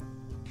green.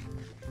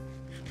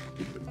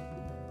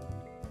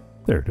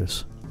 There it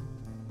is.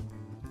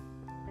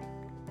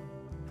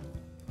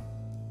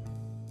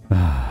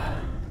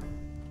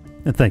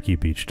 And thank you,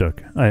 Beach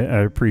Duck. I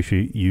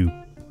appreciate you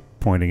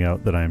pointing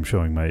out that I am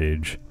showing my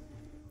age.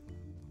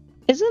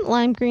 Isn't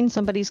lime green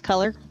somebody's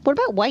color? What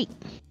about white?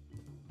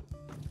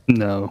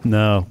 No.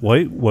 No,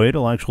 white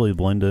will actually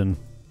blend in.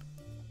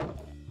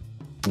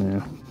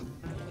 Yeah.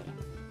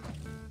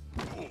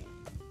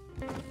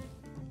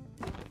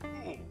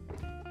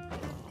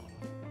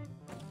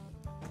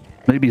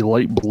 Maybe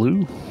light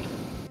blue?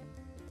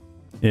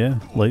 Yeah,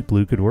 light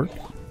blue could work.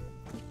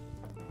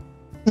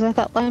 'Cause I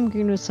thought lime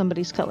green was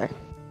somebody's color.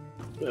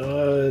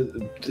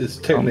 It's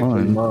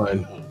technically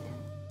mine.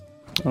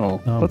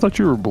 Oh, I thought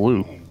you were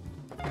blue.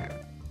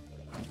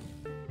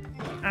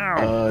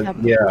 Yeah.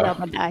 That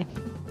would die.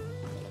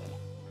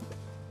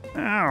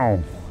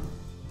 Ow.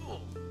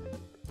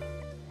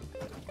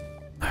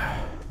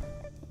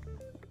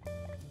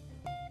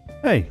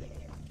 Hey.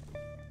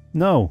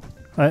 No.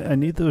 I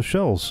need those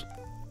shells.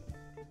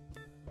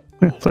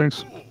 Yeah,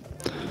 thanks.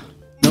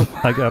 Nope,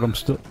 I got them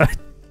still. I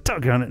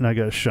dug on it and I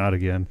got shot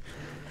again.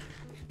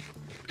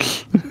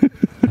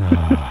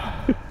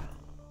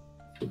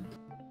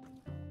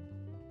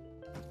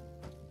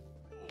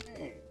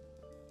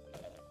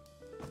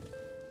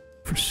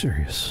 For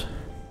serious.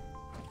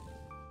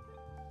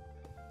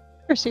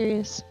 For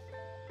serious.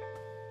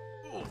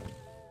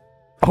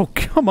 Oh,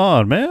 come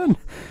on, man.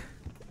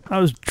 I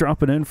was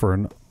dropping in for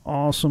an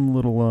awesome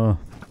little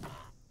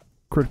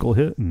critical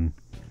hit and...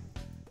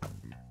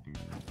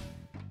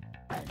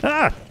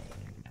 Ah!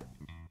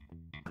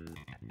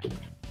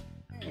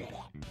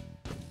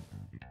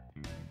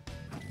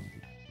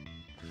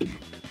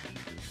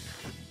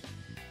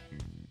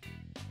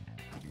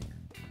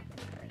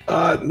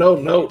 No.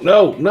 No?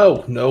 No.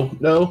 No. No.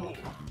 No.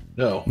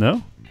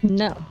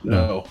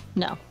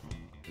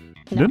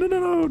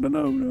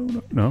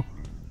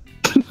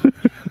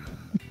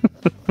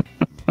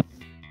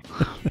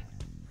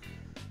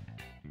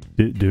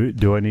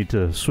 Do I need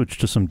to switch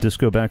to some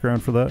disco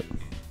background for that?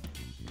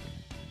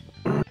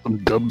 Some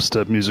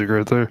dubstep music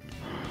right there.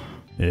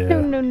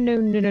 Yeah.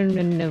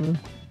 No.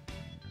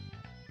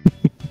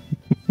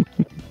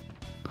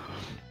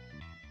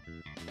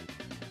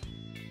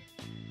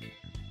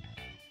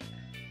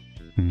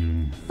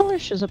 Color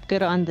shows up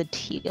good on the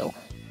teal.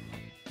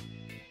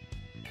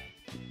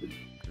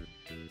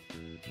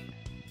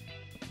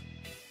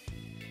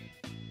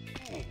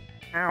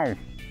 Ow.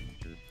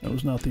 That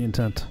was not the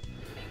intent.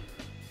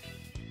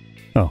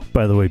 Oh,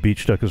 by the way,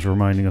 Beach Duck is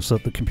reminding us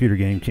that the computer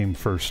game came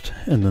first,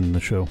 and then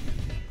the show.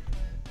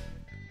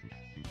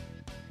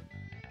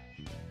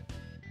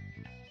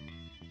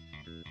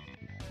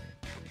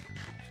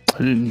 I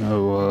didn't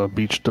know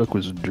Beach Duck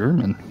was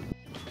German.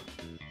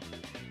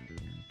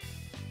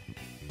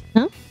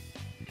 Huh?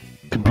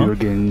 Computer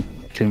game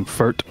came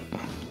first.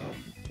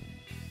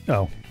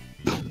 Oh.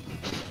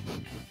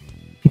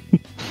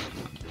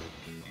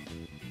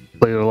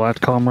 Play a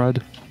lot,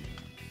 comrade.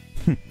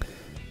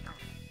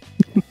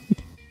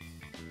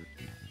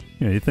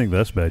 Yeah, you think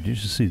that's bad. You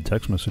should see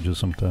text messages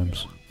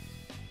sometimes.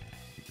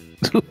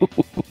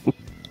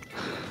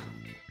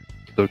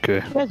 Okay.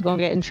 You guys gonna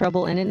get in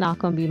trouble, and it's not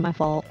gonna be my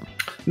fault.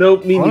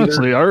 Nope, me neither.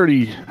 Honestly, I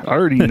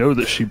already know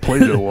that she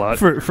played it a lot.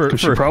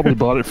 Because she probably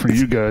bought it for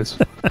you guys.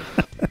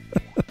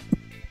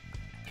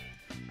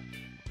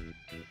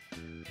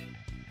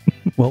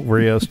 Well,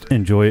 Rios,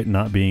 enjoy it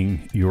not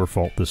being your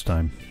fault this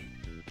time.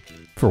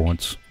 For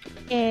once.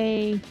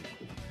 Yay.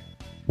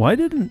 Why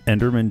didn't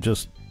Enderman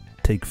just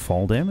take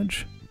fall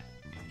damage?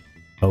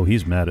 Oh,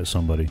 he's mad at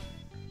somebody.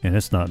 And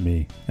it's not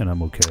me, and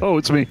I'm okay. Oh,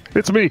 it's me.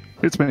 It's me.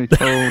 It's me.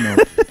 Oh, no.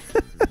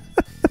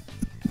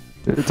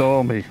 It's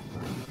all me.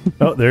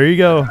 Oh, there you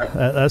go.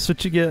 That's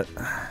what you get.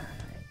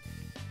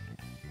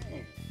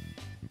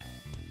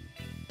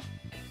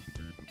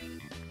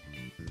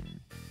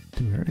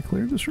 Did we already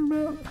clear this room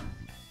out?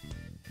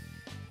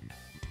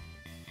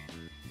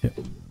 Yep.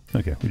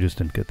 Okay, we just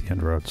didn't get the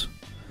end rods.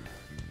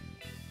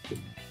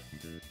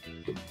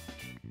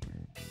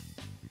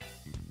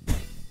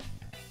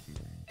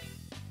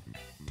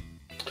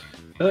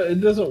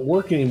 It doesn't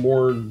work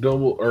anymore.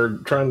 Double or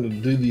trying to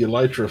do the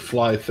elytra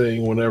fly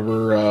thing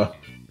whenever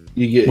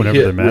you get whenever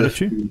hit they're mad with,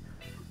 at you.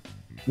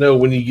 No,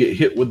 when you get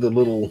hit with the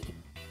little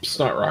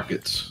snot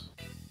rockets.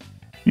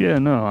 Yeah,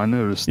 no, I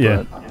noticed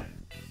that.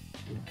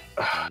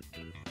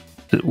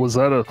 Was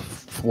that a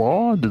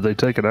flaw? Did they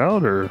take it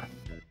out, or is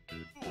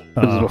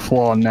it a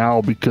flaw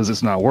now because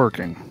it's not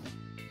working?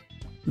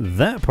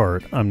 That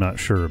part I'm not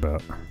sure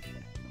about.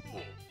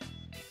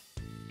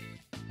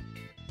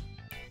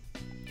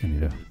 I need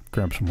to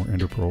grab some more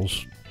ender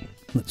pearls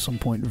at some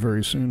point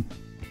very soon.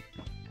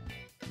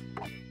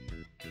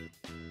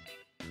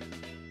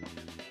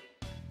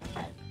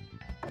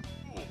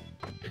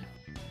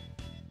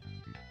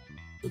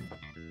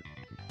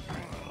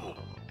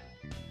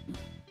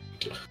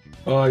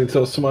 Oh, I can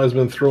tell somebody's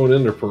been throwing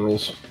ender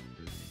pearls.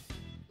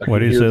 Why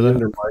do you say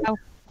that?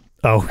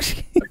 Oh,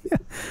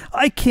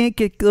 I can't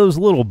get those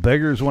little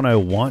beggars when I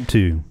want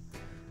to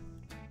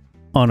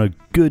on a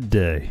good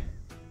day.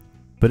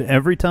 But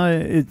every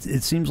time,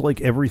 it seems like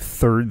every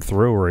third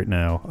throw right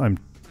now, I'm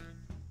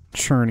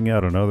churning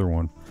out another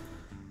one.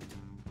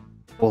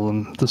 Well,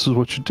 then this is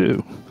what you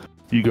do.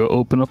 You go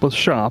open up a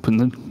shop in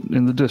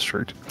the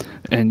district,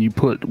 and you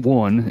put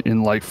one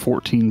in like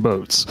 14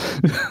 boats.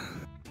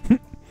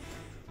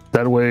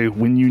 That way,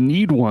 when you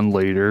need one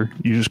later,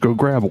 you just go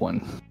grab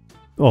one.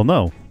 Oh,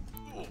 no.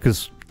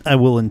 Because I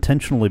will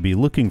intentionally be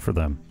looking for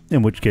them,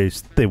 in which case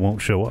they won't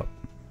show up.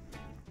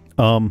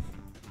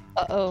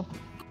 Uh-oh.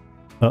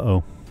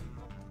 Uh-oh.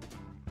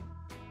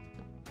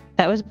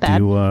 That was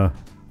bad.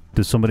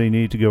 Does somebody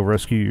need to go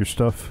rescue your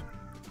stuff?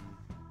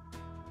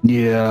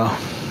 Yeah,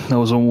 that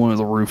was on one of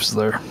the roofs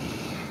there.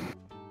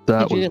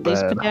 That Did you was at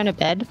least bad. put down a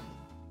bed?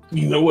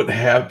 You know what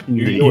happened?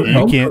 You know what You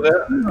helped can't. for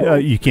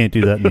that? You can't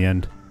do that in the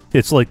end.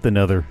 It's like the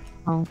Nether.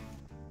 Oh.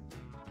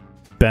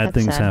 Bad That's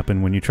things sad.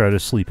 happen when you try to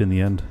sleep in the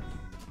end.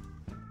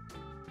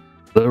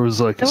 There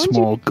was like a No one's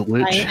small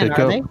glitch cyan,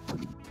 are they? hiccup.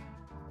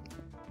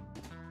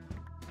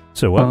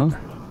 So what? Huh?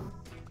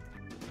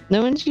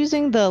 No one's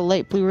using the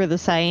light blue or the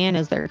cyan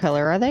as their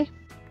color, are they?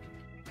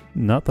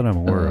 Not that I'm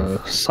aware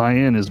of.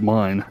 Cyan is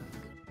mine.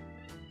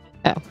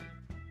 Oh.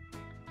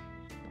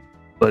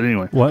 But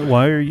anyway,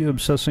 Why are you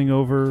obsessing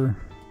over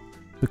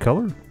the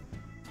color?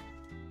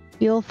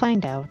 You'll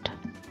find out.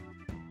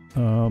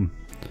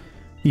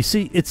 You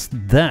see, it's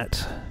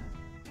that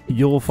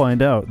you'll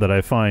find out that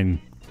I find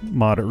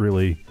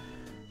really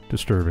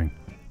disturbing.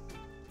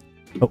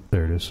 Oh,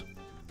 there it is.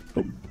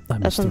 Oh, I That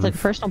missed the sounds like a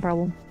roof. personal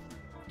problem.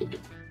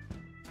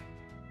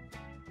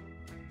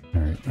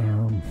 All right.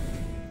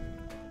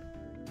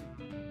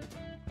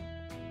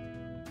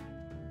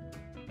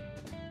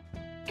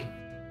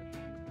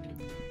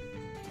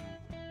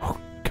 Oh,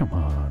 come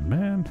on,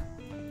 man.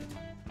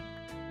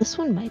 This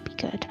one might be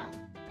good.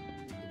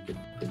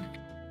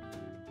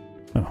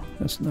 Oh,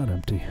 that's not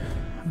empty.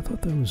 I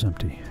thought that was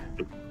empty.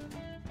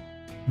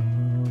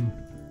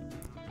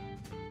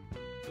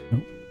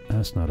 Nope,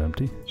 that's not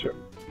empty. Sure.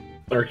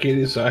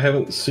 Arcaidius, I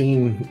haven't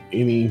seen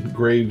any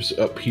graves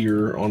up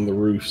here on the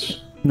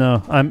roofs.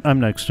 No, I'm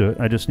next to it.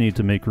 I just need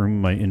to make room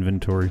in my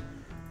inventory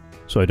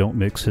so I don't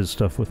mix his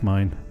stuff with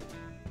mine.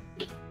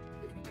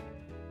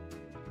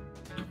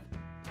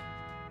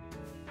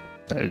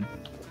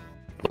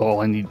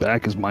 all I need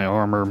back is my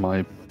armor,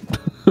 my...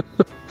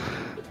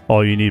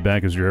 All you need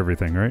back is your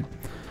everything, right?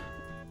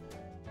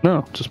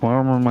 No, just my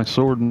armor, my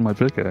sword, and my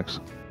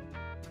pickaxe.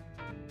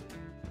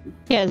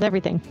 Yeah, it's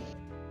everything.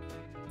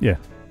 Yeah.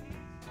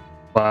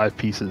 5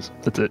 pieces.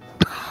 That's it.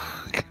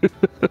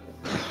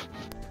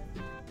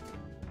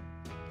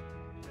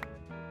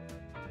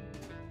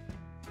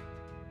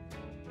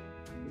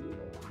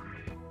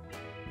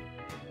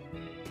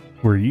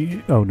 Were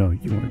you? Oh no,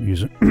 you weren't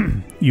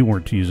using. You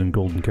weren't using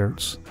golden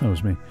carrots. That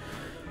was me.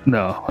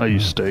 No, I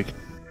use steak.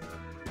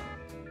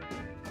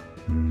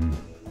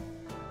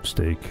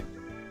 Steak.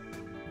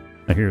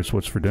 I hear it's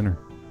what's for dinner.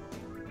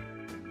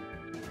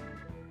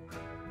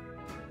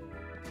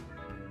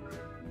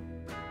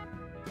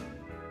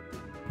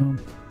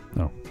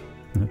 No.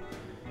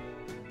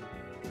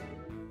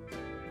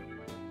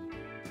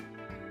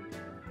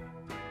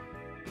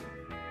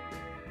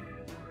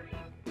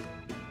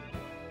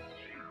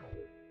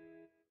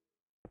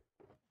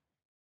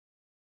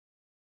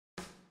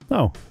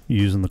 Oh, you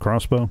using the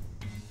crossbow?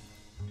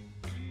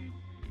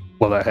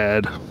 What I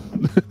had.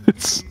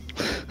 It's...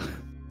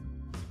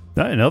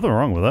 Nothing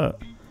wrong with that.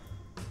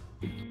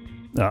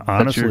 That's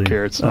Honestly, your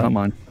carrots, not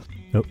mine.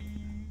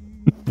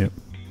 Yep.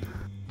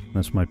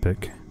 That's my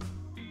pick.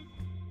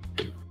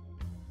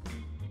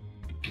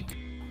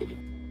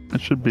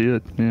 That should be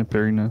it. Yeah,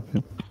 very nice.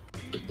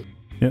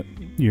 Yep.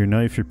 Your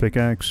knife, your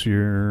pickaxe,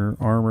 your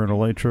armor and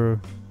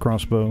elytra,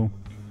 crossbow.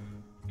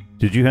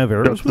 Did you have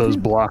arrows Got with those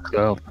you? blocks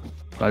out.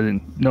 I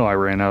didn't... No, I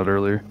ran out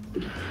earlier.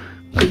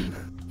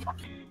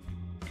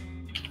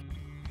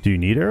 Do you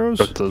need arrows?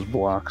 Got those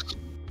blocks.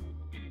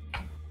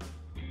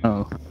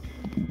 Oh.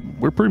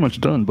 We're pretty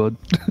much done, bud.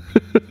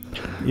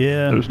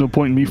 Yeah. There's no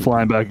point in me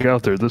flying back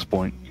out there at this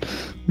point.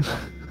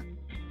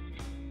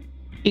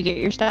 You get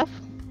your stuff?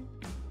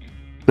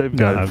 They've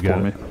got No, it I've for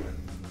got me. it.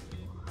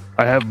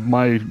 I have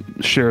my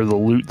share of the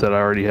loot that I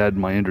already had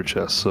in my ender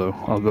chest, so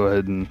I'll go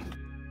ahead and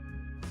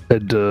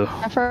head to...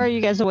 How far are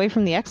you guys away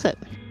from the exit?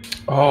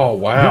 Oh,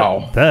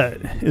 wow.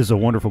 That is a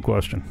wonderful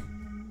question.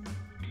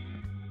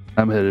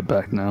 I'm headed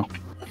back now.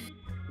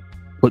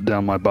 Put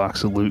down my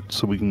box of loot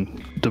so we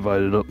can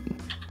divide it up.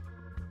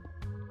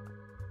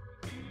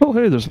 Oh,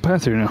 hey, there's a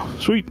path here now.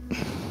 Sweet.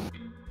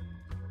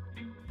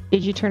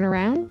 Did you turn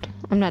around?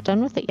 I'm not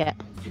done with it yet.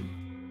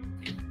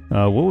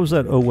 What was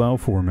that oh wow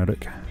for,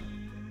 medic?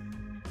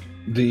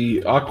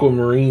 The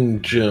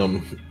aquamarine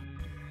gem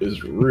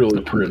is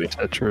really pretty.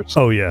 Tetris.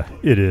 Oh yeah,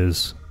 it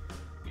is.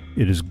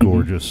 It is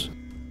gorgeous.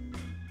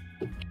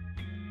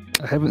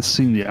 I haven't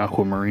seen the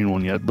aquamarine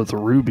one yet, but the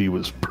ruby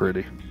was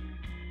pretty.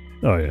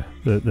 Oh yeah,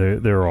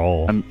 they're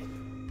all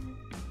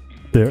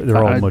they're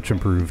all much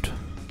improved.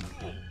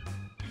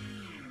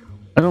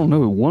 I don't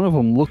know. One of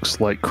them looks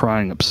like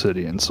crying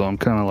obsidian, so I'm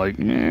kind of like,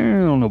 I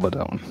don't know about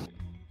that one.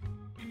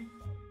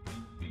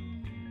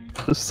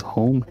 This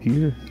home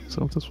here? Is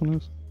that what this one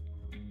is?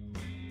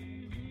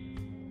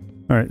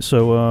 All right,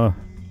 so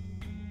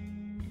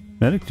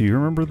medic, do you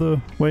remember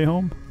the way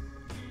home?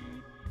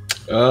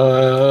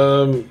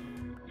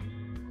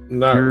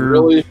 Not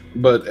really,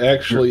 but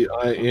actually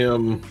I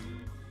am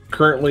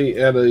currently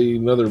at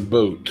another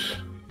boat.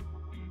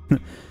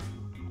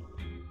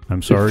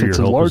 I'm sorry, If your it's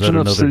a help large is at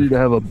enough another. city to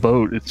have a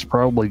boat, it's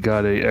probably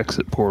got a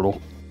exit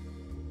portal.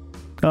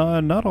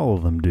 Not all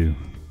of them do.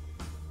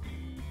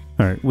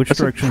 Alright, which That's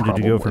a direction did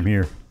you go from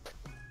here?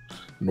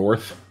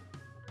 North.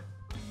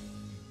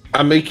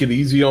 I make it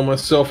easy on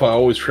myself. I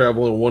always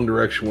travel in one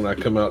direction when I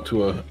come out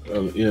to an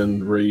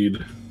end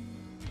raid.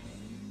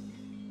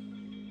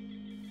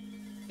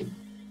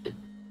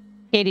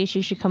 Arcaidius,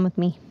 you should come with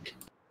me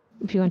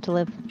if you want to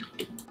live.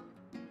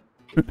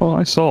 Well,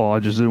 I saw. I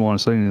just didn't want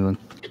to say anything.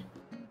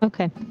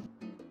 Okay.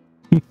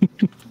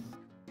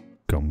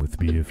 Come with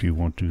me if you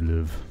want to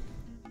live.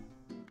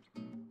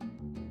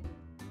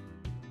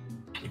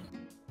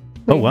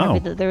 Oh, Wait, wow.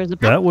 remember that there was a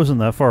That wasn't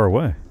that far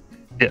away.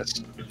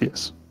 Yes.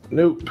 Yes.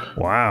 Nope.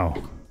 Wow.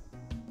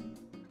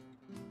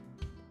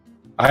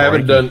 I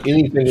haven't done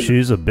anything.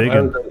 She's a big I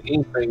haven't one. done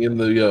anything in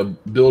the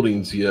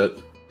buildings yet.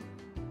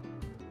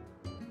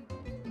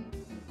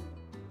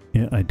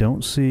 Yeah, I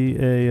don't see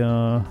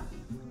a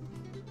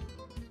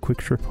quick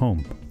trip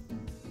home.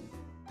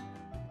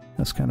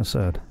 That's kind of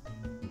sad.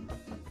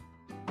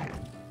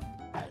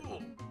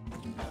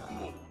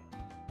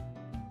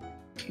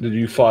 Did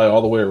you fly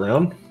all the way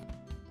around?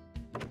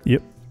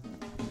 Yep.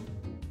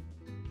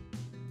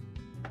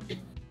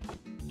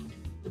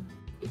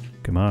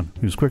 Come on,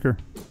 who's quicker?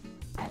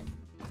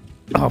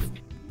 Oh,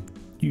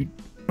 you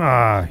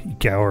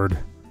coward.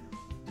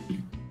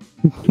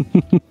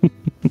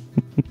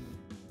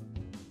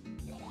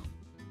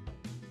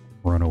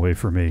 Run away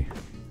from me.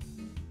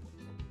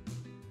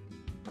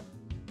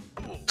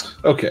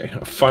 Okay,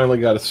 I finally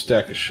got a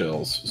stack of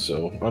shells,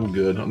 so I'm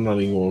good. I'm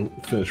not even going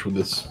to finish with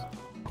this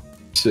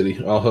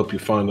city. I'll help you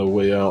find a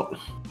way out.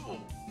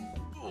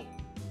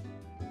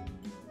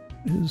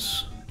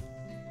 Is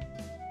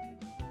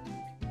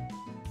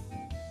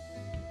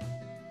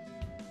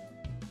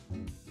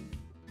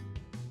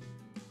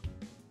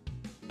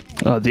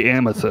The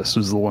amethyst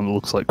is the one that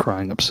looks like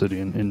crying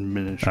obsidian in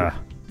miniature.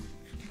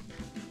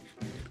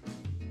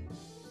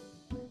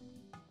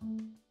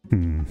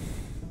 Hmm.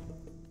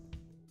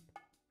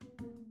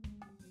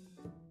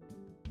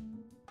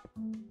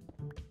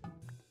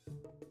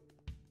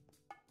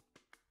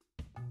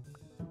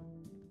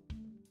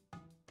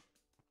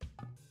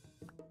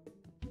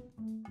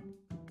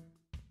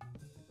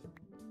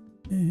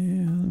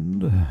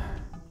 And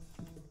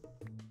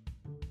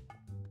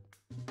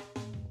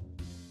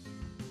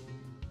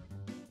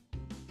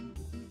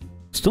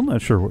still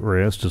not sure what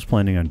Reyes is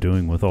planning on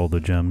doing with all the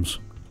gems.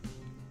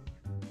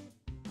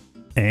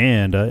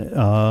 And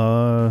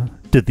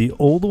did the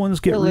old ones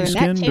get We'll learn that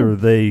reskinned, too. or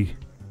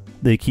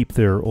they keep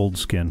their old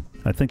skin?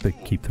 I think they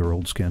keep their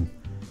old skin.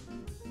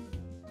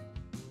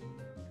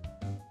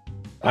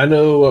 I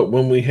know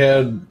when we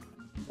had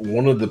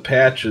one of the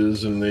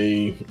patches and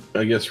they,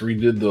 I guess,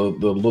 redid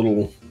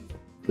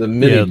the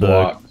mini Yeah,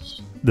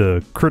 blocks.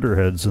 The critter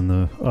heads and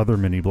the other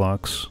mini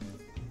blocks.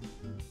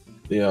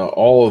 Yeah,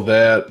 all of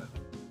that.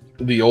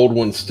 The old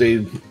one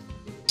stayed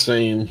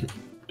same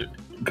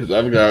because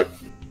I've got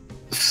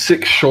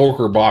 6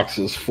 shulker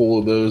boxes full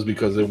of those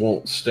because they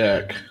won't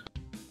stack.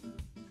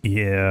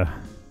 Yeah.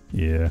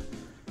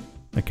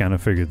 I kind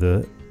of figured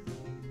that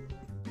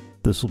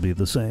this will be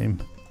the same.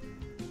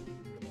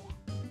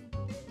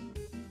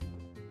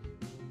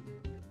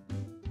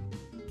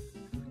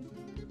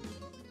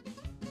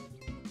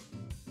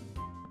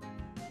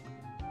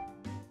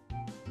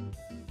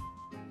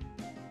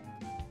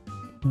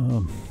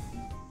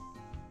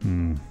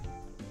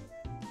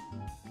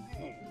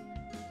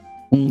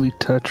 Only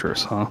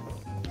Tetris, huh?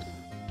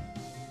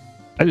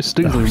 I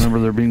distinctly remember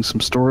there being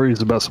some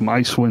stories about some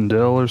Icewind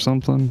Dale or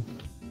something.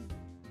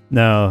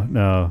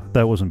 No,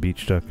 that wasn't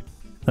Beach Duck.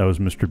 That was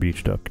Mr.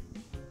 Beach Duck.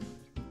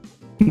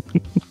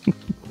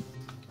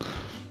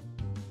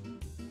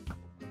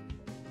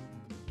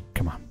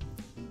 Come on.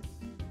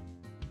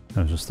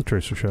 That was just the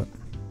tracer shot.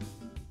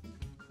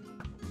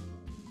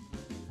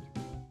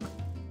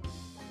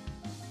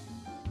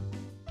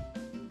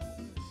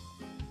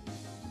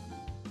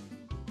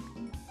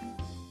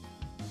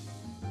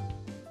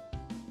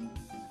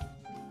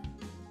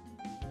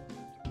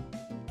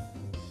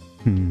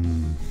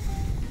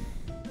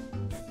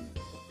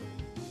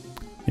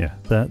 Yeah,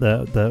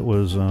 that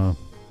was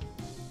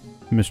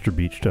Mr.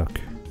 Beach Duck.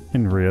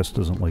 And Reyes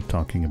doesn't like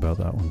talking about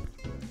that one.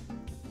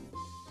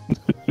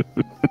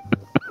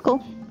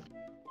 Cool.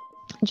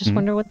 I just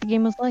wonder what the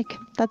game was like.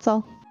 That's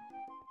all.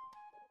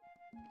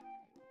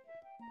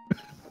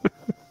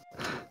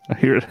 I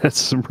hear it has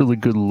some really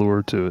good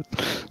lore to it.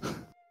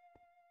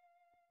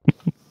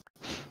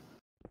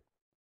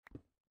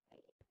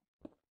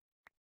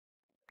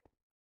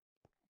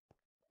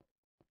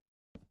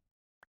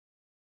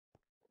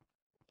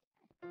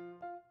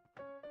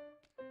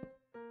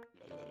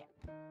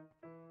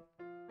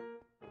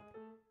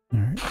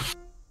 Alright.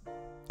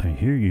 I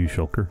hear you,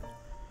 Shulker.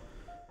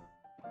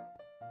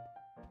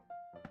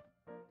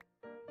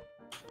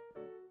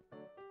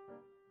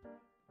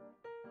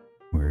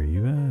 Where are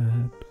you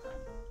at?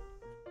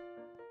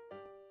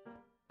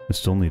 I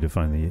still need to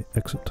find the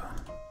exit.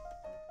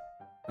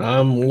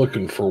 I'm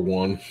looking for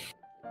one.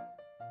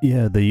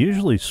 Yeah, they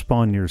usually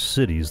spawn near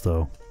cities,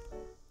 though.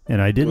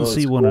 And I didn't Well,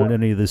 see it's one cool. in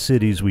any of the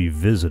cities we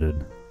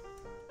visited.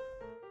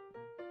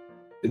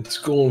 It's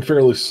going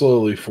fairly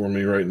slowly for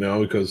me right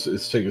now because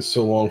it's taking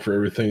so long for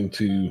everything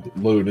to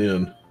load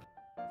in.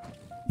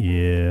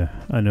 Yeah,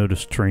 I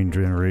noticed train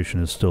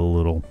generation is still a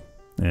little...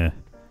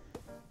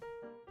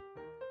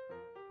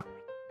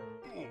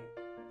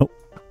 Oh,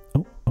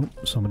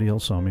 somebody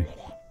else saw me.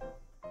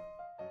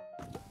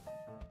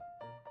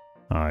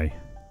 Hi.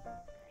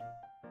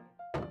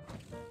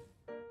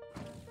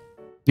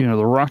 You know,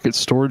 the rocket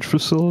storage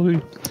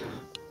facility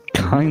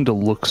kind of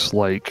looks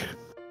like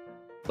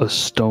a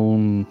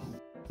stone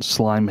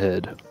slime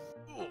head.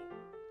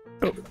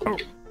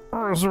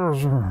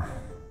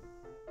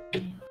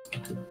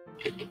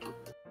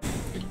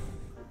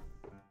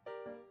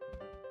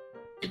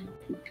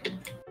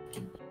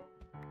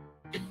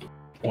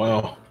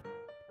 Wow.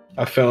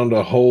 I found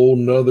a whole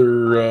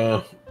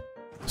nother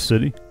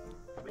City?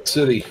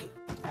 city.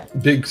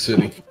 Big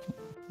city.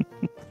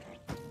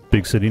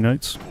 Big City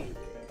Knights?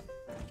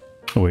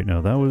 Oh wait,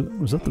 no, that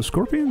was that the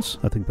Scorpions?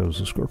 I think that was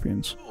the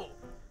Scorpions.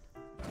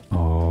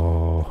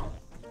 Oh.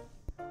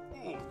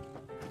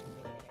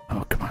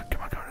 Oh, come on.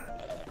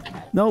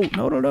 No,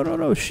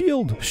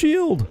 shield!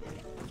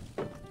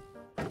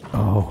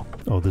 Oh,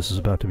 this is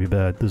about to be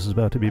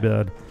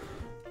bad.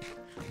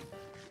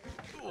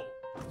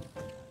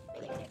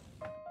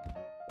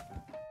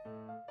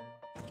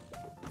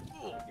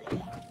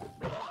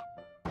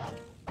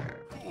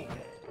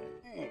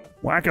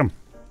 Whack him!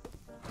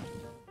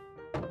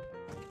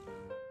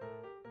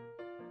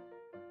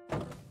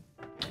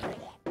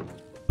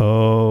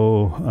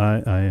 Oh,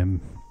 I'm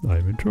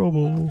in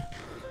trouble.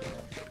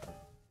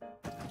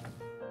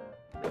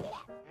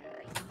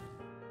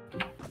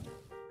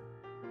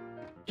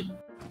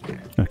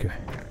 Okay.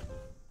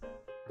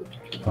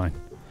 Fine.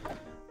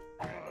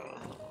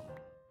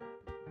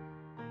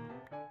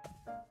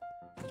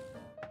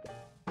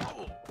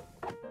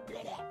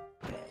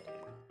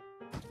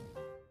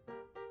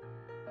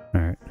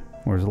 Alright,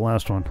 where's the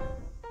last one?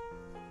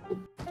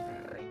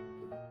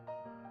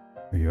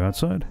 Are you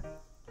outside?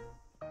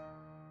 I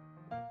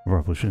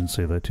probably shouldn't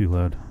say that too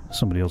loud.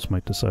 Somebody else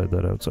might decide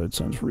that outside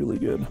sounds really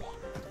good.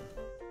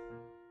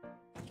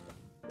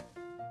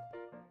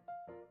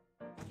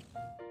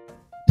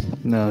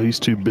 No, he's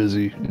too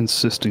busy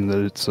insisting that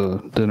it's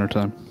dinner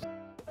time.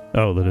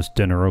 Oh, that it's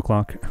dinner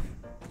o'clock?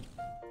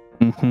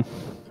 Mm-hmm.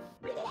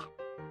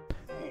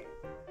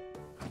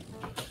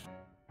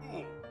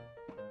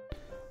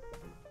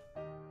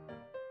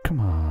 Come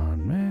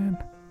on, man.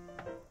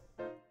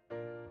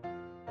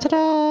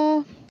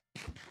 Ta-da!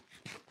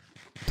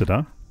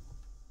 Ta-da?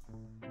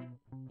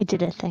 I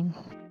did a thing.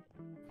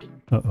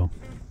 Uh-oh.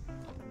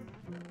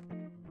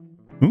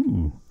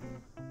 Ooh.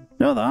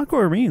 No, the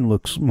aquamarine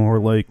looks more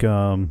like,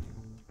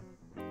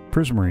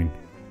 prismarine.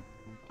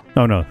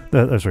 Oh, no.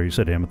 That's right. You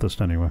said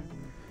amethyst anyway.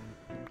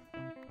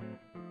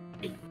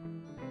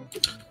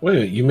 Wait a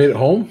minute, you made it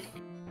home?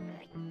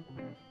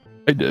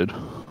 I did.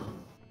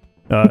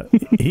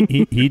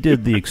 He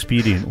did the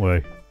expedient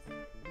way.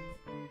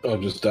 Oh,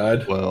 just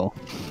died? Well.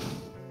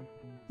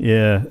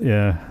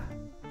 Yeah.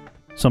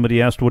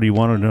 Somebody asked what he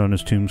wanted on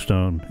his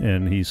tombstone,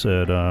 and he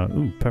said,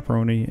 ooh,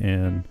 pepperoni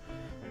and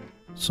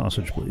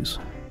sausage, please.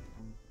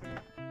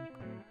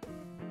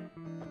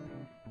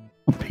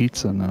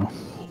 Pizza now.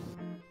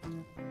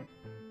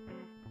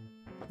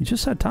 You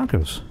just had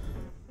tacos.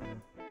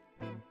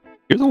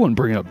 You're the one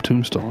bringing up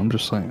Tombstone, I'm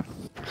just saying.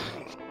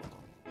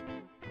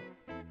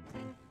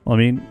 I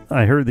mean,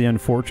 I heard the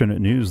unfortunate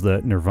news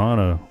that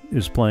Nirvana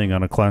is playing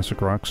on a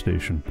classic rock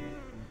station.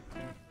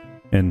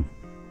 And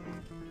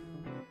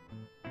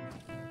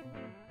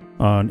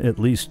on at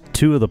least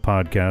 2 of the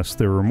podcasts,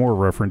 there were more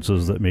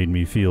references that made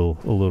me feel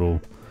a little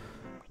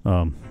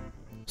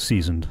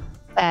seasoned.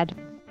 Bad.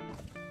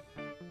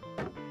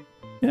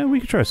 Yeah,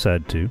 we could try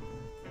sad too.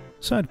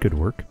 Sad could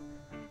work.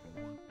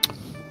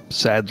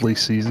 Sadly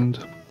seasoned.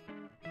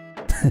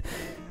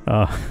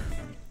 Kind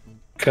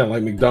of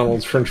like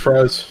McDonald's French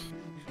fries.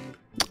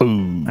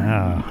 Ooh.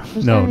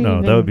 Those No, aren't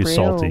that even would be real.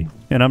 salty.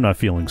 And I'm not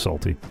feeling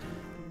salty.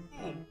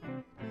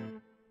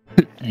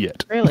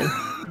 Yet. Really?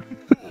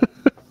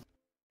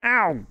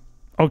 Ow!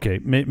 Okay,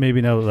 maybe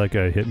now that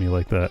guy hit me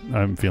like that,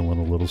 I'm feeling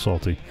a little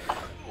salty.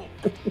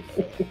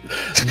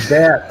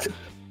 That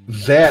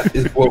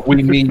is what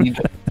we need.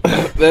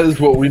 That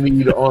is what we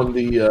need on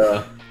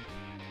the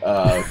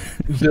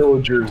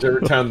villagers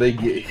every time they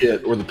get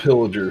hit, or the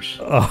pillagers.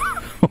 Oh,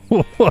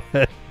 what?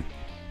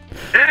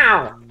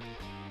 Ow!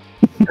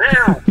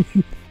 Ow!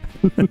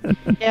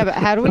 Yeah, but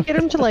how do we get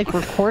him to like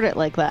record it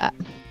like that?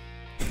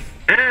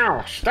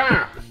 Ow!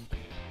 Stop!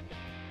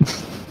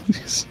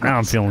 Now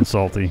I'm feeling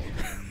salty.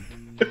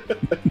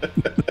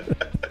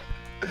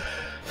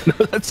 No,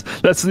 that's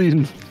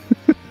the.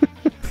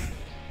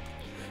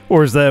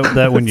 Or is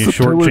that when you That's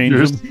the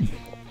shortchange them?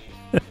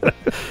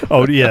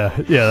 Oh yeah,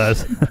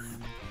 that's.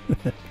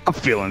 I'm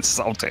feeling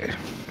salty.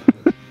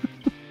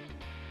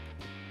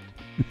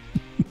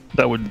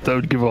 That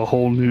would give a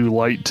whole new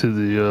light to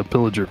the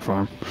pillager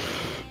farm.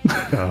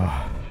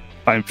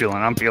 I'm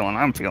feeling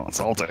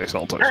salty.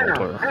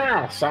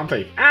 Ow!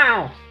 Salty!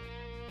 Ow!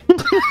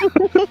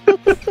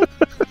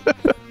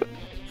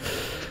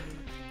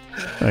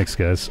 Thanks,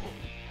 guys.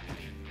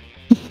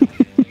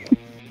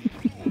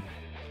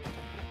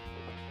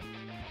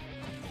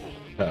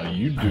 How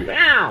you do?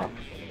 Ow!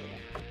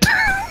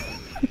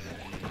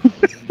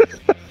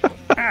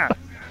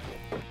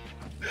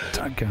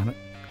 Doggone it.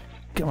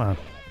 Come on.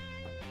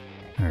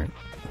 Alright,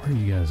 where are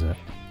you guys at?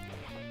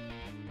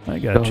 I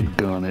got you.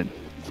 Doggone it.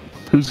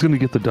 Who's gonna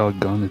get the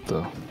doggone it,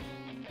 though?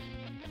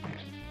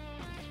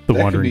 The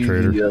That wandering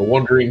could be trader. The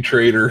wandering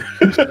trader.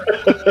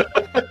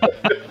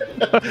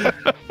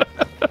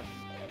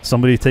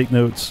 Somebody take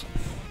notes.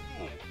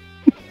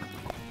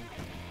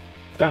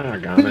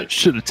 Doggone it.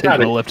 Should have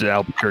taken a left at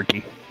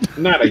Albuquerque.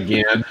 Not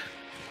again.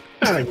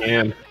 Not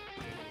again.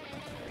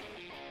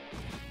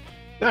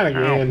 Not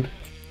again.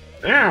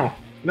 Ow!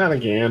 Not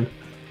again.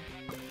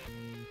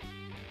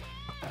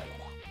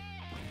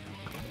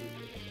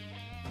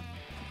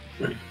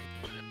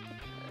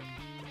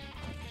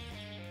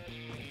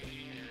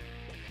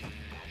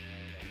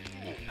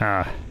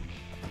 Ah.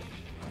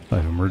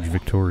 I've emerged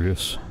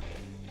victorious.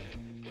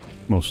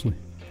 Mostly.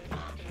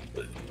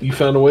 You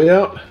found a way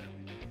out?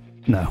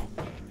 No.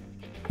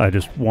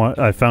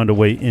 I found a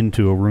way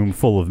into a room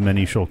full of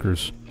many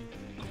shulkers.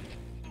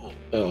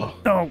 Oh.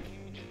 No!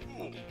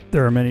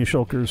 There are many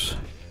shulkers,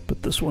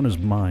 but this one is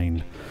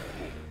mine.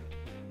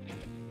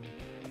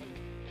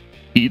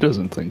 He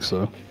doesn't think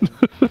so.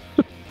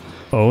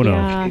 Oh no.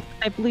 Yeah,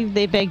 I believe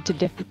they beg to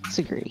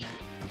disagree.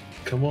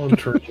 Come on,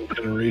 Turtle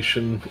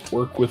Generation.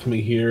 Work with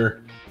me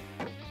here.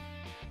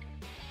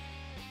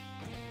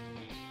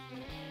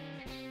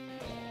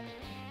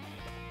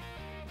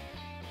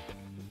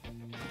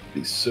 It'd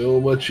be so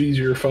much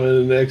easier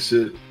finding an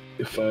exit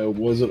if I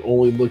wasn't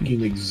only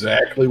looking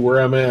exactly where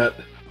I'm at.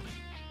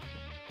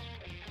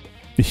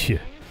 Yeah.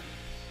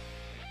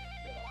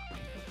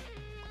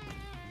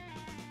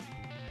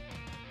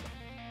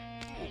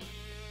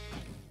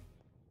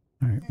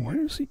 Alright,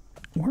 where is he?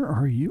 Where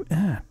are you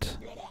at?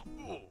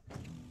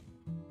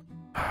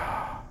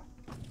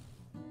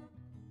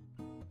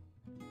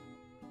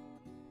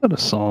 Is that a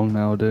song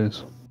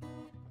nowadays?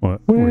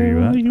 What? Where Where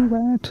are are you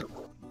you at?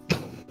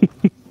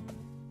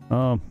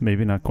 at?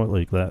 Maybe not quite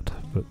like that,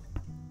 but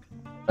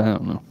I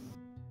don't know.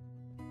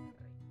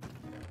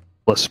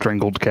 Less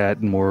strangled cat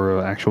and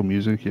more actual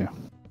music, yeah.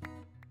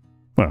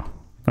 well,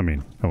 I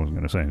mean, I wasn't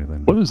going to say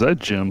anything. What is that,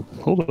 Jim?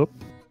 Hold up.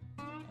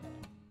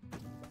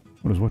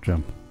 What is what,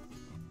 Jim?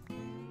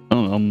 I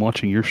don't know, I'm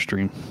watching your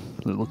stream.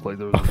 It looked like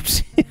there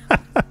was...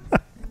 Oh,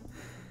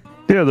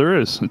 Yeah, there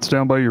is. It's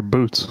down by your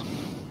boots.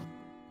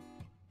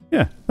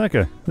 yeah, that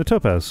guy, the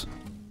topaz.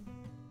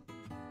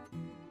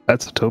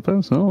 That's a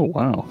topaz? Oh,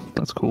 wow.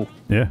 That's cool.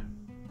 Yeah.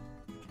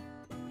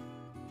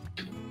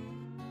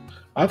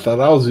 I thought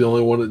I was the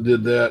only one that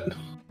did that.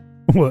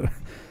 What?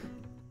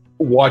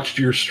 Watched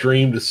your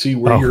stream to see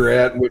where Oh. you're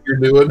at and what you're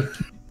doing.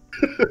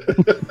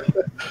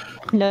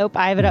 Nope,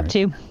 I have it up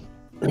too.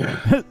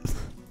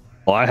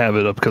 Well, I have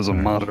it up because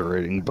I'm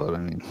moderating, but I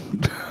mean...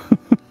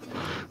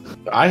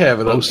 I have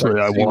it up. Mostly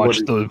I to see what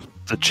watched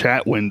the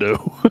chat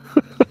window.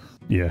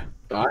 Yeah.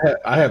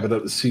 I have it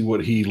up to see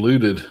what he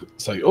looted.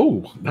 It's like,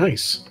 oh,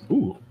 nice.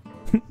 Ooh,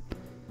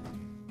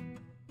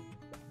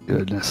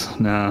 Goodness,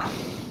 nah.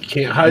 you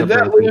can't hide Got that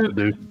better things loot.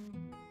 to do.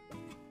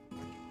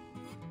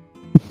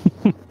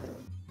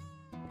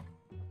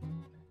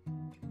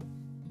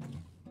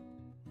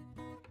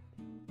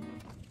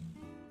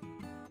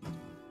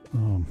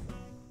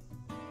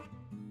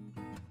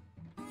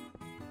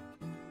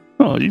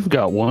 Oh, you've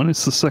got one.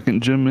 It's the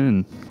second gym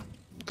in.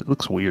 It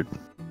looks weird.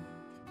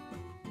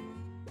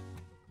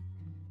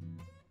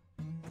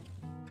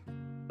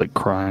 Like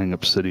crying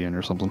obsidian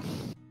or something.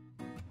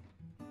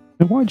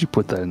 And why'd you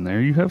put that in there?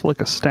 You have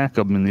like a stack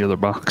of them in the other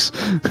box.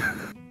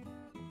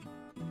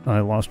 I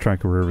lost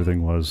track of where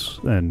everything was,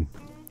 and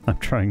I'm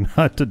trying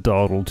not to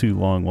dawdle too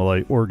long while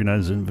I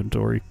organize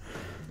inventory.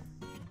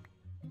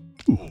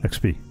 Ooh,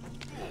 XP.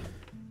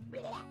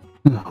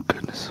 Oh,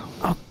 goodness.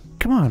 Oh,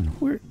 come on.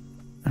 Where?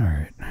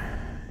 Alright.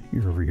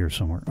 You're over here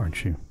somewhere,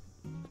 aren't you?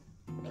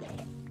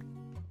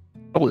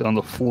 Probably on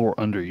the floor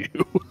under you.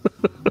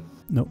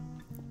 Nope.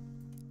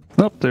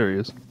 Nope, there he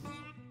is. At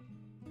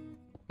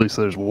least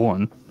there's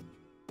one.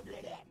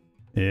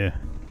 Yeah.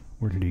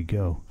 Where did he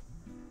go?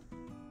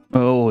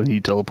 Oh, and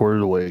he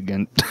teleported away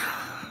again.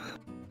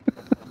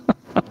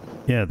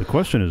 Yeah, the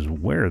question is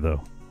where,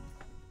 though?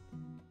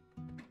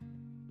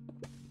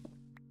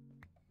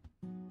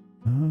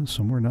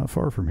 Somewhere not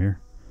far from here.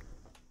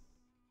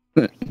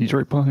 He's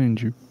right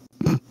behind you.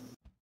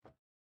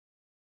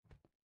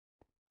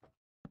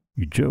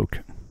 You joke.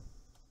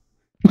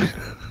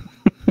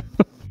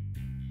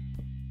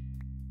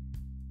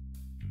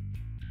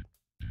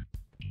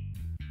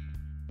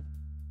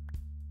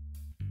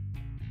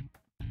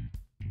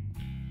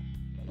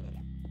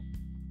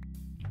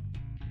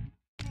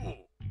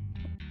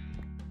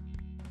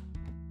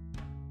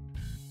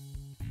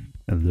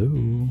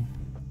 Hello.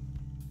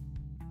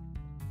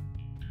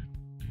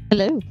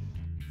 Hello.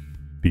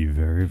 Be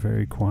very,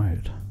 very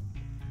quiet.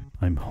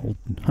 I'm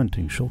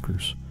hunting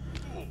shulkers.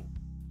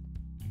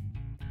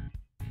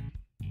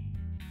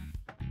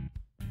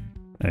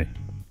 Hey.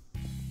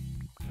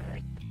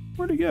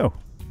 Where'd he go?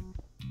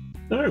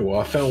 All right, well,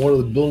 I found one of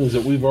the buildings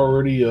that we've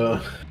already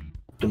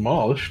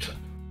demolished.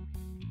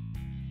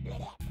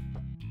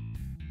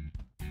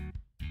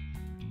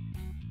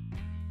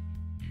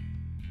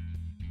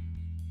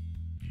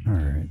 All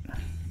right.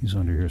 He's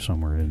under here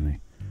somewhere, isn't he?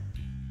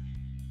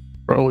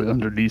 Probably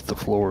underneath the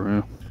floor,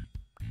 yeah.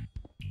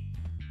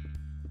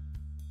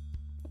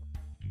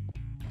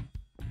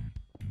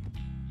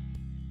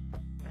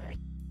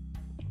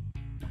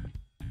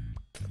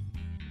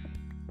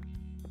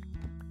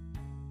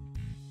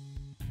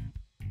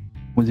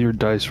 With your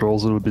dice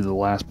rolls, it would be the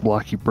last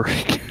block you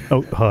break.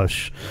 Oh,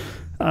 hush.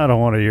 I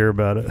don't want to hear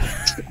about it.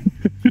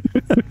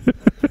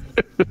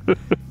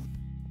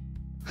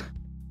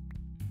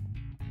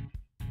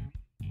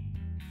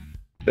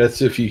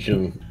 That's if you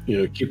can,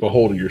 keep a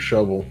hold of your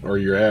shovel or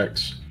your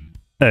axe.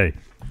 Hey,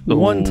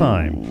 one Ooh.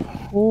 time.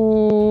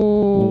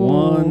 Ooh.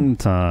 One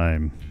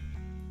time.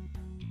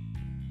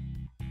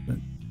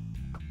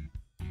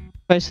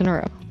 Twice in a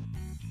row.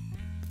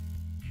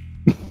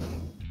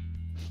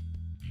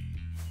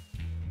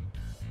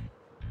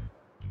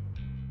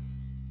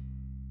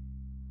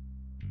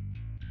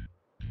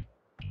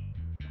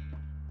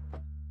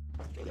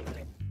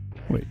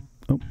 Wait.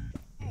 Oh.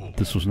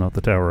 This was not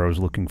the tower I was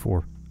looking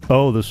for.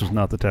 Oh, this was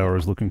not the tower I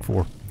was looking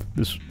for.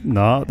 This...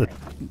 Not the...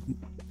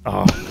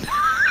 Oh.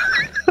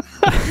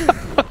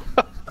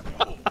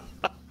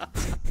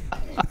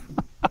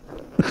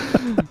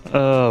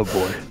 Oh,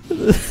 boy.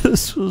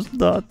 This was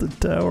not the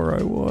tower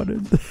I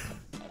wanted.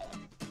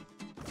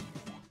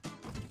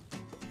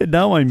 And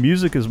now my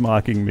music is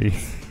mocking me.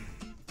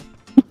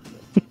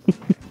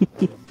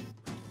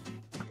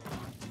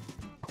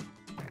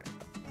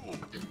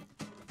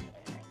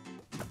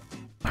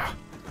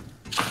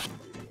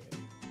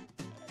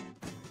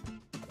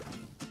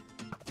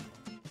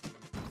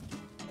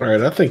 All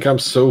right, I think I'm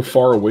so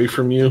far away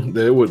from you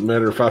that it wouldn't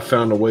matter if I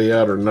found a way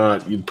out or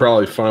not. You'd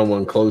probably find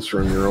one closer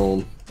on your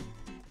own.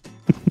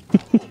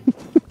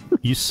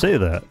 You say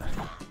that.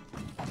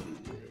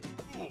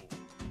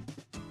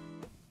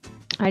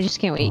 I just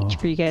can't wait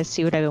for you guys to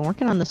see what I've been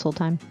working on this whole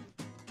time.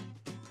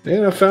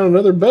 And I found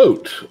another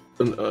boat.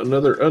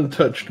 Another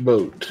untouched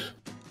boat.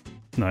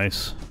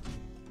 Nice.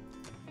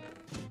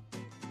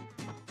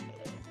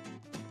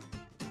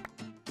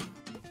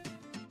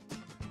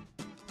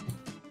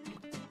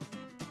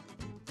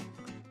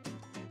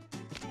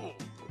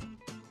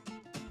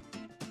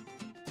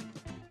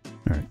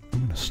 Alright,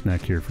 I'm gonna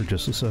snack here for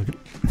just a second.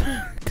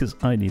 Because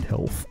I need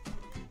health.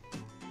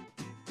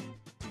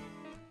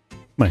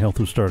 My health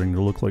was starting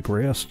to look like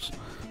rasts.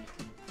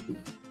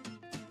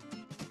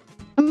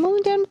 I'm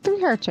only down to 3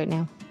 hearts right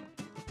now.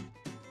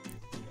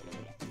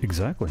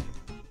 Exactly.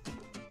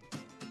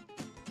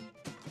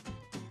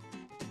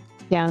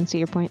 Yeah, I don't see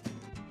your point.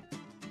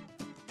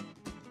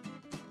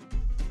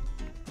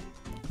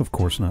 Of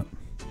course not.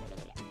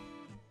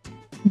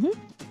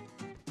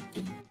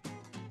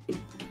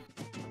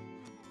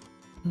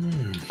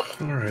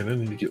 All right, I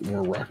need to get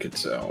more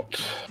rockets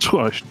out. That's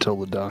what I should tell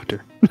the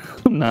doctor.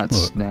 I'm not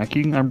What?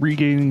 snacking, I'm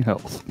regaining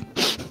health.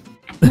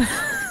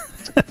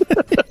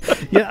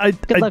 Yeah, I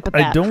luck with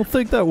that. don't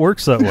think that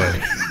works that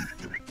way.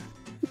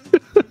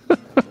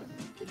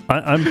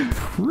 I'm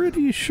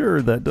pretty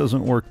sure that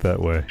doesn't work that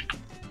way.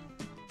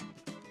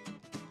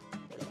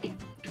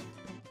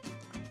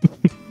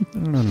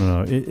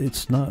 No.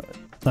 It's not.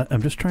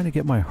 I'm just trying to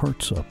get my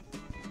hearts up.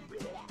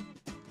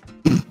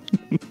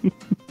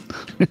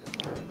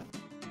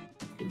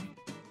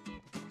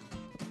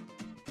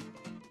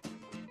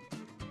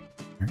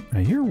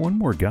 I hear one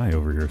more guy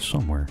over here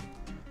somewhere.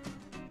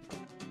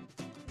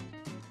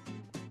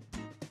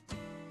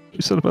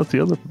 You said about the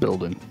other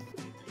building.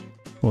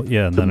 Well,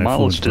 yeah, and then I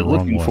flew into Demolished the it wrong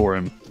looking one. for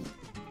him.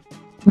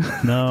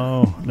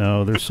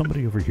 No, there's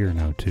somebody over here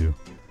now too.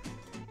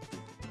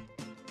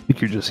 I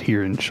think you're just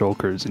hearing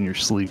shulkers in your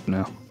sleep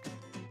now.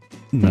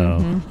 No,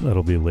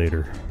 that'll be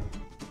later.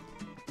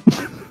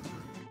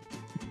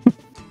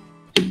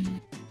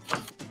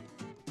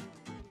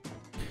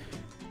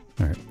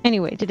 Alright.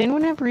 Anyway, did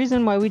anyone have a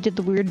reason why we did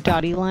the weird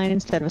dotty line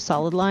instead of a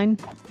solid line?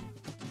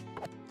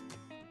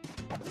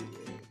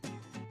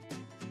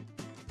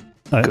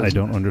 I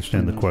don't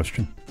understand the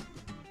question.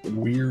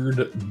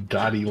 Weird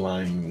dotty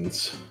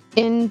lines.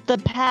 In the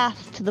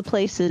path to the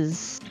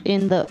places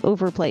in the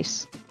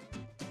overplace.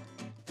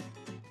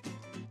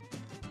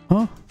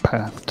 Huh?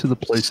 Path to the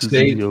places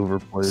Save- in the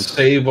overplace.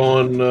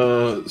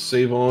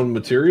 Save on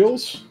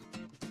materials.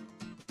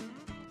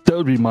 That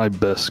would be my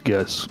best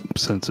guess,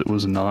 since it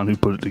was Non who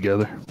put it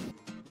together.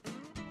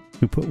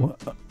 Who put what?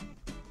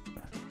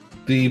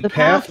 The The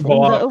path path in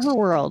box. the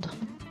overworld.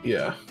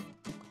 Yeah.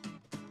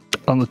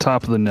 On the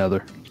top of the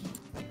nether.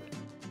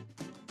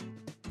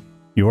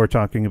 You are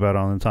talking about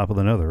on the top of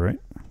the nether, right?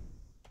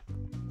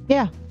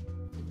 Yeah.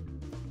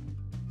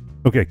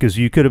 Okay, because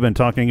you could have been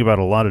talking about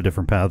a lot of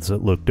different paths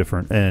that look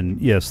different,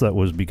 and yes, that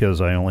was because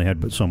I only had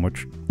but so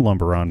much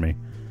lumber on me.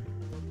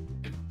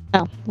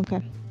 Oh,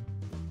 okay.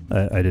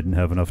 I didn't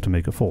have enough to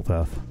make a full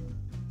path.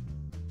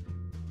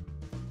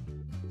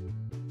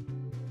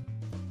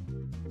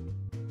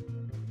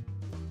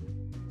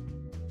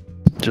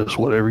 just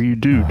whatever you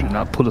do, do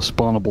not put a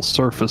spawnable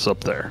surface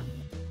up there.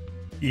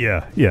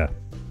 Yeah.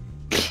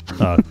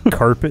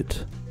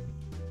 Carpet,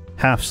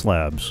 half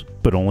slabs,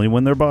 but only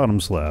when they're bottom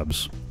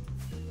slabs.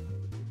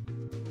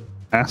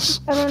 Glass.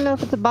 I don't know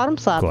if it's a bottom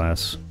slab.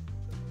 Glass.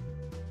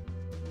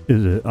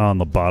 Is it on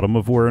the bottom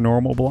of where a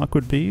normal block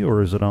would be,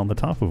 or is it on the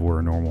top of where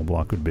a normal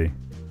block would be?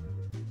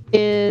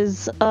 We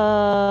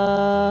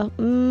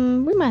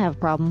might have a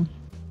problem.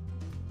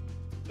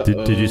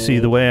 Did you see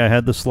the way I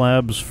had the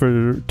slabs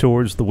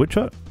towards the witch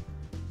hut?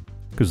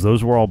 Because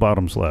those were all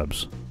bottom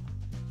slabs.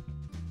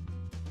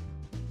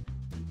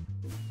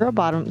 They're a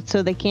bottom,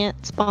 so they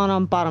can't spawn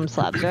on bottom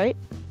slabs, right?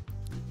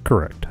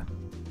 Correct.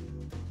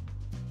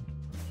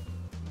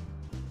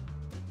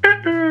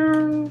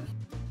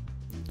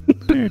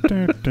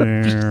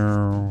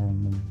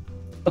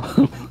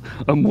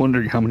 I'm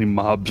wondering how many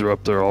mobs are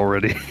up there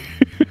already.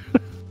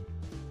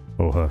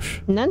 Oh,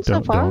 hush. None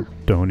so far.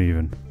 Don't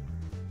even.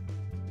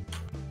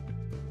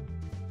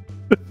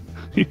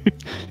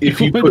 If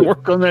you went to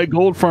work on that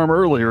gold farm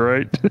earlier,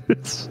 right?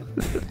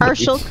 Are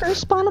shulker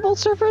spawnable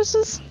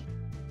surfaces?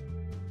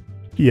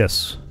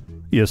 Yes.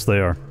 Yes, they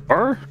are.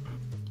 Are?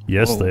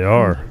 Yes, they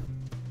are.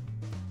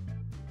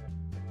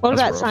 What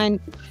That's about rough. sign?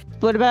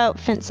 What about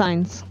fence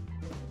signs?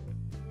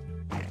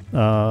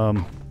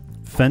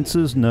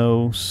 Fences,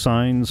 no.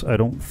 Signs, I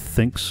don't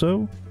think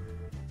so.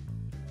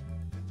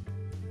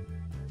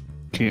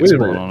 Can't Wait a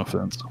spawn minute. on a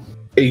fence.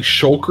 A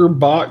shulker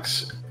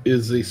box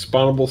is a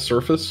spawnable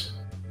surface?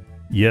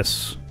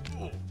 Yes.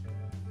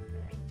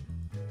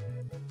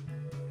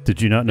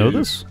 Did you not know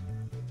Dude. this?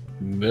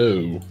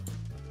 No.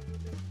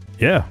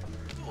 Yeah.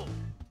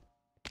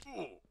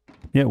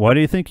 Yeah, why do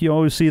you think you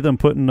always see them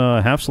putting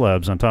half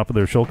slabs on top of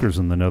their shulkers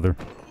in the nether?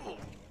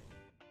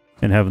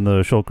 And having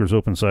the shulkers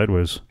open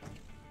sideways?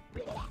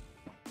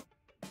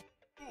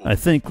 I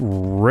think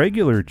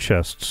regular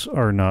chests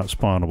are not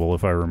spawnable,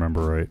 if I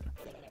remember right.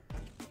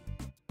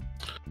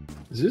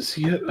 Is this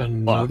yet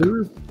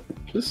another?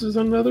 This is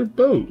another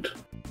boat.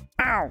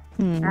 Ow!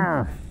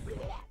 Oh,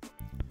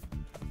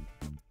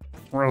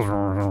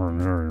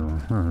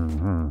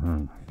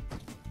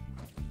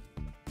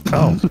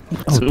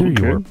 there you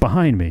okay. are,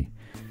 behind me.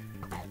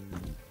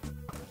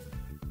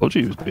 Told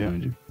you he was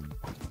behind you.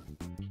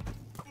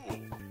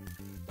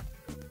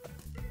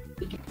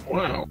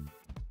 Wow.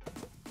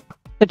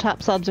 The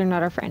top slabs are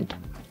not our friend.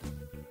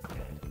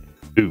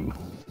 Ooh.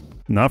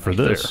 Not for Right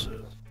this.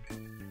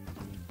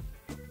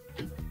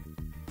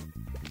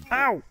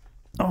 Ow!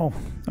 Oh,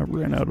 I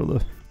ran out of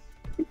the...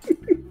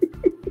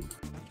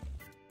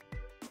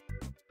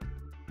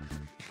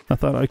 I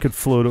thought I could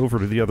float over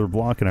to the other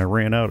block and I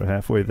ran out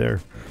halfway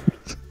there.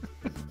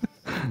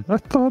 I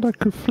thought I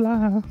could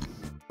fly.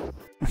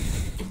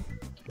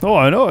 Oh,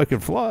 I know I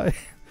can fly.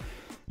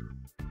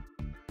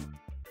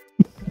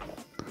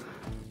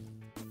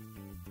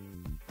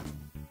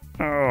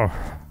 Oh.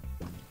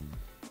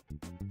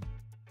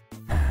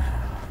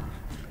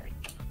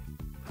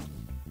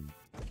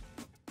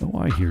 Oh,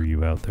 I hear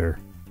you out there.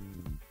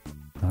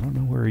 I don't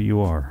know where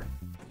you are,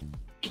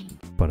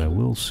 but I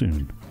will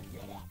soon.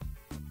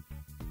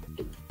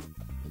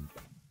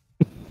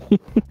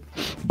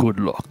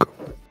 Good luck.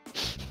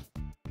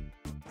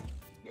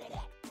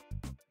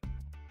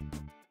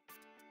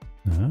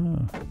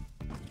 Ah.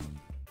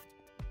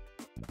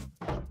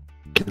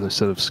 Killer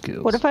set of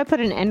skills. What if I put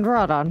an end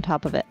rod on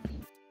top of it?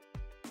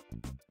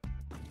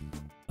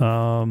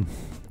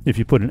 If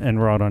you put an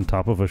end rod on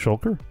top of a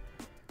shulker?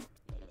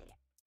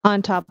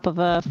 On top of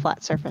a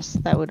flat surface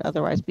that would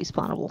otherwise be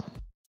spawnable.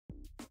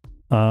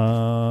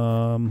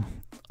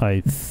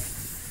 I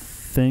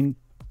think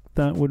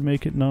that would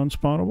make it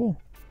non-spawnable.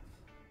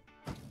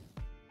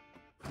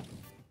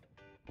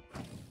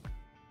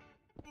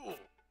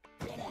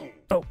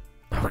 Oh,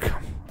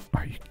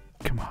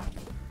 come on.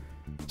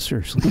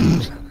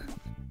 Seriously.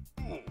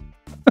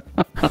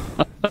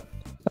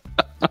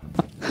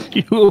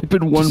 You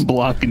open one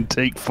block and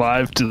take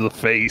 5 to the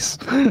face.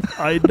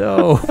 I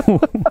know.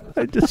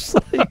 I just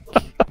like...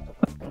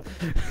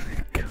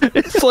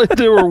 It's like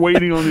they were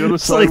waiting on the other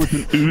side like-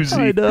 with an Uzi.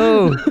 I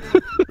know.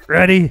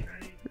 Ready?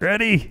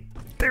 Ready?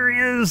 There he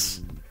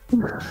is.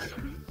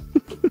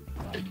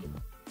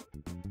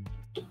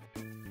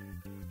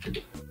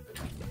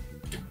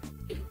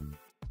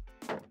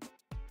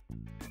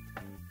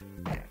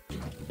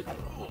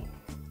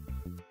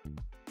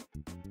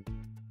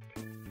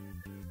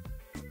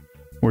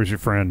 Where's your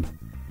friend?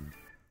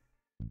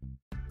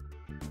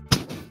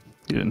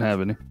 You didn't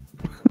have any.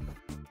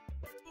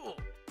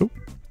 Oop.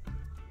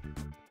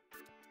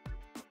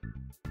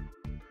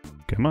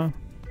 Come on.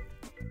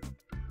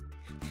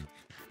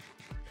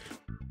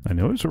 I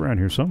know it's around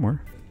here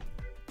somewhere.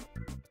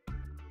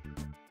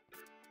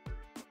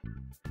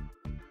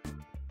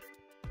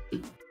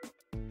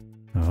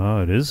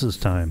 Oh, it is this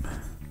time.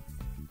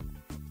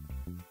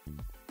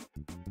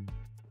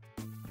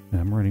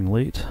 I'm running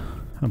late.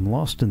 I'm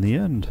lost in the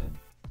end.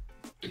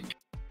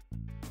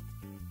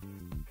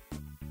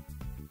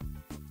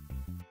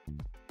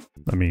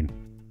 I mean,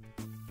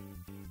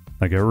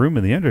 I got room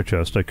in the ender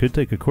chest. I could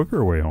take a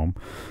quicker way home.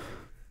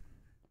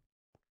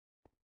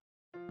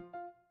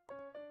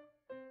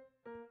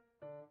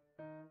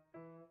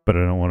 But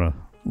I don't want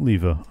to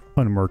leave a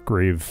unmarked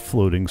grave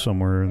floating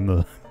somewhere in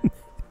the...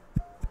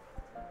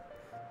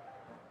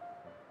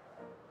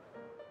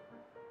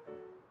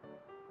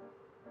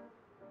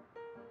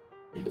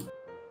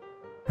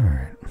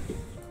 Alright.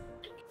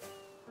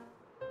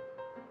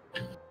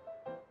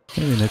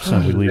 Maybe next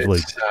time we leave,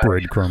 like,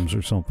 breadcrumbs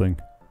or something.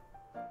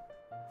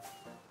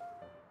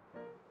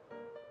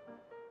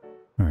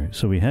 Alright,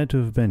 so we had to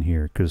have been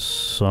here, because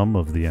some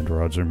of the end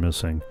rods are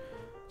missing.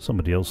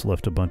 Somebody else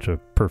left a bunch of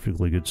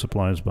perfectly good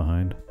supplies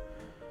behind.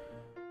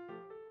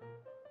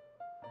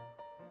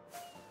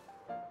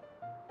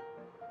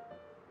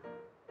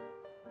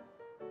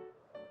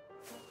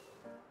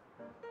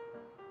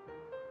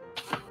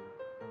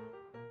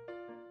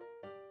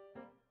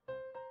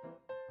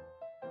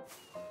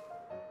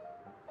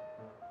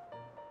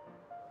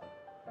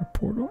 A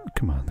portal?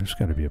 Come on, there's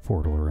got to be a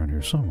portal around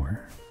here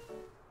somewhere.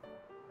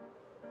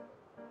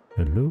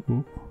 Hello?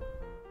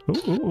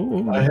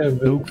 Oh. I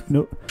have been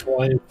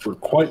flying for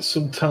quite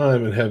some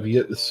time and have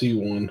yet to see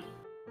one.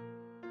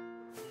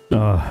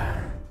 Of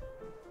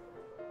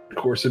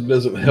course, it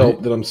doesn't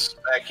help that I'm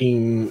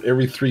smacking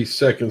every 3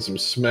 seconds. I'm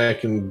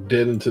smacking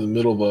dead into the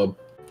middle of a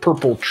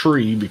purple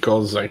tree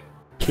because I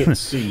can't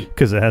see.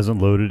 Because it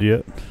hasn't loaded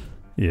yet?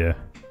 Yeah.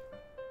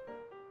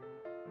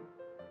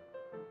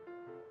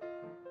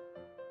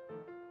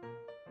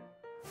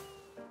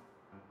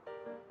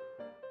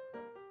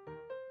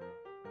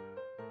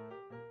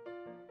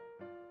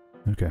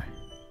 Okay.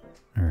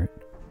 Alright.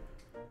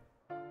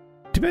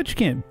 Too bad you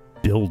can't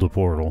build a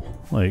portal.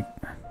 Like,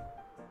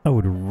 I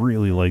would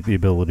really like the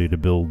ability to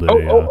build a...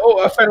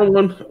 I found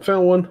one. I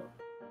found one.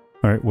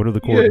 Alright, what are the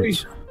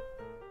coordinates?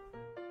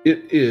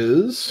 It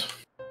is...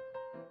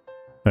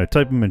 Alright,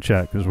 type them in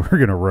chat, because we're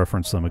going to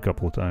reference them a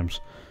couple of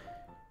times.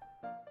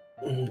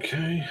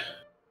 Okay.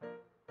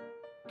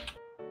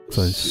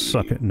 So I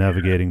suck at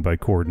navigating by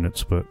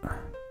coordinates, but...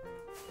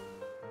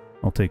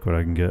 I'll take what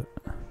I can get.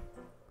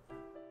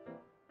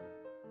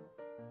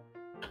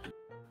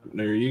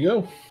 There you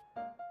go.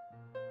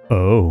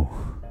 Oh.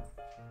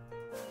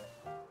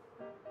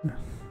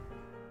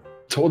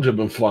 Told you I've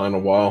been flying a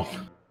while.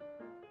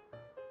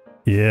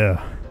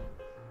 Yeah.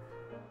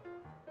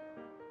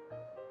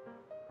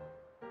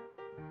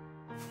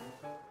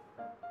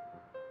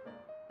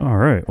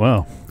 Alright,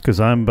 well, because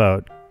I'm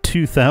about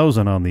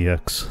 2,000 on the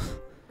X.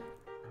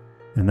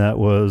 And that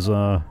was,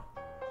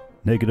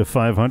 negative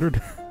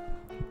 500.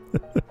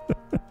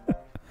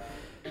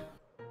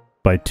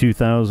 By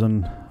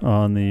 2,000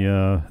 on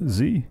the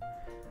Z.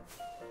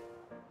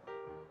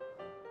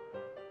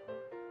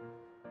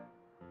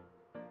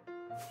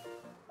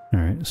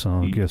 Alright,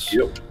 so I guess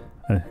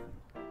I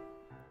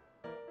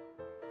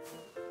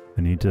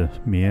need to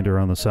meander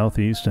on the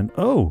southeast and...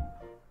 Oh!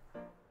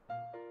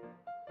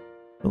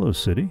 Hello,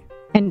 city.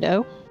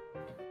 Endo.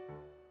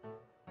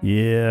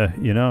 Yeah,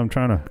 you know, I'm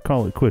trying to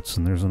call it quits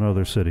and there's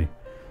another city.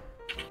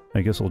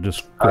 I guess I'll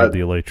just grab the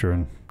Elytra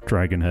and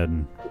Dragonhead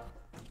and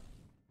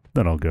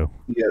then I'll go.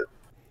 Yeah,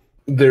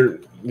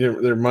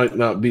 there might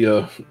not be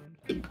a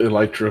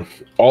Elytra.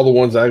 All the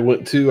ones I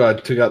went to, I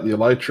took out the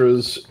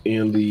Elytras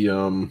and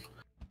the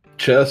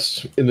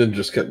chests, and then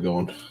just kept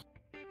going.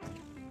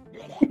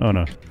 Oh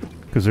no,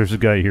 because there's a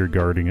guy here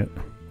guarding it.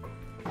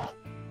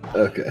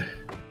 Okay.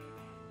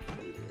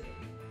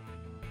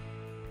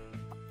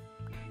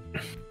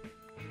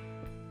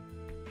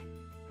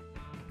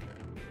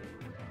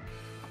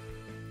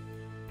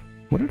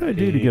 What did I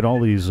do to get all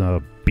these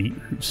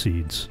beetroot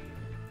seeds?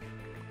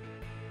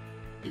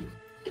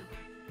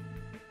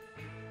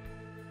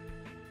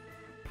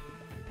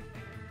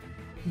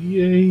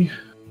 Yay.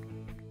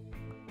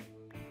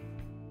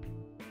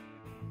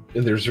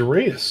 And there's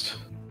Erased.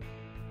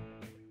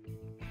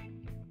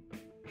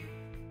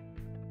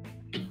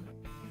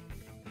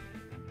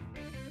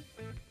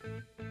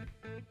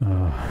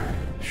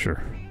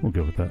 Sure. We'll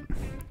go with that.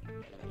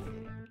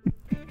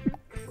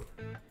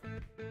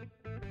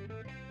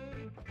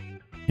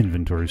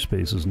 Inventory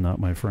space is not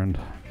my friend.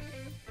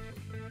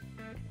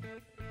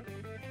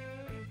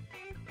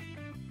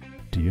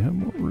 Do you have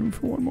more room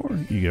for one more?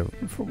 You got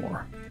room for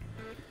more.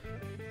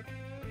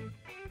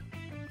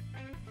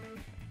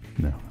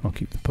 No, I'll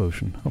keep the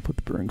potion. I'll put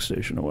the brewing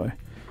station away.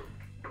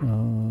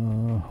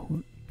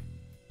 What?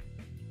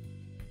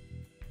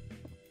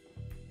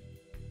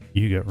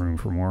 You got room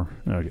for more?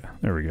 Okay,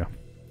 there we go.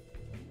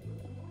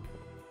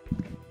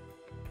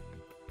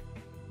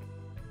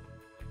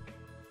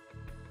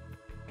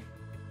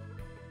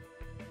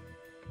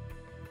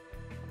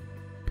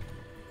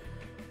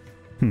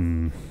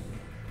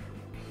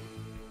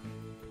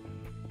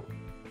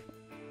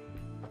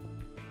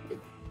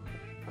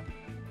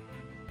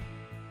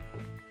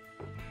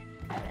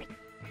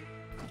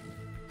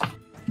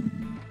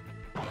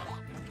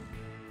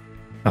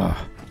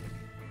 Ah,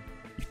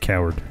 you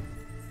coward.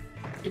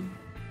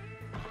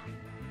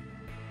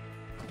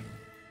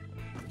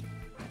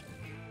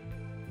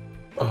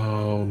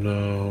 Oh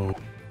no.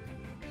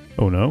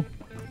 Oh no?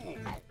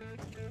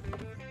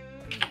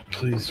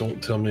 Please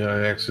don't tell me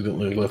I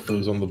accidentally left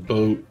those on the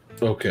boat.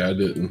 Okay, I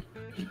didn't.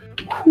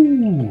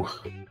 Whew.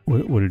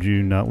 What did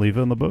you not leave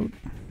on the boat?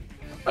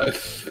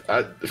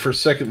 For a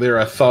second there,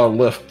 I thought I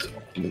left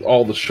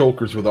all the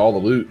shulkers with all the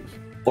loot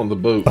on the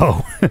boat.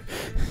 Oh,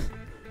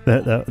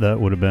 that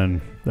would have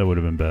been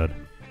bad.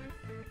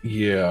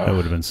 Yeah, That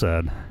would have been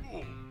sad.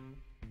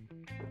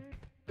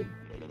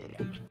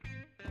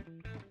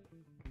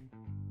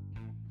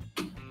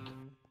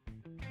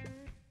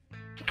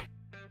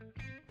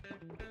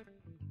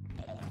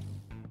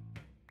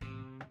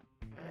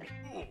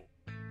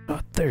 Oh,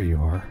 there you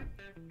are.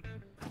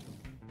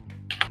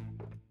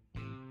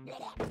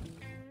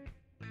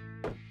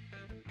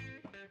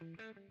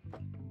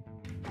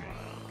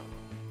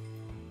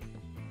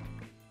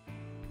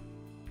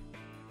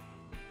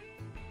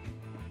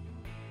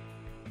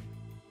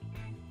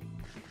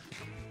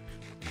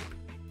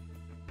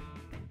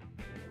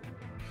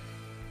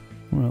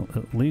 Well,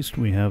 at least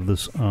we have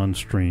this on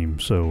stream,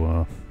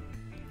 so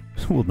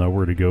we'll know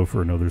where to go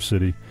for another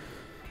city.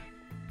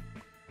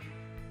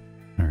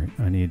 Alright,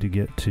 I need to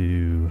get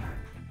to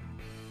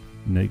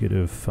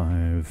negative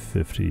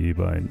 550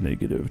 by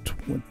negative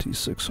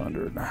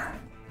 2600.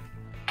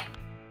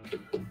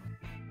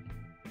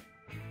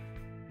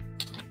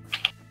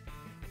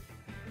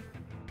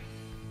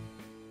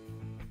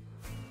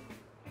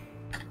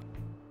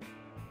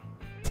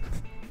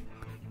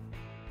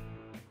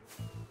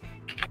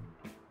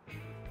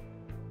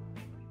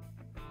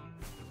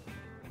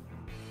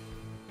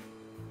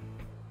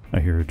 I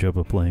hear a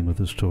Jubba playing with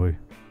his toy.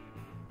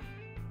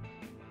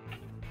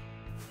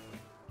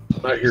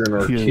 I hear an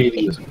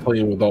Arcaidius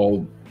playing with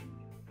all.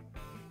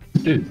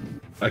 Dude,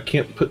 I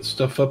can't put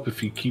stuff up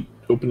if you keep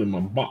opening my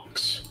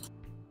box.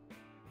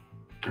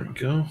 There we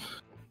go.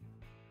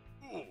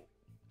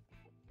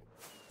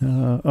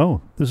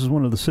 Oh, this is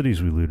one of the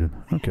cities we looted.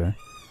 Okay.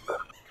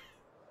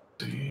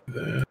 See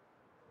that?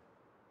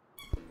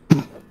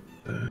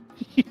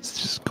 He's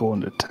just going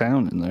to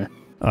town in there.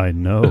 I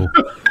know.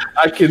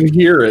 I can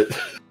hear it.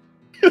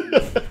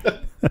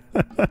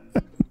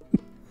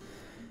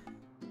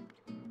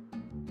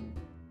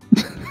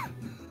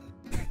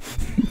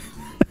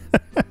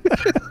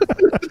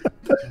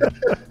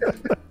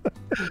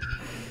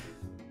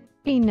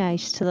 Be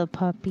nice to the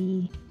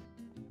puppy.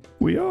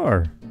 We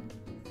are.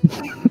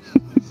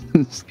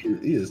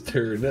 He is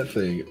tearing that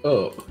thing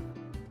up.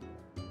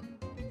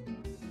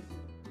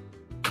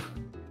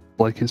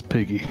 Like his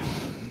piggy.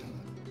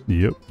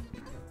 Yep.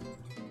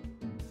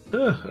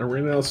 I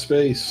ran out of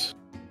space.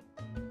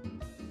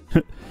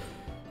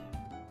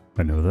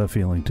 I know that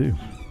feeling too.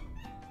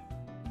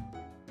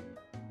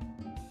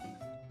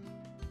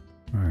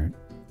 Alright.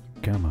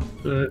 Come on.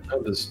 Alright,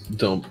 I'll just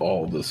dump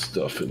all this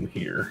stuff in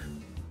here.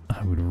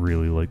 I would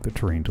really like the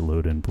train to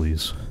load in,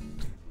 please.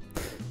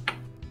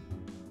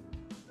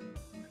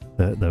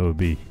 That would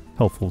be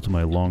helpful to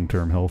my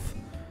long-term health.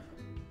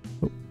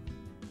 Oh.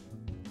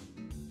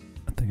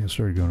 I think I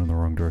started going in the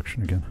wrong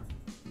direction again.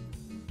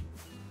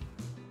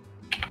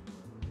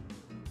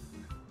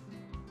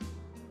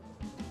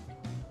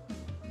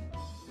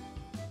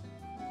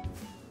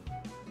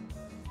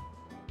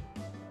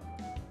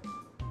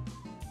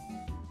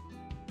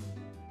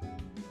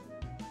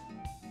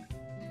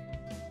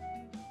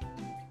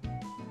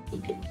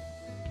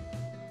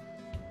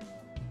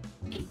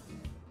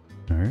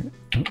 Alright.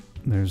 Oh,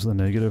 there's the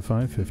negative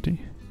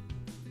 550.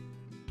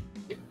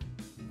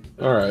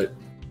 Alright.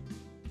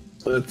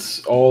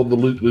 That's all the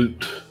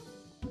loot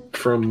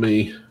from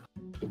me.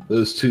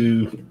 Those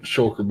two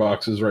shulker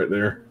boxes right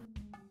there.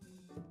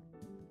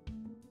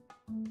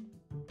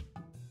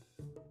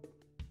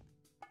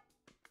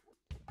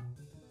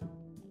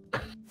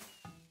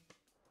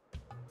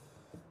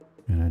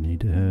 And I need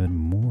to head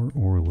more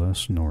or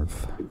less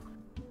north.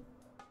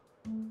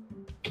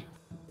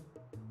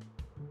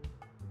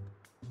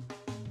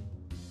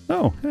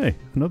 Oh, hey,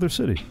 another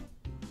city.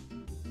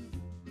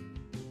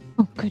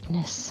 Oh,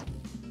 goodness.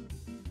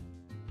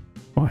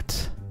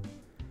 What?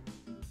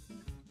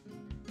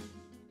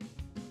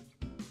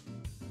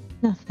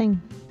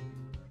 Nothing.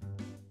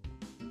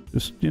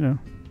 Just, you know.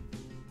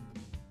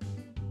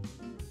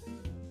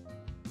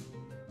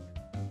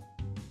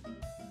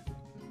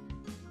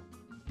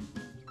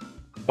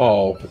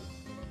 Oh,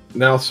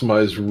 now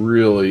somebody's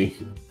really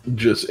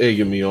just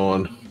egging me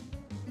on.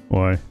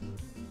 Why?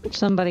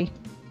 Somebody.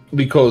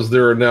 Because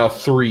there are now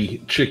 3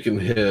 chicken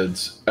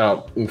heads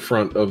out in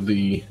front of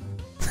the...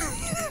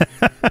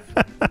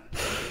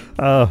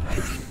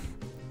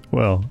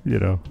 Well, you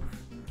know.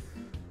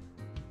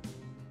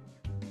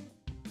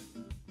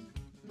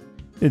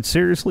 It's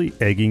seriously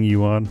egging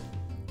you on?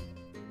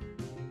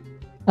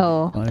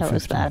 Oh, that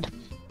was 550. bad.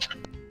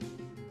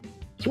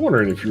 I was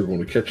wondering if you were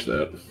going to catch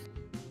that.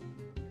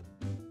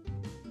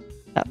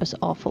 That was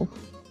awful.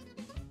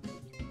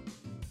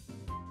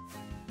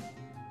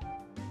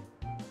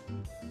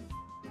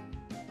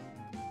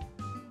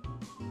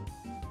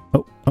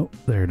 Oh,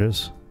 there it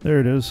is. There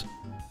it is.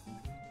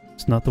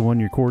 It's not the one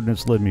your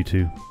coordinates led me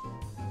to,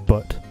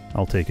 but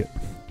I'll take it.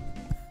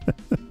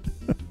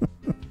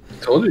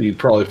 Told you you'd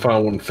probably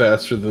find one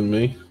faster than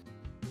me.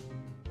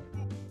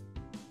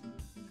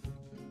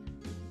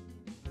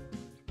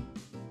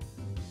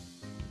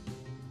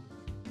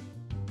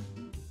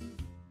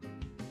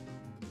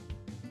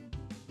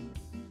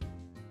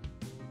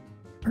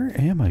 Where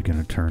am I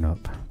going to turn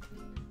up?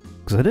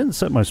 Because I didn't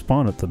set my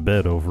spawn at the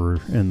bed over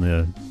in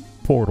the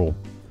portal.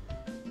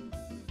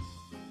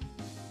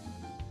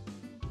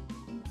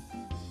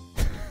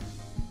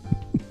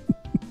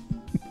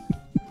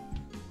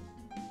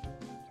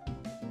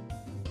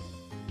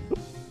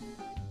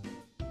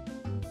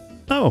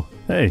 Oh,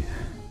 hey.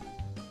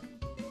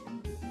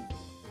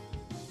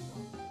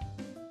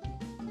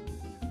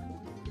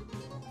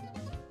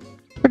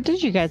 Where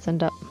did you guys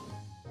end up?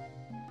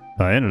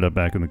 I ended up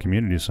back in the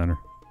community center.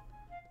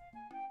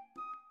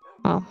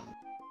 Oh,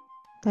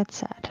 that's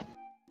sad.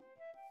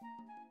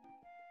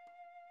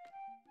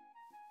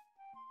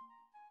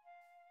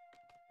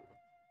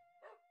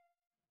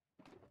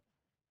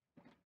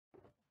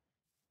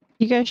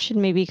 You guys should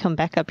maybe come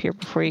back up here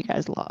before you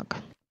guys log.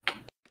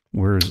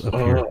 Where's up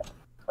here?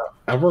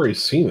 I've already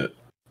seen it.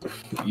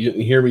 You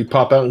hear me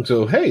pop out and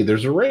go, hey,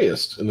 there's a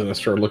rayist. And then I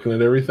start looking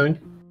at everything.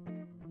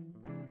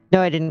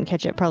 No, I didn't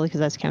catch it, probably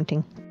because I was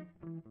counting.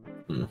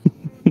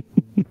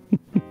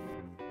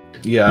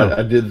 Yeah, Oh.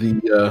 I did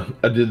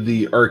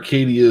the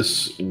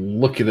Arcaidius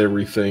look at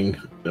everything.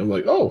 I'm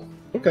like, oh,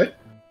 okay.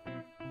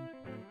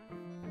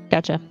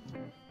 Gotcha.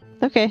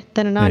 Okay,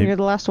 then Anon, Hey. you're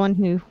the last one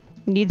who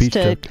needs Beach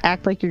to duck.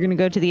 act like you're going to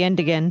go to the end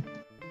again.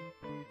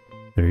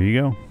 There you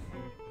go.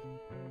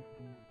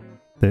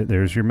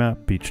 There's your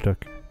map, Beach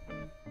Duck.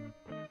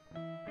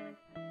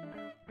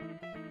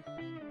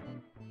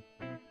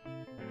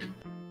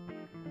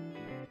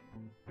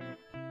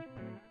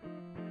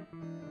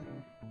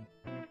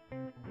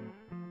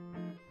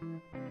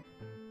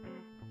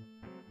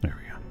 There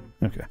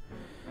we go. Okay.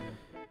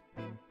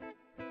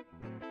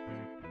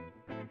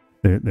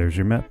 There's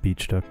your map,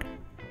 Beach Duck.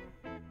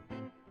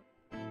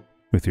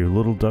 With your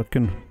little duck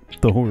and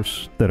the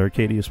horse that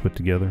Arcaidius put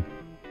together.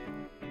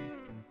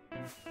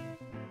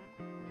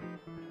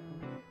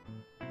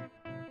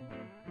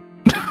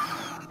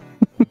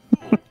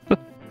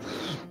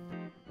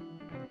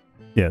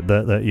 Yeah,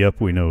 that yep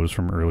we know is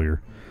from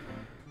earlier.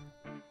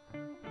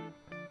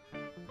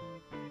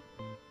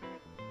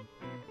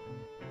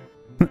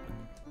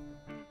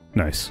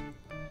 Nice.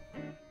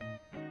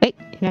 Wait,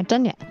 you're not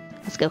done yet.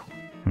 Let's go.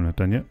 I'm not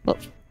done yet.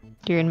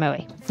 You're in my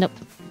way. Nope.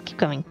 Keep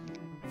going.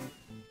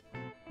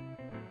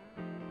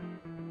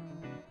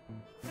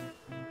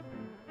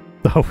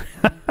 Oh.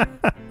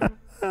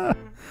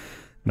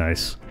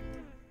 Nice.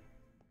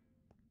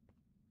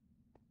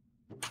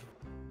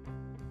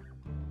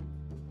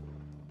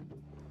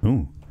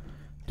 Ooh.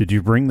 Did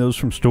you bring those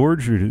from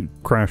storage or did you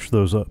crash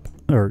those up?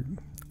 Or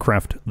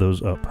craft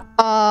those up?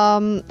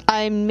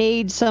 I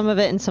made some of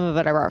it and some of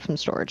it I brought from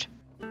storage.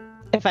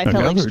 If I felt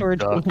like Another storage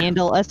duck. could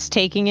handle us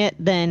taking it,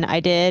 then I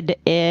did.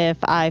 If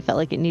I felt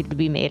like it needed to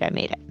be made, I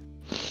made it.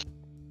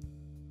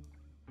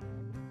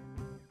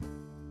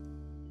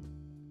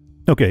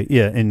 Okay,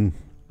 yeah, and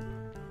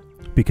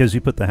because you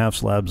put the half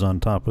slabs on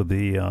top of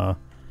the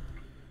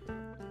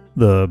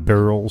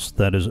barrels,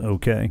 that is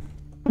okay.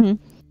 Mhm.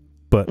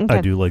 But I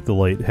Okay. do like the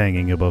light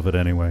hanging above it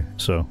anyway,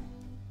 so.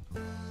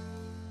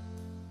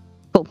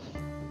 Cool.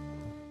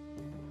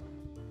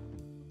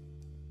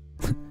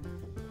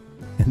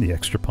 And the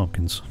extra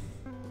pumpkins.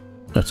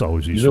 That's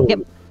always You useful. know, Yep.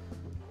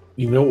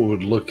 you know what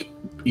would look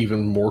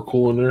even more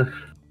cool in there?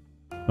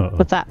 Uh-oh.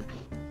 What's that?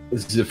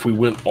 Is if we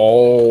went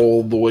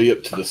all the way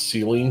up to the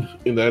ceiling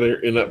in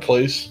that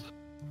place,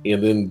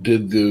 and then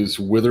did those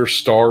wither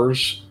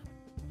stars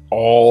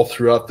all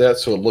throughout that,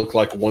 so it looked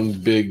like one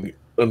big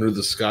under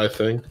the sky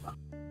thing.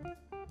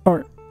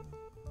 Alright.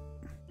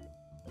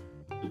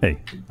 Hey,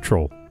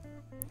 troll.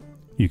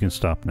 You can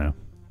stop now.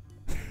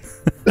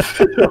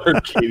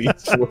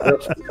 Arcaidius.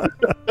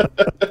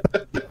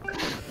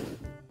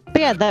 But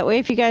yeah, that way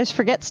if you guys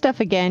forget stuff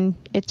again,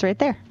 it's right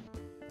there.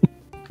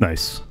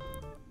 Nice.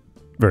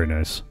 Very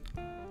nice.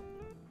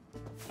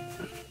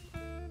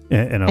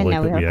 And I And like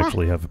now that we we have a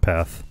actually have a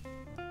path.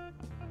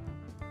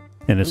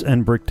 And it's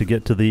end brick to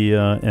get to the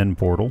end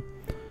portal.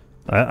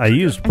 I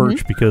used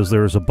birch because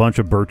there was a bunch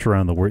of birch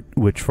around the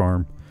witch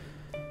farm.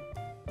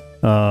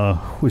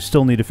 We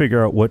still need to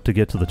figure out what to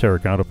get to the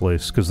terracotta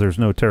place, because there's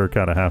no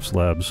terracotta half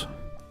slabs.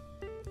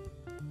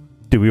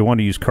 Do we want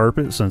to use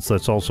carpet, since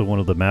that's also one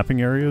of the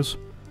mapping areas?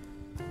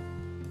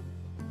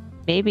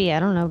 Maybe, I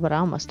don't know, but I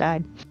almost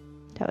died.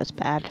 That was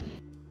bad.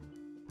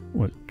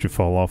 What, did you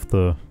fall off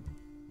the...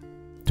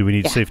 Do we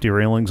need Yeah. safety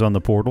railings on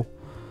the portal?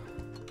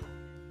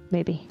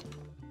 Maybe.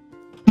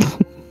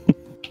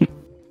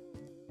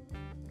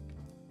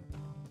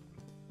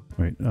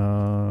 Wait,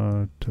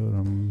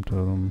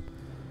 totem.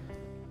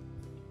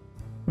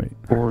 Wait,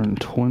 4 and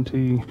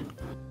 20,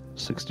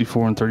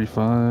 64 and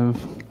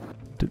 35.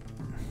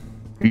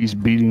 He's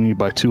beating me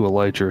by 2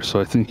 Elytra, so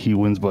I think he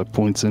wins by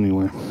points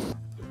anyway.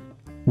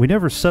 we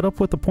never set up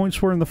what the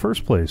points were in the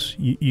first place.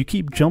 You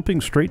keep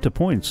jumping straight to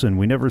points, and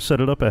we never set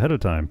it up ahead of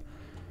time.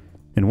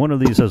 And one of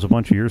these has a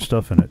bunch of your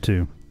stuff in it,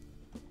 too.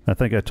 I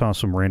think I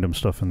tossed some random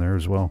stuff in there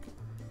as well.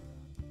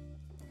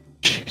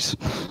 Jeez.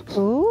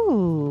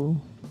 Ooh.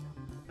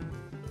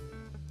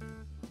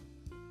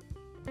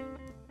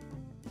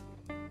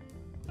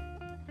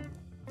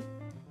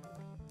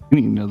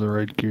 We need another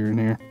red gear in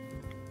here.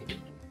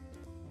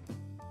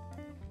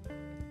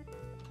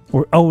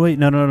 Or oh wait,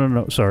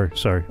 no.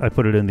 Sorry. I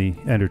put it in the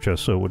ender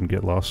chest so it wouldn't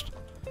get lost.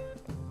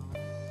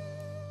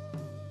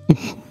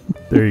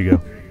 There you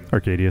go,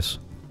 Arcaidius.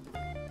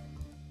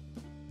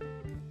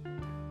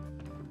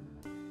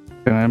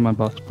 Can I have my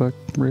box back,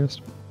 Reyes?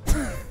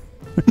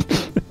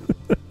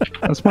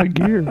 That's my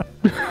gear.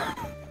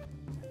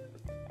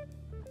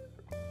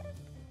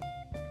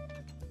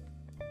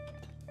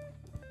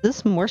 Is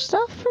this more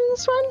stuff from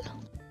this one?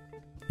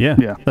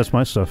 Yeah, that's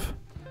my stuff.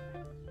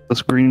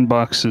 This green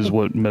box is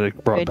what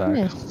Medic brought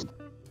Goodness. back.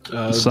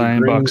 The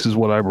cyan box is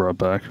what I brought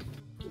back.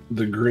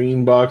 The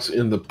green box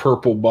and the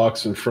purple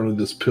box in front of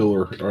this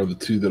pillar are the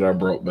two that I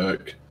brought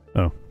back.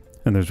 Oh,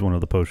 and there's one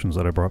of the potions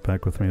that I brought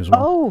back with me as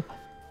well. Oh,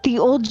 the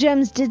old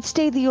gems did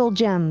stay the old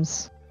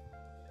gems.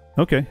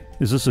 Okay,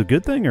 is this a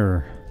good thing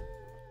or?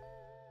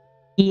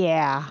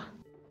 Yeah.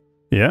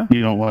 Yeah?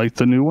 You don't like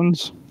the new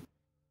ones?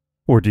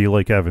 Or do you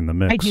like having the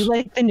mix? I do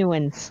like the new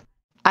ones.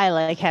 I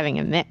like having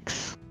a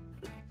mix.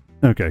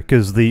 Okay,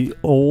 because the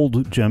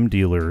old gem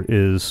dealer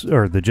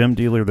the gem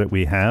dealer that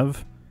we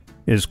have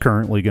is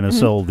currently going to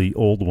sell the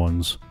old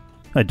ones.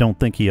 I don't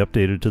think he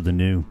updated to the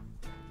new.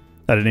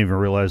 I didn't even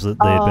realize that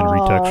they had been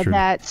retextured. Oh,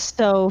 that's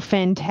so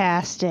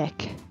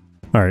fantastic.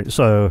 All right,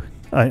 so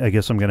I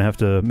guess I'm going to have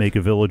to make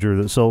a villager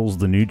that sells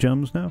the new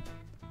gems now?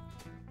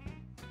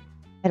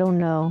 I don't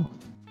know.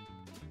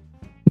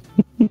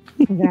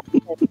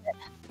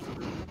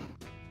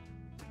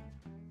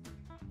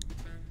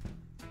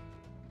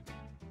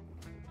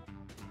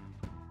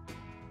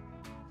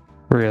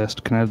 Reyes,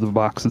 can I have the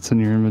box that's in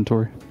your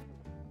inventory?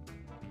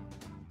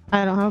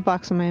 I don't have a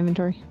box in my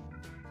inventory.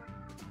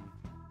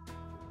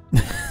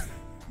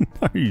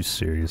 Are you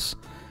serious?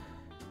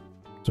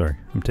 Sorry,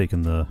 I'm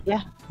taking the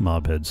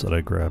mob heads that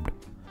I grabbed.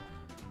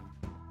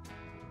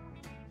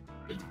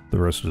 The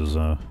rest is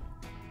gonna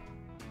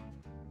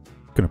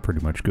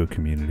pretty much go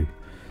community.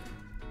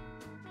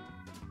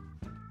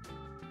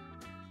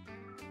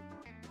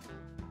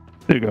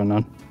 There you go,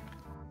 none.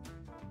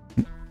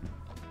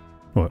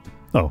 What?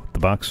 Oh, the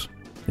box?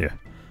 Yeah.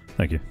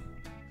 Thank you.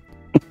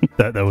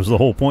 That was the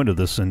whole point of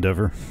this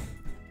endeavor.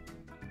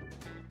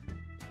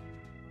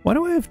 Why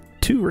do I have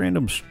two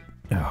random...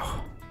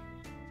 Oh.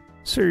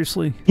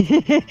 Seriously?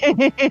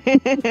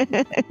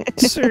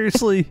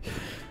 Seriously?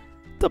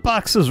 The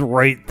box is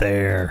right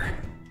there.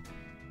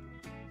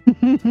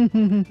 Hi,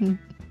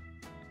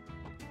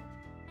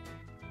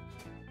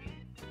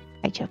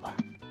 Jabba.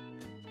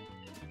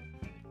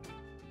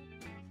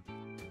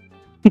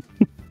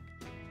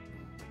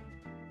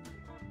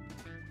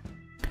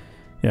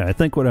 Yeah, I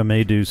think what I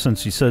may do,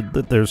 since you said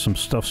that there's some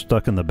stuff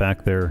stuck in the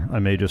back there, I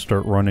may just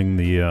start running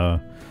the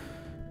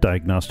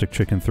diagnostic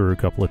chicken through a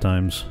couple of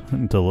times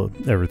until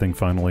everything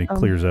finally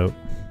clears out.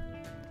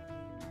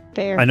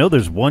 Fair. I know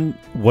there's one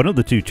of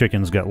the two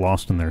chickens got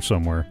lost in there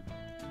somewhere.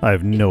 I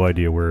have no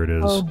idea where it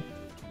is. Oh.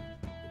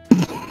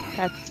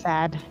 That's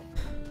sad.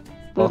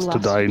 We Lost a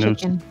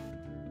diagnosis. chicken.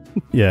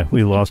 Yeah,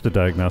 we lost a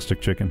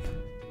diagnostic chicken.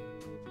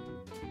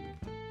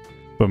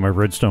 But my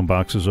redstone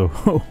box is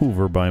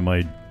over by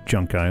my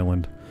junk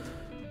island.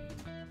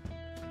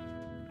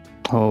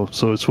 Oh,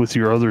 so it's with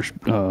your other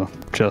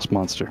chest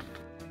monster.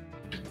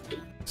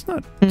 It's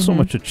not so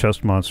much a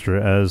chest monster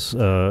as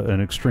an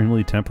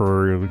extremely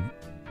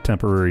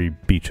temporary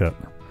beach hut.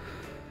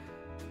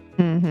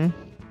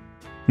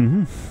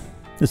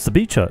 It's the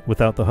beach hut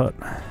without the hut.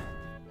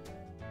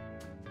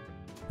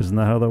 Isn't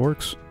that how that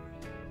works?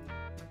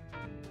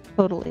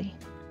 Totally.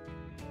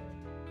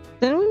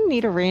 Does anyone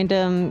need a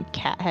random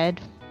cat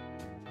head?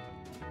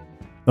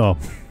 Oh,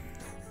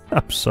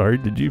 I'm sorry.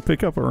 Did you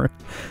pick up a?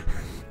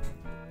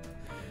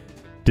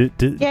 Did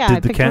the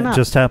cat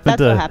just happen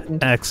to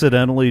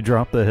accidentally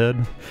drop the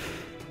head?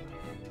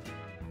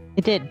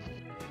 It did.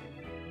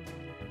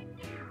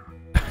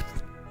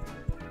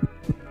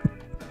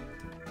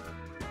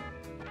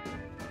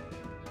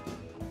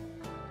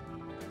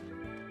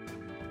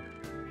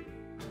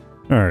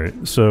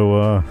 Alright,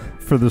 so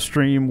for the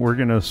stream, we're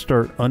going to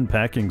start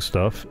unpacking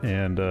stuff,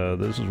 and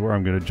this is where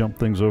I'm going to jump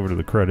things over to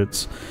the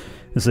credits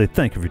and say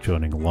thank you for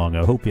joining along.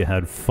 I hope you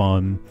had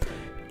fun.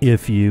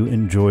 If you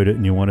enjoyed it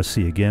and you want to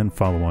see again,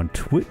 follow on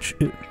Twitch.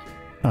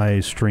 I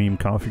stream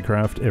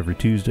CoffeeCraft every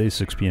Tuesday,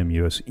 6 p.m.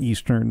 U.S.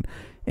 Eastern,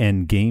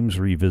 and Games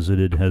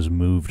Revisited has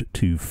moved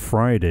to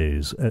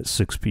Fridays at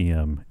 6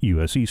 p.m.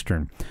 U.S.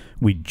 Eastern.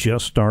 We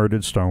just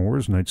started Star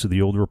Wars Knights of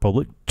the Old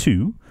Republic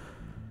 2,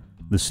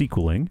 the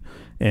sequeling,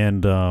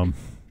 and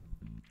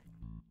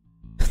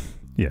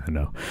yeah, I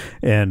know.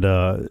 And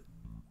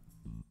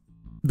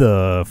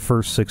the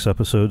first 6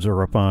 episodes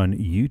are up on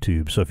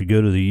YouTube. So if you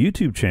go to the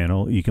YouTube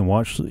channel, you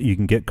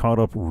can get caught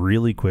up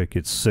really quick.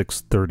 It's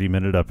 6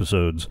 30-minute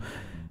episodes,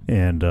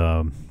 and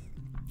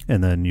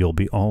then you'll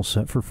be all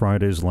set for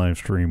Friday's live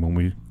stream when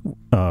we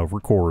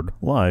record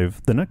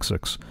live the next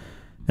 6.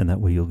 And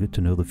that way you'll get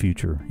to know the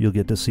future. You'll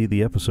get to see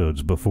the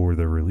episodes before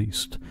they're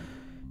released.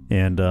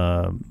 And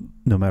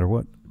no matter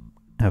what,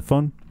 have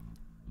fun,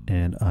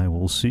 and I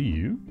will see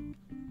you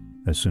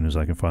as soon as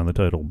I can find the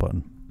title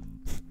button.